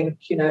 I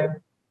think, you know,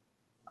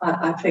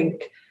 I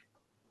think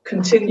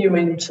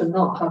continuing to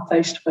not have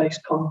face-to-face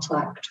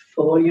contact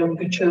for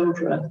younger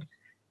children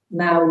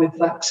now with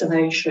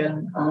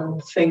vaccination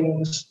and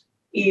things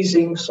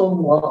easing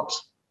somewhat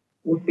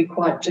would be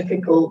quite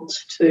difficult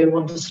to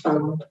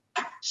understand.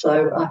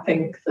 So I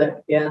think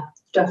that, yeah,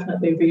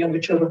 definitely for younger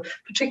children,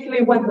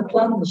 particularly when the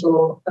plans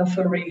are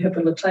for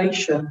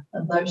rehabilitation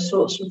and those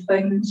sorts of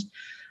things.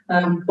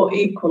 But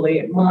equally,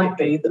 it might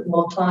be that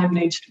more time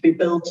needs to be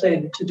built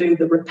in to do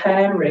the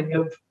repairing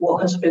of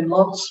what has been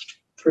lost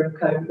through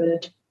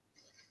COVID.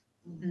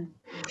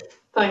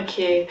 Thank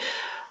you.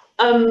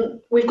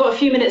 We've got a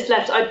few minutes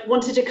left. I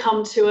wanted to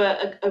come to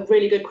a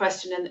really good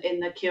question in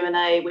the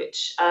Q&A,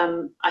 which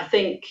I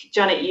think,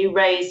 Janet, you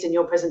raised in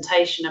your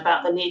presentation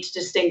about the need to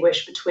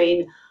distinguish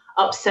between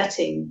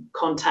upsetting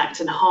contact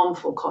and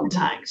harmful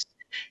contact.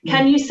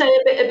 Can you say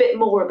a bit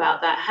more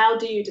about that? How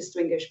do you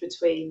distinguish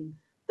between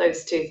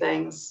those two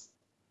things?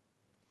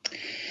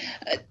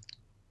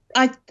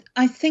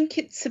 I think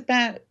it's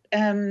about,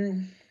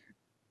 I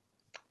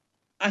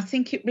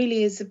think it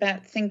really is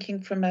about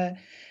thinking from a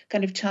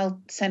kind of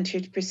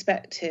child-centred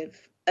perspective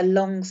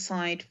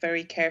alongside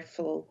very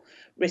careful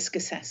risk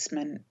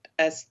assessment,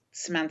 as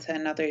Samantha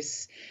and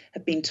others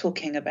have been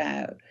talking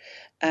about.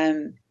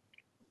 I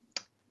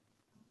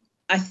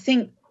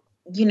think,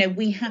 you know,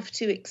 we have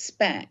to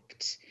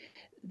expect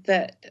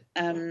that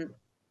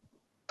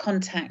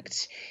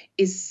contact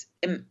is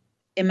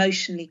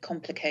emotionally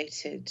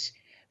complicated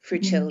for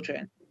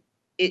children.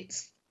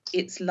 It's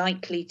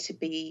likely to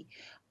be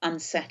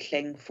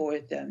unsettling for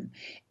them.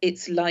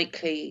 It's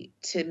likely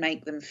to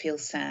make them feel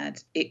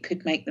sad. It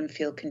could make them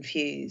feel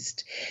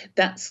confused.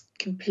 That's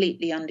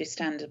completely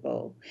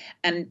understandable.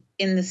 And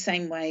in the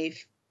same way,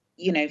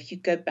 if you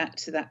go back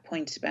to that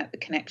point about the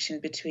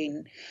connection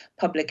between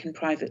public and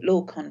private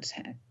law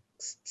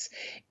contexts,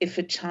 if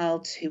a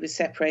child who was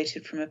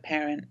separated from a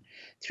parent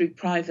through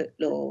private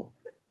law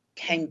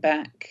came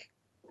back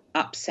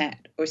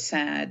upset or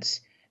sad,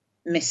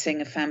 missing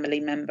a family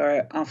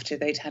member after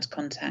they'd had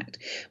contact,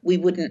 we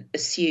wouldn't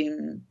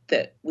assume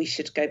that we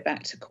should go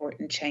back to court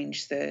and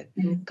change the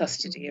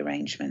custody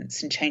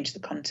arrangements and change the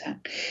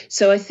contact.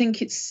 So I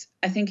think it's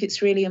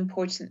really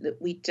important that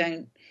we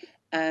don't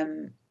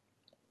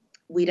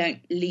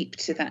leap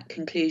to that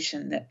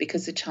conclusion that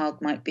because a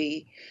child might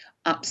be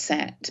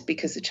upset,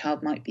 because a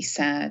child might be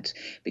sad,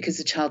 because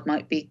a child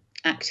might be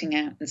acting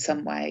out in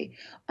some way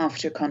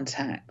after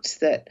contact,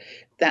 that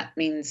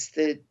means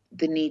the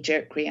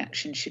knee-jerk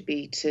reaction should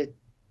be to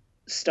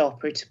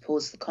stop or to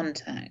pause the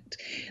contact.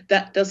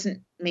 That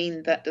doesn't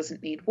mean that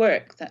doesn't need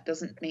work. That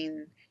doesn't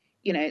mean,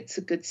 it's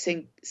a good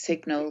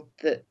signal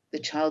that the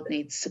child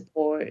needs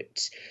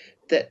support,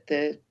 that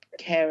the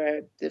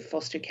carer, the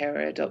foster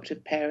carer,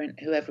 adoptive parent,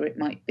 whoever it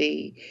might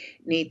be,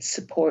 needs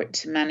support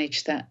to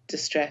manage that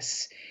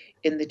distress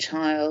in the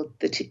child,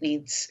 that it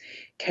needs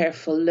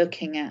careful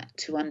looking at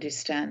to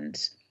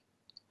understand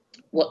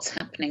what's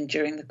happening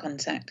during the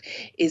contact.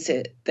 Is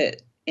it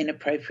that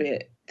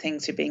inappropriate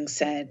things are being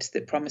said,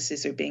 that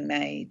promises are being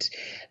made,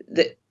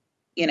 that,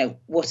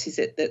 what is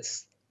it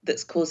that's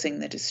causing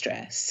the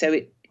distress? So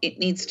it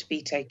needs to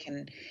be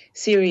taken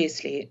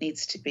seriously. It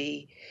needs to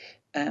be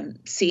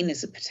seen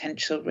as a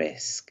potential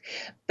risk.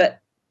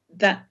 But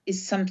that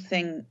is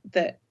something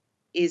that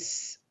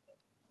is,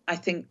 I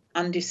think,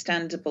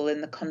 understandable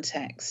in the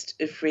context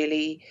of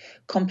really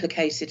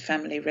complicated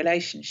family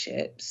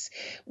relationships,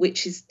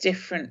 which is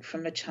different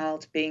from a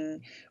child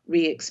being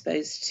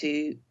re-exposed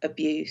to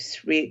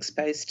abuse,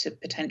 re-exposed to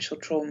potential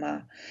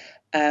trauma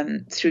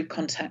through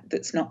contact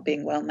that's not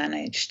being well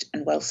managed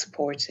and well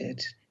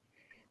supported.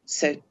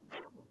 So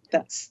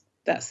that's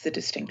the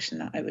distinction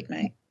that I would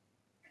make.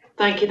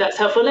 Thank you, that's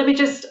helpful. Let me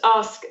just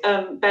ask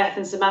Beth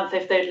and Samantha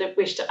if they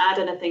wish to add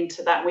anything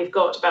to that. We've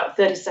got about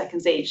 30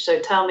 seconds each, so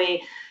tell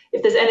me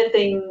if there's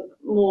anything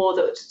more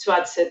to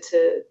add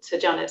to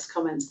Janet's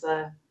comments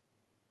there.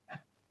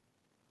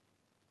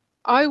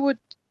 I would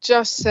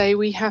just say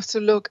we have to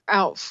look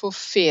out for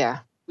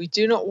fear. We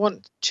do not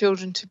want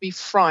children to be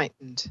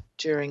frightened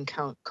during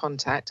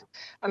contact.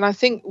 And I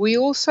think we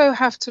also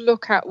have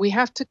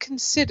to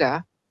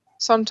consider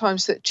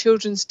sometimes that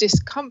children's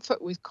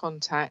discomfort with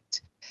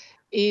contact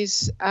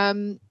is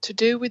to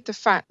do with the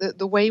fact that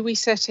the way we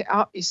set it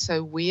up is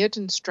so weird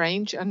and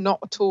strange and not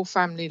at all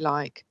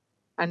family-like.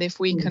 And if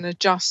we can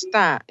adjust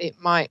that, it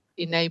might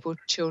enable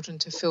children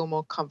to feel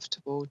more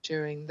comfortable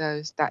during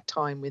that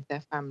time with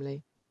their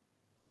family.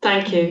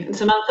 Thank you. And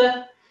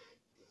Samantha?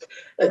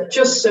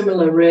 Just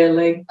similar,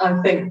 really. I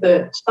think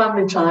that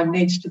family time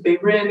needs to be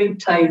really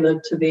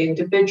tailored to the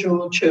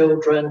individual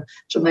children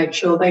to make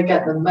sure they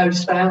get the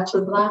most out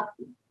of that.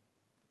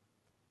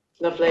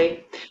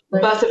 Lovely.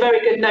 That's a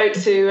very good note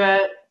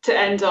to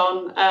end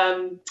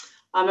on.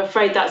 I'm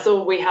afraid that's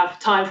all we have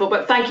time for,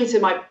 but thank you to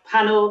my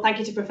panel. Thank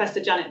you to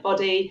Professor Janet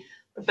Boddy,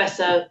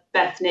 Professor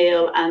Beth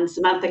Neal and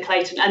Samantha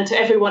Clayton, and to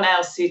everyone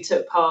else who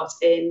took part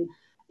in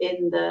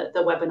the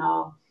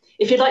webinar.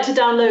 If you'd like to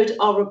download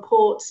our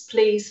reports,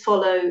 please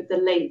follow the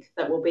link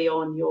that will be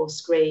on your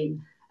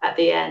screen at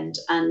the end.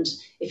 And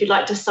if you'd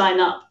like to sign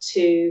up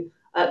to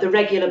the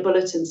regular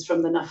bulletins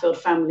from the Nuffield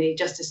Family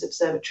Justice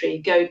Observatory,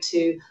 go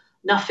to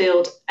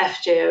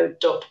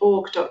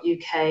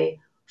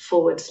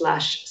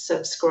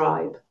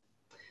nuffieldfjo.org.uk/subscribe.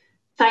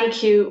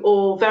 Thank you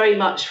all very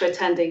much for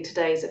attending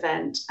today's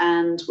event,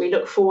 and we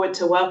look forward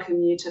to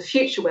welcoming you to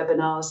future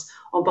webinars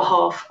on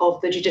behalf of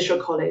the Judicial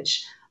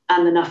College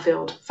and the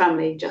Nuffield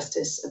Family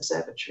Justice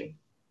Observatory.